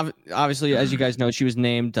named, obviously, as you guys know, she was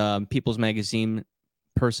named People's Magazine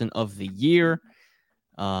Person of the Year.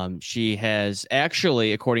 She has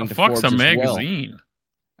actually, according to Forbes as magazine.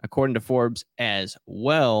 According to Forbes as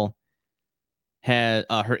well, had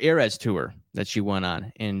her Eras tour that she went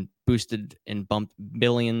on and boosted and bumped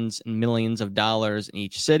billions and millions of dollars in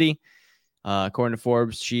each city. According to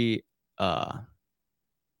Forbes, she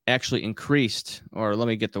actually increased, or let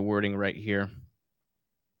me get the wording right here.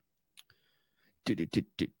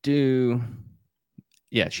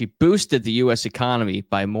 Yeah, she boosted the U.S. economy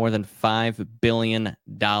by more than $5 billion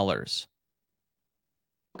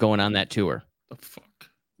going on that tour. The fuck?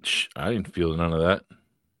 I didn't feel none of that.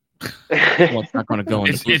 Well, it's not going to go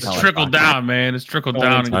in. It's trickled down, man. It's trickled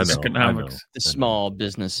down in economics. The small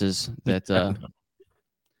businesses that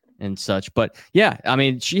and such. But yeah, I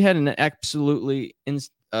mean, she had an absolutely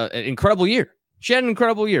incredible year. She had an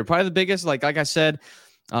incredible year. Probably the biggest. Like I said,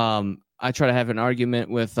 I try to have an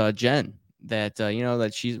argument with Jen that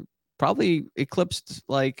that she's probably eclipsed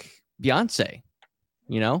like Beyonce.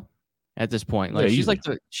 At this point, like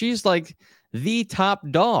she's like the top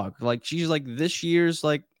dog. Like she's like this year's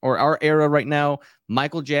or our era right now.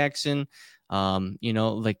 Michael Jackson, shit,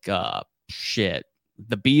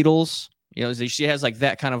 the Beatles. She has like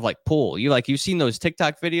that kind of like pull. You've seen those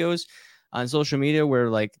TikTok videos on social media where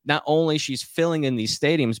like not only she's filling in these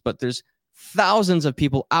stadiums, but there's thousands of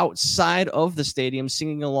people outside of the stadium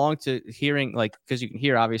singing along to hearing, like, because you can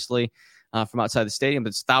hear obviously from outside the stadium, but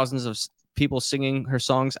it's thousands of people singing her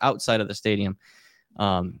songs outside of the stadium.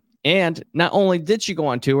 And not only did she go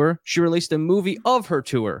on tour, she released a movie of her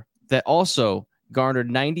tour that also garnered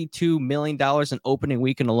 $92 million in opening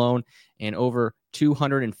weekend alone and over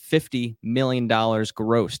 $250 million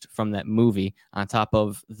grossed from that movie on top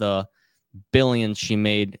of the billions she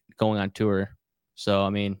made going on tour. So, I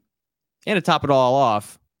mean, and to top it all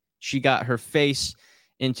off, she got her face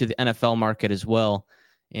into the NFL market as well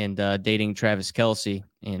and dating Travis Kelce.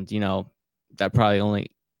 And, that probably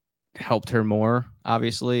only helped her more,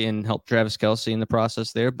 obviously, and helped Travis Kelce in the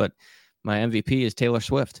process there. But my MVP is Taylor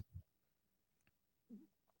Swift.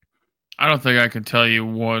 I don't think I can tell you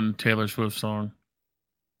one Taylor Swift song.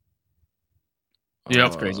 Yeah,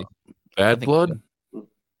 that's crazy. Bad Blood?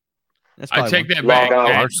 I take that back.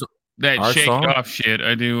 That Shake It Off shit.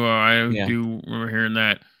 I do. I do remember hearing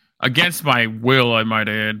that. Against my will, I might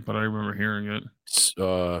add, but I remember hearing it.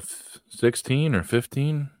 16 or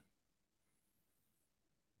 15?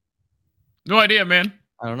 No idea, man.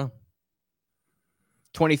 I don't know.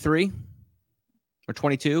 23 or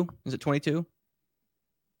 22? Is it 22?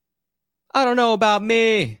 I don't know about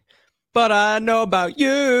me, but I know about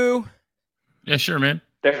you. Yeah, sure, man.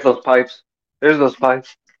 There's those pipes.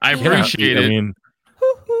 I appreciate it. I mean,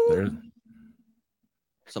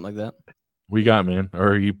 something like that. We got, man.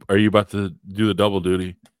 Or are you about to do the double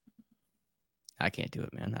duty? I can't do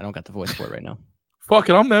it, man. I don't got the voice for it right now. Fuck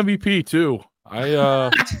it, I'm the MVP too.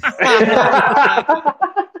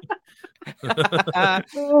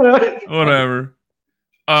 Whatever.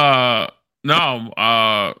 No.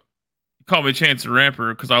 Call me Chance the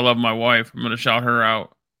Rapper because I love my wife. I'm gonna shout her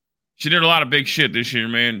out. She did a lot of big shit this year,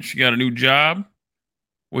 man. She got a new job,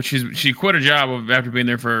 which she quit a job after being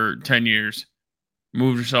there for 10 years.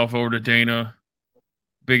 Moved herself over to Dana.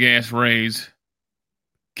 Big ass raise.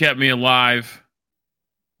 Kept me alive.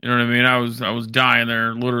 You know what I mean? I was dying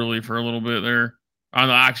there literally for a little bit there on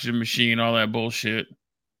the oxygen machine, all that bullshit.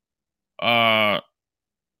 And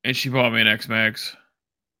she bought me an X-Max.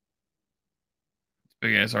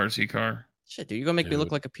 Big ass RC car. Shit, dude, you're gonna make me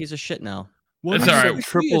look like a piece of shit now. It's all right.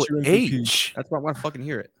 Triple H. That's why I want to fucking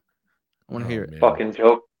hear it. I want to hear it. Man. Fucking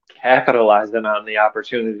joke. Capitalizing on the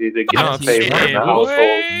opportunity to get No, paid yeah, in the boy.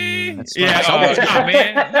 household. That's Yeah, fine. no,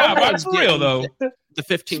 man. No, but for real though. The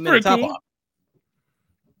 15-minute top cool. off.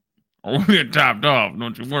 We'll get topped off.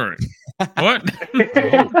 Don't you worry. What?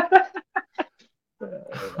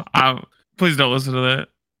 Please don't listen to that.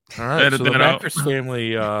 All right, Edit so the that out. Mattress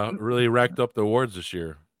family really racked up the awards this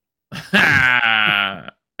year.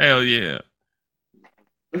 Hell yeah.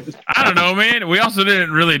 I don't know, man. We also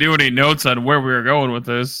didn't really do any notes on where we were going with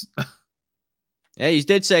this. Yeah, you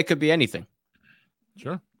did say it could be anything.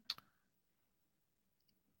 Sure.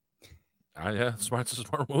 Yeah, it's a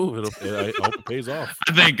smart move. I hope it pays off.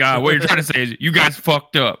 I think what you're trying to say is you guys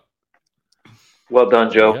fucked up. Well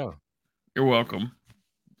done, Joe. Yeah. You're welcome.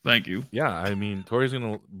 Thank you. Yeah, I mean, Tori's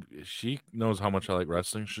she knows how much I like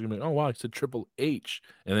wrestling. She's gonna be like, oh wow, I said Triple H.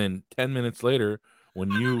 And then 10 minutes later, when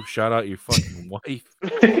you shout out your fucking wife,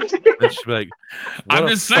 then she'll be like, I'm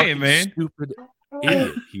just saying, man. Stupid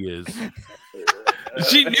idiot he is.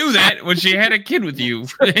 She knew that when she had a kid with you.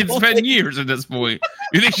 It's been years at this point.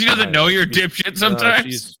 You think she doesn't know you're a dipshit sometimes?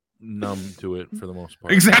 She's numb to it for the most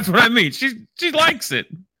part. Exactly what I mean. She likes it.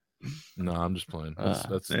 No, I'm just playing.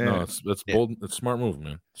 That's Yeah. bold. It's a smart move,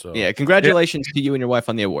 man. So Yeah, congratulations to you and your wife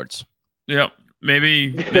on the awards. Yep.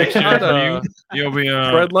 Maybe next year for you'll be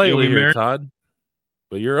tread lightly you'll be here, married. Todd.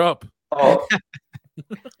 But you're up. Oh,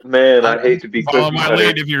 man, I hate to be Follow cookie my cutter.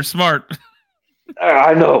 lead if you're smart.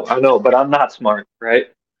 I know, but I'm not smart, right?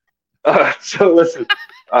 So listen,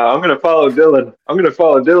 I'm gonna follow Dylan. I'm gonna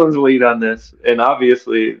follow Dylan's lead on this, and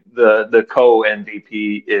obviously the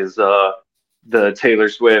co-MVP is the Taylor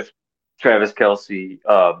Swift, Travis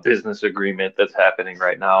Kelce business agreement that's happening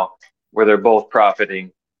right now, where they're both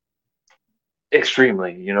profiting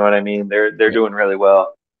extremely. You know what I mean? They're doing really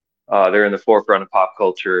well. They're in the forefront of pop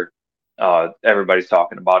culture. Everybody's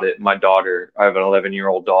talking about it. My daughter, I have an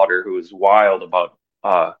 11-year-old daughter who is wild about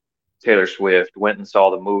Taylor Swift. Went and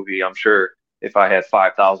saw the movie. I'm sure if I had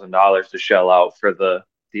 $5,000 to shell out for the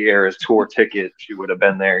Eras tour ticket, she would have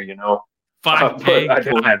been there. You know, but I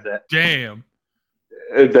don't have that. Damn.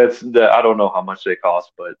 I don't know how much they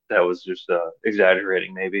cost, but that was just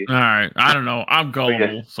exaggerating, maybe. All right. I don't know. I'm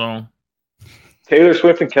gullible, so. Taylor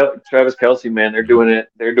Swift and Travis Kelce, man, they're doing it.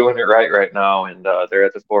 They're doing it right now, and they're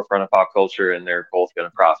at the forefront of pop culture, and they're both going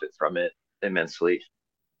to profit from it immensely.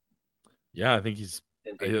 Yeah, I think he's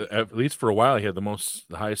at least for a while he had the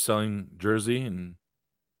highest selling jersey, and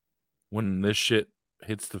when this shit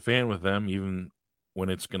hits the fan with them, even when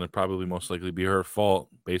it's going to probably most likely be her fault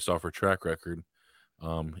based off her track record,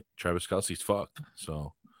 Travis Kelce's fucked.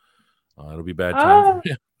 So it'll be bad time for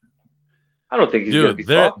him. I don't think he's going to be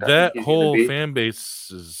fucked. That whole fan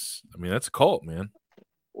base is, I mean, that's a cult, man.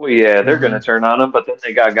 Well, yeah, they're going to turn on him, but then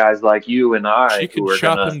they got guys like you and I She who could are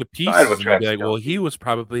chop going him to to side with pieces and be Travis like, well, Kelce. he was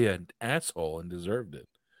probably an asshole and deserved it.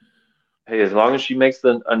 Hey, as long as she makes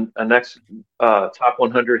a next top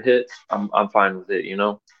 100 hit, I'm fine with it, you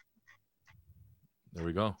know? There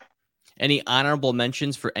we go. Any honorable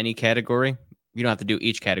mentions for any category? You don't have to do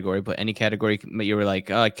each category, but any category you were like,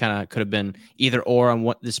 oh, it kind of could have been either or on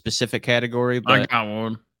what the specific category. But I got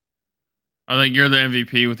one. I think you're the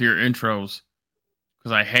MVP with your intros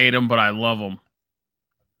because I hate them, but I love them.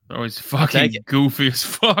 They're always fucking goofy as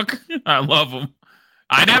fuck. I love them.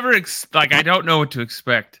 I never I don't know what to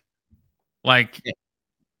expect. Like,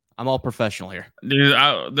 I'm all professional here, dude.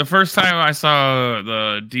 The first time I saw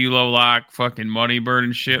the D-Lo Lock fucking Money Bird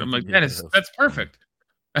and shit, I'm like, that's perfect.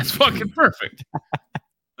 That's fucking perfect.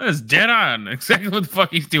 That is dead on. Exactly what the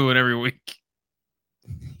fuck he's doing every week.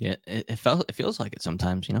 Yeah, it feels like it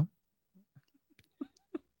sometimes, you know.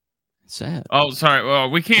 It's sad. Oh, sorry. Well,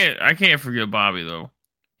 I can't forget Bobby though.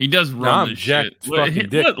 He does run this shit. Fucking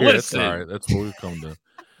dick. Listen, All right, that's what we've come to.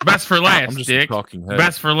 Best for last, I'm just Dick. talking head.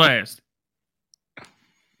 Best for last.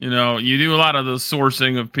 You know, you do a lot of the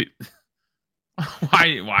sourcing of people.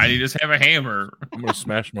 Why do you just have a hammer? I'm gonna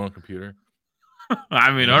smash my own computer.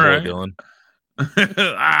 I mean, all right. Dylan.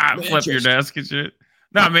 Flip your desk and shit.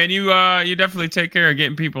 No, man, you definitely take care of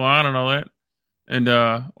getting people on and all that, and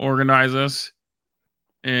organize us,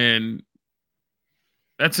 and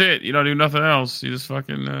that's it. You don't do nothing else. You just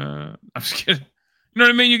fucking. I'm just kidding. You know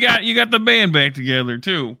what I mean? You got the band back together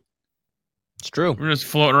too. It's true. We're just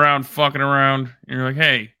floating around, fucking around, and you're like,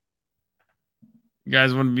 hey, you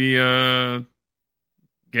guys want to be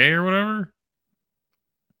gay or whatever?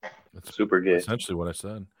 That's Super gay. essentially what I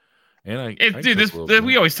said. And dude,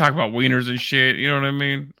 we always talk about wieners and shit. You know what I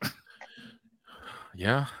mean?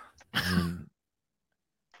 Yeah. I mean,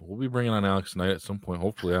 we'll be bringing on Alex tonight at some point.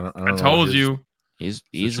 Hopefully, I don't I know told what his you. He's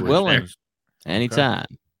situation willing is. anytime.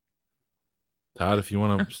 Todd, if you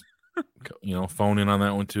want to, phone in on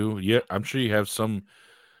that one too. Yeah, I'm sure you have some,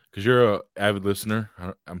 because you're a avid listener.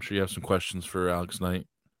 I'm sure you have some questions for Alex Knight.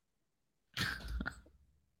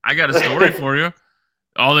 I got a story for you.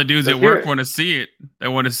 All the dudes at work want to see it. They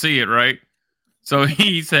want to see it, right? So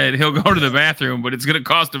he said he'll go to the bathroom, but it's going to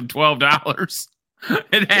cost him $12.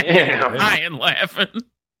 And dying laughing.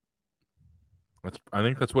 I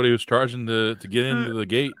think that's what he was charging to get into the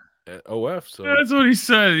gate at OF. So that's what he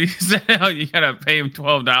said. He said, you got to pay him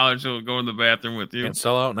 $12 to go in the bathroom with you. Can't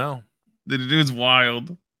sell out now. The dude's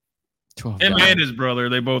wild. $12. Him and his brother,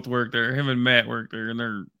 they both work there. Him and Matt work there,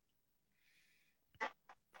 and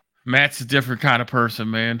Matt's a different kind of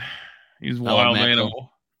person, man. He's a wild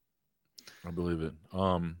animal. I believe it.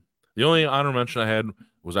 The only honor mention I had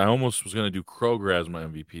was I almost was going to do Kroger as my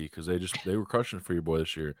MVP because they were crushing it for your boy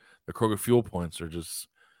this year. The Kroger fuel points are just,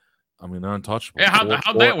 they're untouchable. Yeah,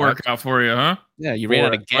 how'd that work out for you, huh? Yeah, you ran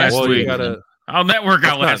out of gas. Last week. How'd that work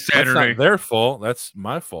out last Saturday? That's not their fault. That's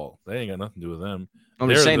my fault. They ain't got nothing to do with them.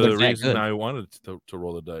 They're the reason I wanted to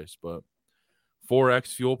roll the dice. But 4x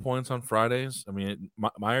fuel points on Fridays. I mean,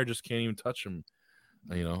 Meyer just can't even touch them.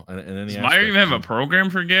 Does Meyer even have a program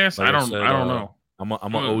for gas? Like I don't know. I'm an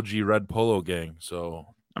OG Red Polo gang, so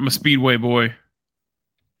I'm a Speedway boy.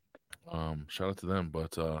 Shout out to them.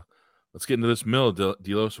 But let's get into this mill,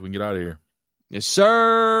 D'Lo, so we can get out of here. Yes,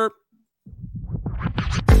 sir.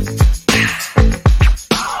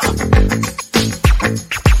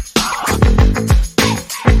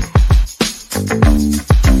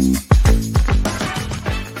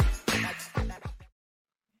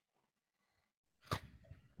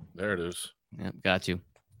 There it is. Yep, got you.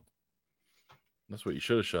 That's what you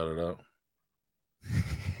should have shouted out.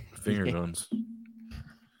 Finger guns.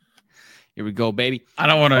 Here we go, baby. I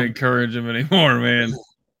don't want to encourage him anymore, man.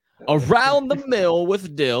 Around the Mill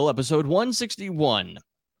with Dill, episode 161.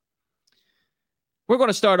 We're going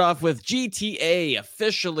to start off with GTA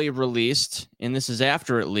officially released, and this is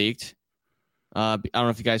after it leaked. I don't know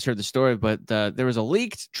if you guys heard the story, but there was a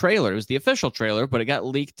leaked trailer. It was the official trailer, but it got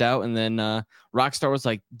leaked out, and then Rockstar was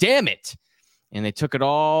like, damn it. And they took it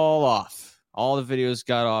all off. All the videos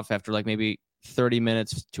got off after like maybe 30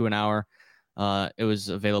 minutes to an hour. It was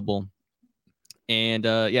available. And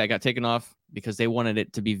it got taken off because they wanted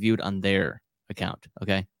it to be viewed on their account.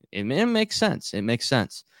 Okay. It makes sense. It makes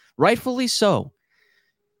sense. Rightfully so.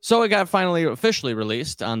 So it got finally officially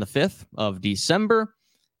released on the 5th of December.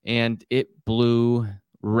 And it blew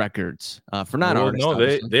records for non-artists.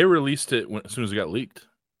 No, they released it as soon as it got leaked.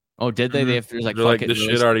 Oh, did they? They're like, this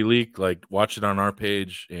shit already leaked. Like, watch it on our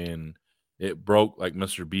page, and it broke like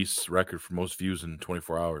Mr. Beast's record for most views in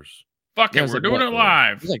 24 hours. Fuck it, we're doing it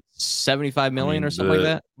live. It was like 75 million or something like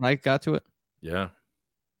that when I got to it. Yeah,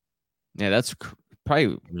 that's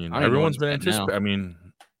probably. Everyone's been anticipating.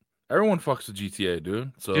 Everyone fucks with GTA,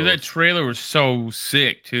 dude. So dude, that trailer was so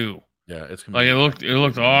sick too. Yeah, it's like it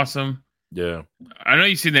looked awesome. Yeah, I know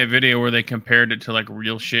you seen that video where they compared it to like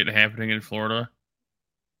real shit happening in Florida.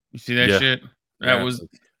 You see that shit? That was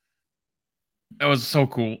so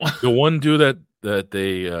cool. The one dude that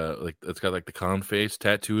they that's got like the clown face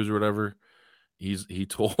tattoos or whatever. He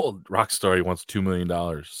told Rockstar he wants $2 million.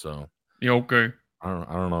 So yeah, okay. I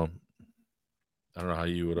don't know how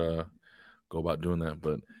you would go about doing that,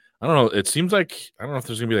 but I don't know. It seems like I don't know if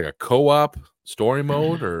there's gonna be like a co-op story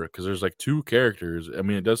mode or because there's like two characters. I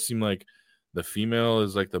mean, it does seem like the female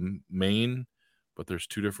is like the main, but there's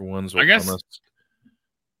two different ones. I guess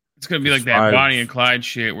it's gonna be like that Bonnie and Clyde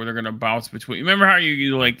shit where they're gonna bounce between. Remember how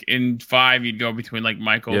you like in 5 you'd go between like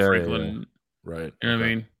Michael Franklin, right? You know what I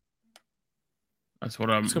mean? That's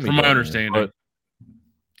what I'm from my understanding. But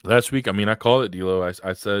last week, I mean, I called it, D'Lo.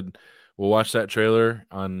 I said we'll watch that trailer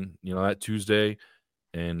on that Tuesday.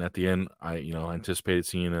 And at the end, I anticipated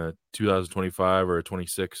seeing a 2025 or a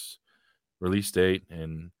 26 release date,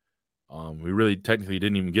 and we really technically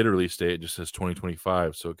didn't even get a release date. It just says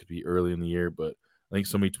 2025, so it could be early in the year. But I think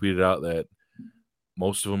somebody tweeted out that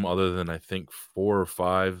most of them, other than I think 4 or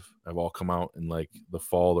 5, have all come out in like the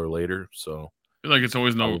fall or later. So feel like it's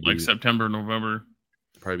always Probably. September, November.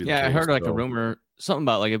 Probably. Yeah, I heard like a rumor, something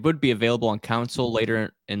about like it would be available on console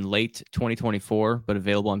later in late 2024, but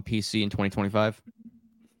available on PC in 2025.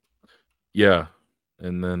 Yeah,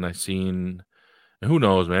 and then I seen, and who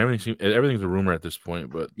knows, man? Everything's a rumor at this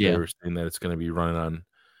point, but they were saying that it's going to be running on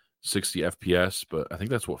 60 FPS, but I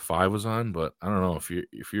think that's what 5 was on. But I don't know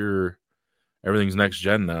if you're everything's next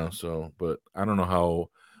gen now, so but I don't know how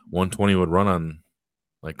 120 would run on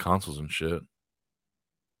like consoles and shit.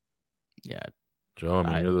 Yeah, Joe,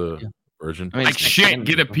 I mean, you're the virgin. I mean, Like shit,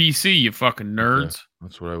 get a PC, you fucking nerds.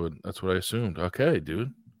 Okay. That's what I assumed. Okay,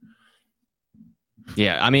 dude.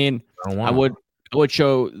 Yeah, I mean, I would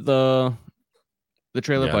show the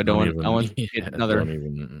trailer, but I want to get another. Don't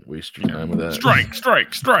even waste your time with that.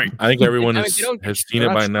 Strike. I think everyone has seen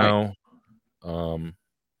it by now.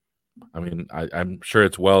 I mean, I'm sure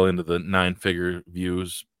it's well into the 9-figure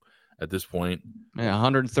views at this point. Yeah,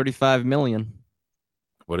 135 million.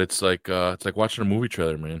 But it's like watching a movie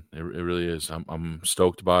trailer, man. It really is. I'm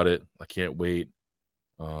stoked about it. I can't wait.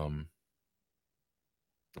 And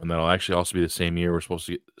that'll actually also be the same year we're supposed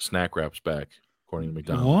to get snack wraps back, according to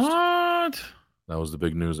McDonald's. What? That was the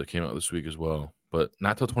big news that came out this week as well. But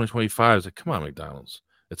not till 2025. It's like, come on, McDonald's.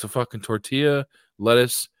 It's a fucking tortilla,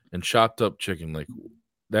 lettuce, and chopped up chicken. Like,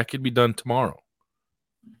 that could be done tomorrow.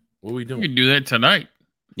 What are we doing? You can do that tonight.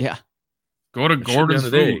 Yeah. Go to Gordon's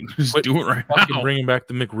Food. Just do it right now. Bringing back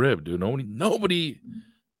the McRib, dude. Nobody.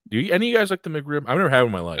 Do any of you guys like the McRib? I've never had it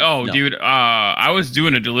in my life. Oh, no. Dude. I was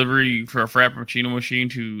doing a delivery for a Frappuccino machine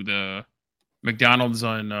to the McDonald's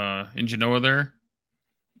in Genoa there.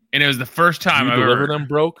 And it was the first time I delivered them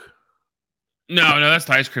broke? No, that's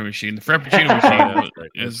the ice cream machine. The Frappuccino machine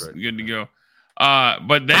is good to go.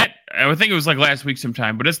 But that, I think it was like last week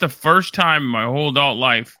sometime, but it's the first time in my whole adult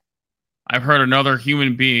life I've heard another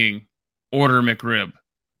human being order McRib.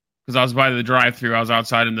 Because I was by the drive-thru, I was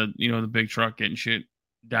outside in the big truck getting shit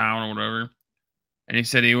down or whatever. And he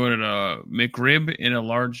said he wanted a McRib and a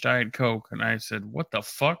large Diet Coke. And I said, what the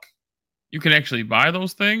fuck? You can actually buy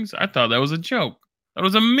those things? I thought that was a joke. That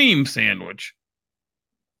was a meme sandwich.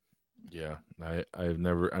 Yeah, I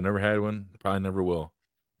never had one. Probably never will.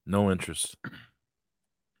 No interest.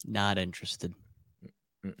 Not interested.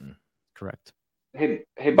 Mm-mm. Correct. Hey,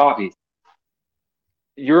 Bobby.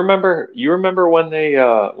 You remember when they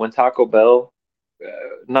when Taco Bell,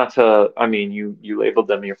 you labeled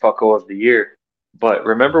them your fucko of the year, but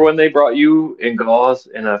remember when they brought you and Gauze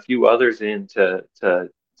and a few others in to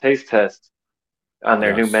taste test on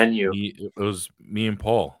their new menu? It was me and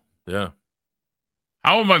Paul. Yeah.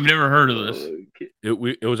 How have I never heard of this?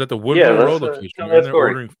 It was at the Woodland Road location. We were there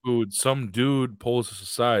ordering food. Some dude pulls us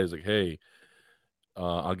aside. He's like, "Hey,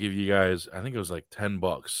 I'll give you guys. I think it was like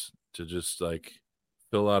 $10 to just like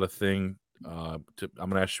fill out a thing. I'm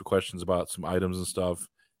gonna ask you questions about some items and stuff,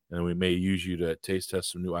 and we may use you to taste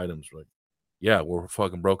test some new items." We're like, yeah, we're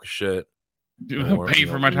fucking broke as shit. Dude, pay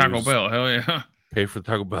for my Taco Bell. Hell yeah. Pay for the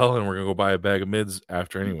Taco Bell, and we're gonna go buy a bag of mids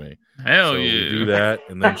after anyway. Hell so yeah. We do that,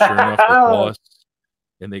 and then sure enough, they call us.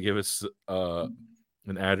 And they give us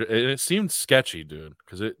an address. It seemed sketchy, dude,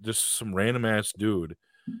 because it just some random ass dude.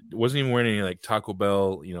 It wasn't even wearing any like Taco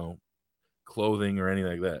Bell, clothing or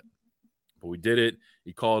anything like that. But we did it.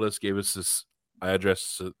 He called us, gave us this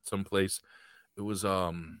address to someplace. It was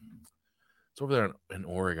it's over there in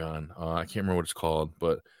Oregon. I can't remember what it's called,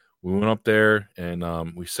 but we went up there and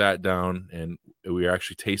we sat down and we were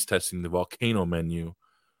actually taste testing the volcano menu,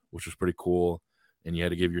 which was pretty cool. And you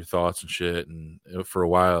had to give your thoughts and shit. And for a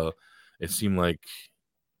while, it seemed like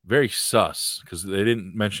very sus because they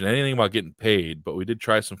didn't mention anything about getting paid. But we did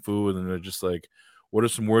try some food, and they're just like, "What are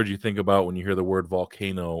some words you think about when you hear the word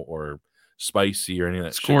volcano or spicy or any of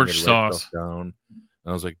that?" Scorched sauce. Down. And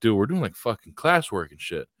I was like, "Dude, we're doing like fucking classwork and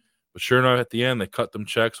shit." But sure enough, at the end, they cut them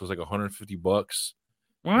checks. It was like $150.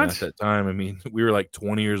 What? And at that time, I mean, we were like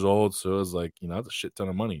 20 years old, so it was like that's a shit ton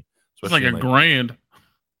of money. It's like $1,000.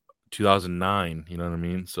 2009, you know what I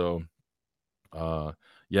mean? So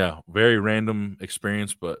yeah, very random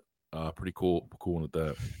experience, but pretty cool one with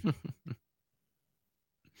that.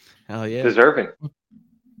 Hell yeah. Deserving.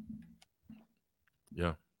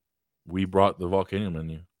 Yeah. We brought the volcano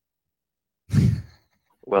menu.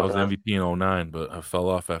 Well, I was MVP in 2009, but I fell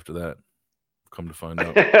off after that. Come to find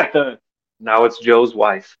out. Now it's Joe's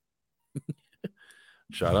wife.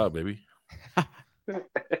 Shout out, baby.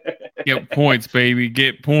 Get points, baby.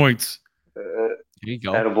 Get points. There you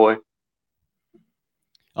go. Attaboy.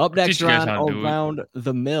 Up next on Around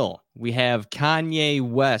the Mill, we have Kanye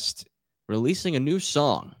West releasing a new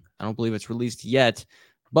song. I don't believe it's released yet,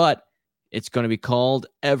 but it's going to be called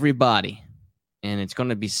Everybody. And it's going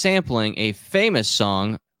to be sampling a famous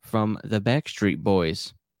song from the Backstreet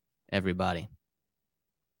Boys, everybody.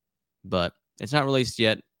 But it's not released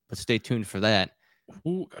yet, but stay tuned for that.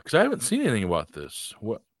 Because I haven't seen anything about this.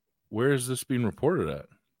 Where is this being reported at?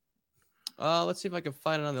 Let's see if I can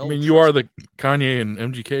find it on the I mean, you are the Kanye and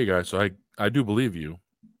MGK guy, so I do believe you.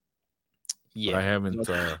 Yeah. But I haven't.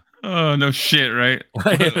 Oh, no shit, right?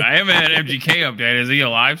 I haven't had MGK update. Is he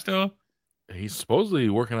alive still? He's supposedly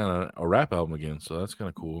working on a rap album again, so that's kind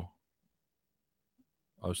of cool.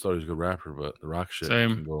 I always thought he was a good rapper, but the rock shit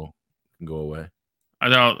can go away. I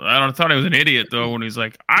thought he was an idiot though when he's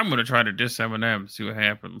like, "I'm gonna try to diss Eminem, see what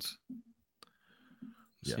happens."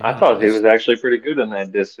 Yeah, I thought he was actually pretty good in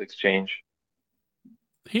that diss exchange.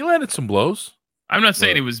 He landed some blows. I'm not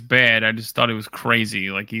saying he was bad. I just thought he was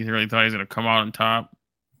crazy. Like he really thought he was gonna come out on top.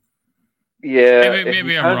 Yeah,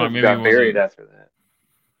 maybe I'm wrong. Maybe got buried after that.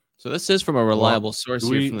 So this is from a reliable source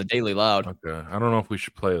here from the Daily Loud. Okay, I don't know if we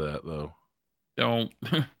should play that though. Don't.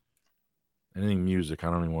 Anything music, I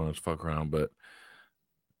don't even want to fuck around, but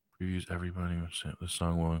previews everybody. The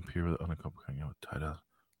song will appear with unaccompanied Kanye with title.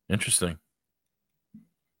 Interesting.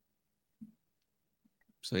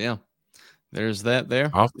 So yeah, there's that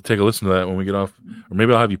there. I'll have to take a listen to that when we get off, or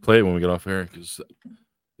maybe I'll have you play it when we get off air because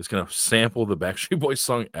it's gonna sample the Backstreet Boys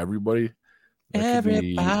song. Everybody.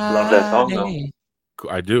 Everybody. Love that song though.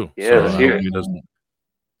 I do. Yeah, so hear it. He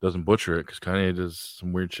doesn't butcher it because Kanye does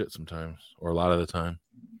some weird shit sometimes, or a lot of the time.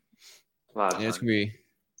 It's gonna be.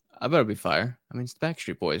 I better be fire. I mean, it's the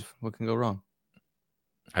Backstreet Boys. What can go wrong?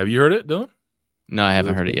 Have you heard it, Dylan? No, I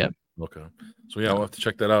haven't heard it yet. Okay. So yeah, we'll have to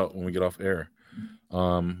check that out when we get off air.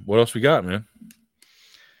 What else we got, man?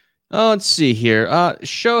 Oh, let's see here.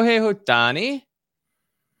 Shohei Ohtani,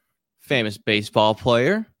 famous baseball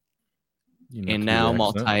player, and now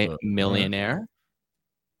multi-millionaire.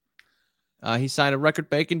 He signed a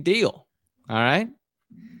record-breaking deal. All right.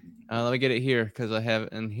 Let me get it here because I have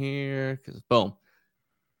it in here. Because boom.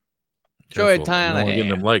 Shohei Ohtani. Getting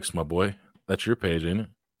them likes, my boy. That's your page, ain't it?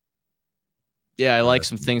 Yeah, I like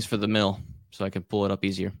some things for the mill, so I can pull it up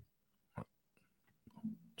easier.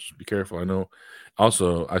 Just be careful. I know.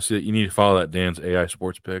 Also, I see that you need to follow that Dan's AI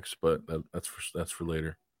sports picks, but that's for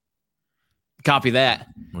later. Copy that.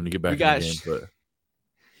 When you get back in the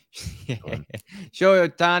game. Shohei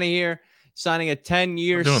Ohtani here, signing a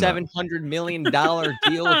 10-year, $700 million deal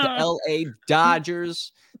with the LA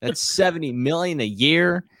Dodgers. That's $70 million a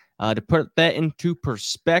year. To put that into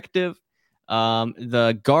perspective,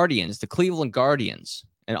 the Cleveland Guardians,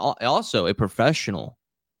 and also a professional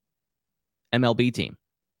MLB team,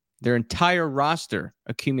 their entire roster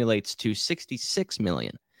accumulates to $66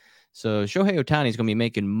 million. So Shohei Ohtani is going to be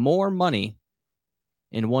making more money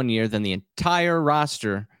in 1 year than the entire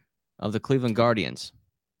roster of the Cleveland Guardians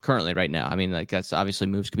currently right now. I mean, like that's obviously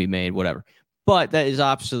moves could be made, whatever. But that is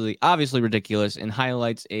obviously ridiculous and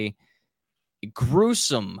highlights a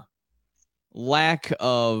gruesome lack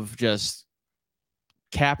of just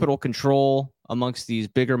capital control amongst these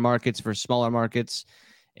bigger markets for smaller markets.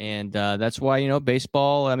 And that's why,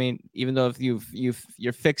 baseball, I mean, even though if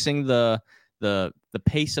you're fixing the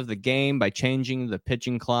pace of the game by changing the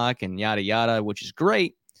pitching clock and yada, yada, which is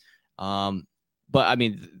great. But I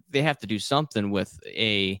mean, they have to do something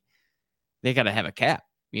they got to have a cap,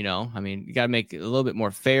 I mean, you got to make it a little bit more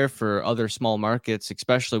fair for other small markets,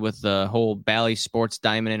 especially with the whole Bally Sports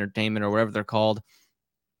Diamond Entertainment or whatever they're called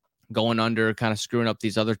going under, kind of screwing up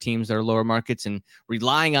these other teams that are lower markets and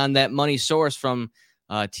relying on that money source from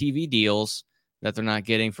TV deals that they're not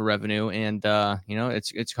getting for revenue. And,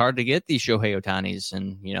 it's hard to get these Shohei Ohtanis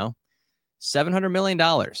and, $700 million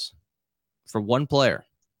for one player.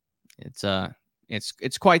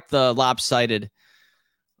 It's quite the lopsided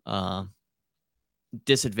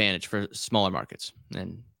disadvantage for smaller markets.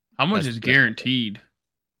 And how much is guaranteed?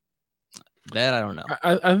 That I don't know.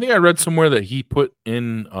 I think I read somewhere that he put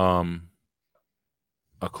in a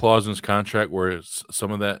clause in his contract where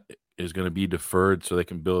some of that is going to be deferred so they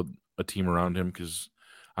can build a team around him, because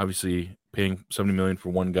obviously paying $70 million for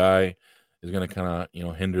one guy is going to kind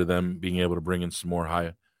of hinder them being able to bring in some more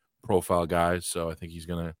high profile guys. So I think he's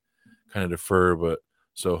going to kind of defer, but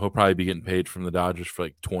so he'll probably be getting paid from the Dodgers for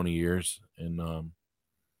like 20 years. And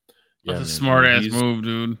that's a smart ass move,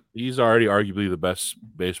 dude. He's already arguably the best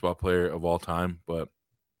baseball player of all time, but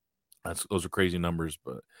those are crazy numbers.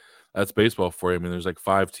 But that's baseball for you. I mean, there's like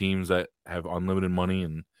 5 teams that have unlimited money,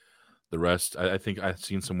 and the rest. I think I've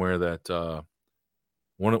seen somewhere that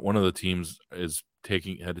one of the teams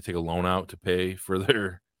had to take a loan out to pay for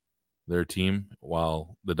their team,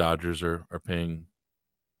 while the Dodgers are paying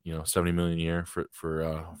 $70 million a year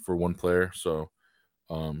for one player. So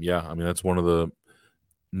I mean, that's one of the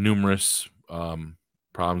numerous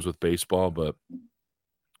problems with baseball, but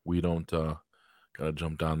we don't gotta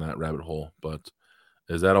jump down that rabbit hole. But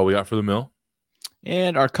is that all we got for the mill?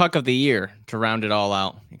 And our cuck of the year to round it all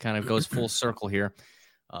out. It kind of goes full circle here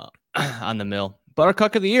on the mill. But our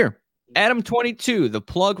cuck of the year, Adam 22, the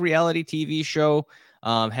Plug reality TV show,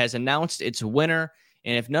 has announced its winner.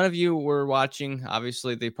 And if none of you were watching,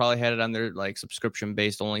 obviously they probably had it on their like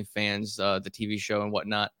subscription-based OnlyFans, the TV show and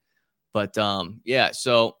whatnot. But yeah,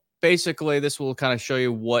 so basically this will kind of show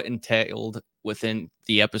you what entailed within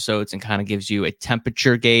the episodes and kind of gives you a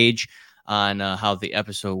temperature gauge on how the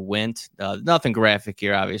episode went. Nothing graphic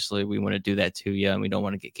here, obviously. We want to do that to you, and we don't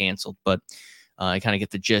want to get canceled. But I kind of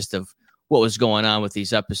get the gist of what was going on with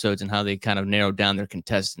these episodes and how they kind of narrowed down their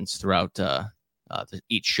contestants throughout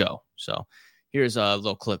each show. So here's a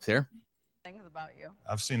little clip there. Things about you.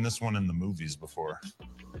 I've seen this one in the movies before.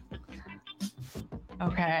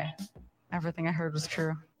 Okay. Everything I heard was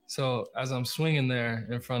true. So as I'm swinging there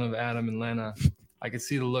in front of Adam and Lena, I could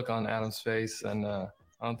see the look on Adam's face, and I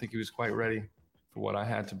don't think he was quite ready for what I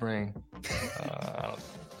had to bring.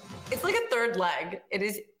 It's like a third leg. It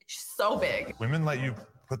is so big. Women let you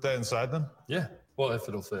put that inside them? Yeah, well, if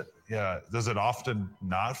it'll fit. Yeah. Does it often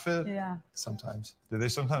not fit? Yeah. Sometimes. Do they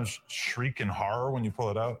sometimes shriek in horror when you pull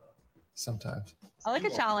it out? Sometimes. I like a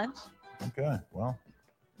challenge. Okay. Well,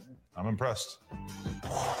 I'm impressed.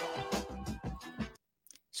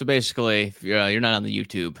 So basically, if you're not on the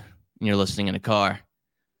YouTube and you're listening in a car,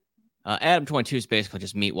 Adam 22 is basically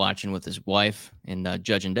just meat watching with his wife and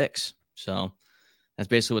judging dicks. So that's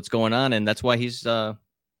basically what's going on, and that's why he's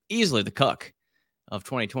easily the cuck of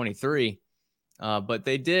 2023. But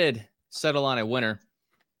they did settle on a winner,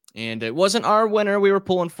 and it wasn't our winner we were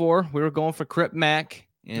pulling for. We were going for Crip Mac.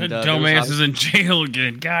 And that dumbass is in jail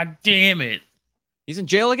again. God damn it. He's in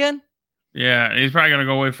jail again? Yeah, he's probably going to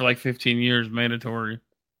go away for like 15 years, mandatory.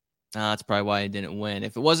 That's probably why he didn't win.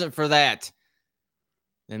 If it wasn't for that,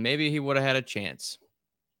 then maybe he would have had a chance.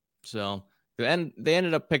 So they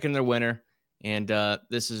ended up picking their winner, and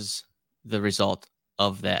this is the result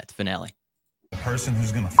of that finale. The person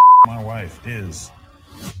who's going to my wife is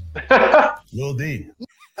Lil D.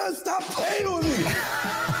 Stop playing with me.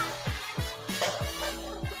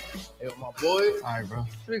 Hey, my boy. All right, bro.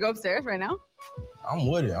 Should we go upstairs right now? I'm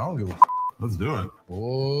with it. I don't give a Let's do it.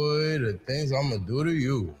 boy. The things I'm gonna do to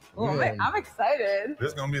you. Oh, I'm excited. This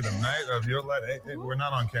is going to be the night of your life. Hey, we're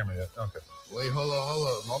not on camera yet. Okay. Wait, hold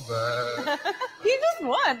up. My bad. He just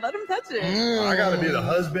won. Let him touch it. I got to be the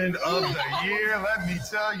husband of the year. Let me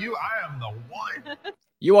tell you, I am the one.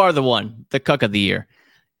 You are the one, the cuck of the year.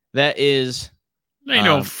 That is... Ain't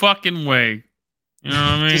no fucking way. You know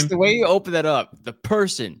what I mean? Just the way you open that up, the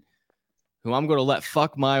person who I'm going to let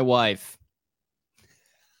fuck my wife.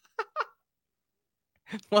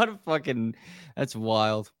 What a fucking... That's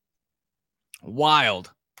wild.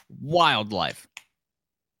 Wild life.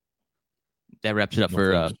 That wraps it up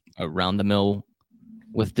for Around the Mill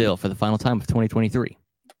with Dill for the final time of 2023.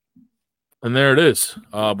 And there it is.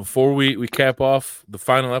 Before we cap off the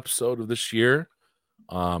final episode of this year,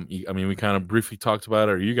 we kind of briefly talked about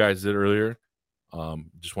it, or you guys did earlier.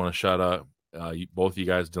 Just want to shout out both you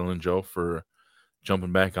guys, Dylan and Joe, for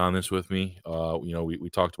jumping back on this with me. We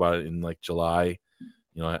talked about it in like July.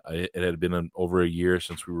 It had been over a year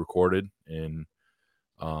since we recorded, and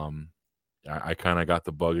I kind of got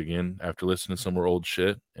the bug again after listening to some more old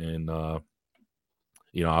shit, and I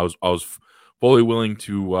was fully willing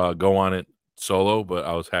to go on it solo, but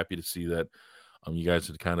I was happy to see that you guys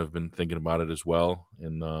had kind of been thinking about it as well,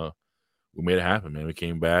 and we made it happen, man. We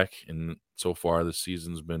came back, and so far this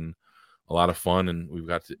season's been a lot of fun, and we've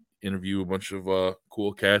got to interview a bunch of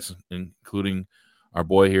cool cats, including our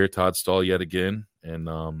boy here, Todd Stahl, yet again, and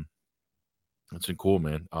it's been cool,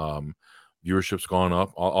 man. Viewership's gone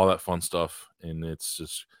up, all that fun stuff, and it's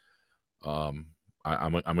just I'm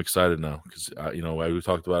excited now because we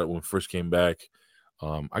talked about it when we first came back.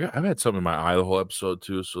 I've had something in my eye the whole episode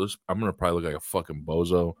too, so I'm gonna probably look like a fucking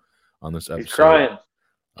bozo on this episode. He's crying.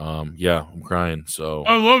 Yeah, I'm crying. So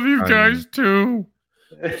I love you guys too.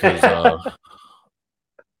 Because,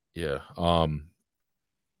 yeah.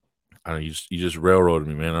 I don't know, you just railroaded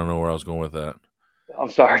me, man. I don't know where I was going with that. I'm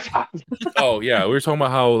sorry, Todd. Oh yeah, we were talking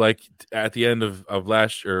about how like at the end of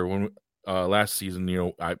last year when last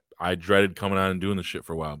season, I dreaded coming on and doing this shit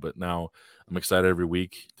for a while, but now I'm excited every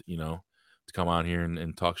week, to come on here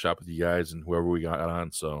and talk shop with you guys and whoever we got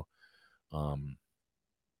on. So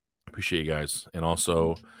appreciate you guys. And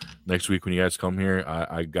also next week when you guys come here,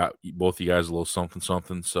 I got both of you guys a little something,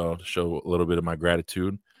 so to show a little bit of my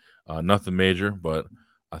gratitude. Nothing major, but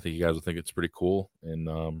I think you guys will think it's pretty cool, and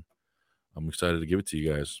I'm excited to give it to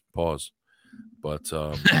you guys. Pause. But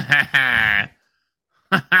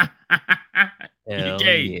You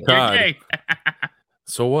gay. yeah. You're Todd. gay.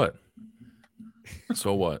 So what?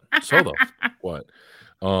 So what? So the what?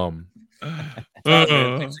 Todd,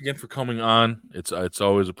 man, thanks again for coming on. It's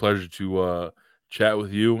always a pleasure to chat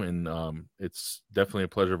with you, and it's definitely a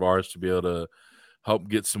pleasure of ours to be able to help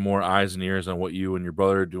get some more eyes and ears on what you and your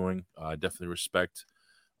brother are doing. I definitely respect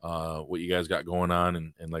what you guys got going on,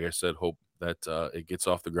 and like I said, hope that it gets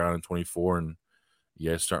off the ground in 24 and you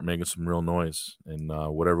guys start making some real noise. And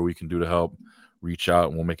whatever we can do to help, reach out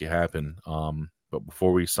and we'll make it happen. But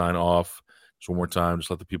before we sign off, just one more time, just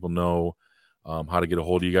let the people know how to get a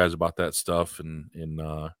hold of you guys about that stuff, and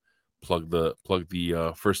plug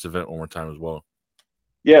the first event one more time as well.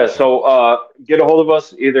 Yeah, so get a hold of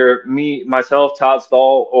us, either myself, Todd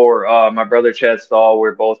Stahl, or my brother Chad Stahl.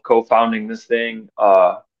 We're both co-founding this thing.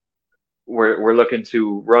 We're looking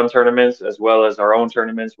to run tournaments as well as our own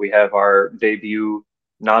tournaments. We have our debut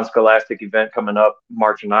non-scholastic event coming up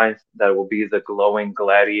March 9th. That will be the Glowing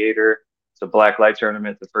Gladiator. It's a black light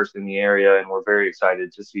tournament, the first in the area, and we're very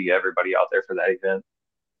excited to see everybody out there for that event.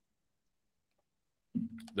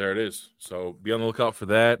 There it is. So be on the lookout for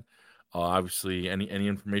that. Obviously, any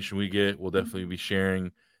information we get, we'll definitely be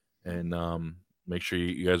sharing, and make sure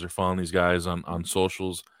you guys are following these guys on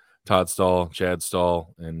socials. Todd Stahl, Chad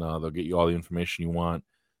Stahl, and they'll get you all the information you want.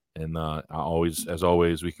 And as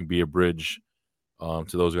always, we can be a bridge to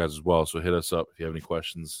those guys as well. So hit us up if you have any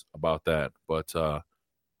questions about that. But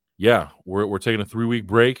yeah, we're taking a 3-week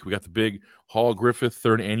break. We got the big Hall Griffith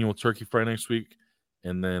 3rd annual Turkey Fry next week,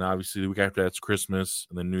 and then obviously the week after that's Christmas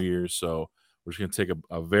and then New Year's. So we're just going to take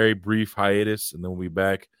a very brief hiatus, and then we'll be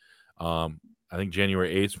back. I think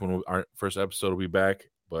January 8th when our first episode will be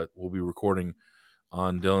back, but we'll be recording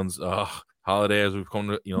on Dylan's holiday as we've come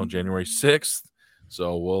to, January 6th.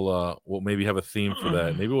 So we'll maybe have a theme for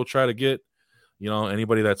that. Maybe we'll try to get,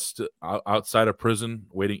 anybody that's outside of prison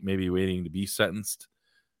waiting to be sentenced,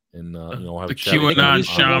 and we'll have the a chat. QAnon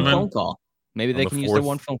shaman. Phone call. Maybe they can use their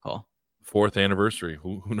one phone call. 4th anniversary.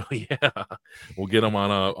 Who knows? Yeah, we'll get them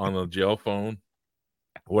on a jail phone,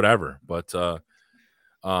 whatever. But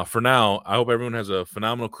for now, I hope everyone has a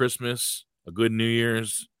phenomenal Christmas, a good New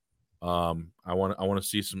Year's. I want to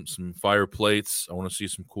see some fire plates. I want to see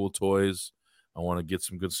some cool toys. I want to get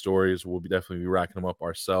some good stories. We'll definitely be racking them up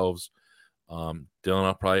ourselves. Dylan,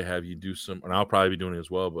 I'll probably have you do some, and I'll probably be doing it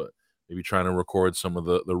as well, but maybe trying to record some of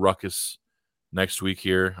the ruckus next week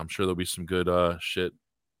here. I'm sure there'll be some good shit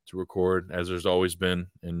to record, as there's always been,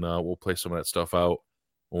 and we'll play some of that stuff out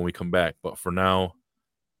when we come back. But for now,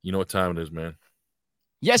 you know what time it is, man.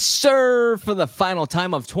 Yes, sir. For the final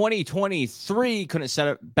time of 2023. Couldn't have said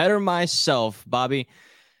it better myself, Bobby.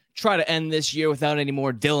 Try to end this year without any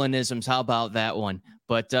more Dylanisms. How about that one?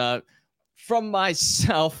 But from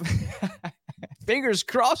myself, fingers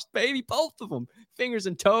crossed, baby. Both of them. Fingers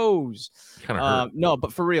and toes. No,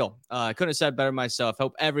 but for real, I couldn't have said it better myself.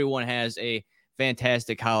 Hope everyone has a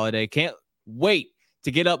fantastic holiday. Can't wait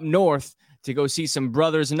to get up north to go see some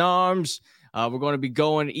brothers in arms. We're going to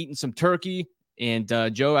be eating some turkey. And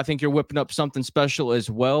Joe, I think you're whipping up something special as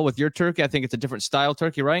well with your turkey. I think it's a different style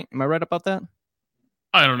turkey, right? Am I right about that?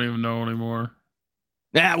 I don't even know anymore.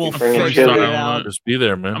 Yeah, we'll figure figure it it out. out. Just be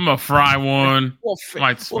there, man. I'm gonna fry one. Might We'll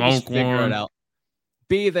smoke just figure one. it out.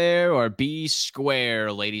 Be there or be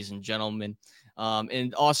square, ladies and gentlemen.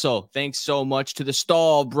 And also, thanks so much to the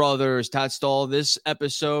Stahl brothers, Todd Stahl this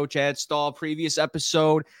episode, Chad Stahl previous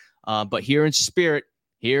episode. But here in spirit,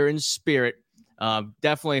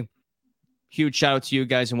 definitely huge shout out to you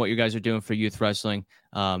guys and what you guys are doing for youth wrestling.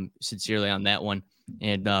 Sincerely on that one.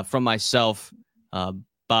 And from myself,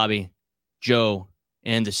 Bobby, Joe,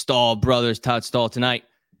 and the Stahl brothers, Todd Stahl tonight.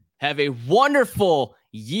 Have a wonderful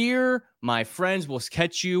year, my friends. We'll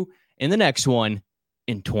catch you in the next one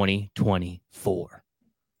in 2024.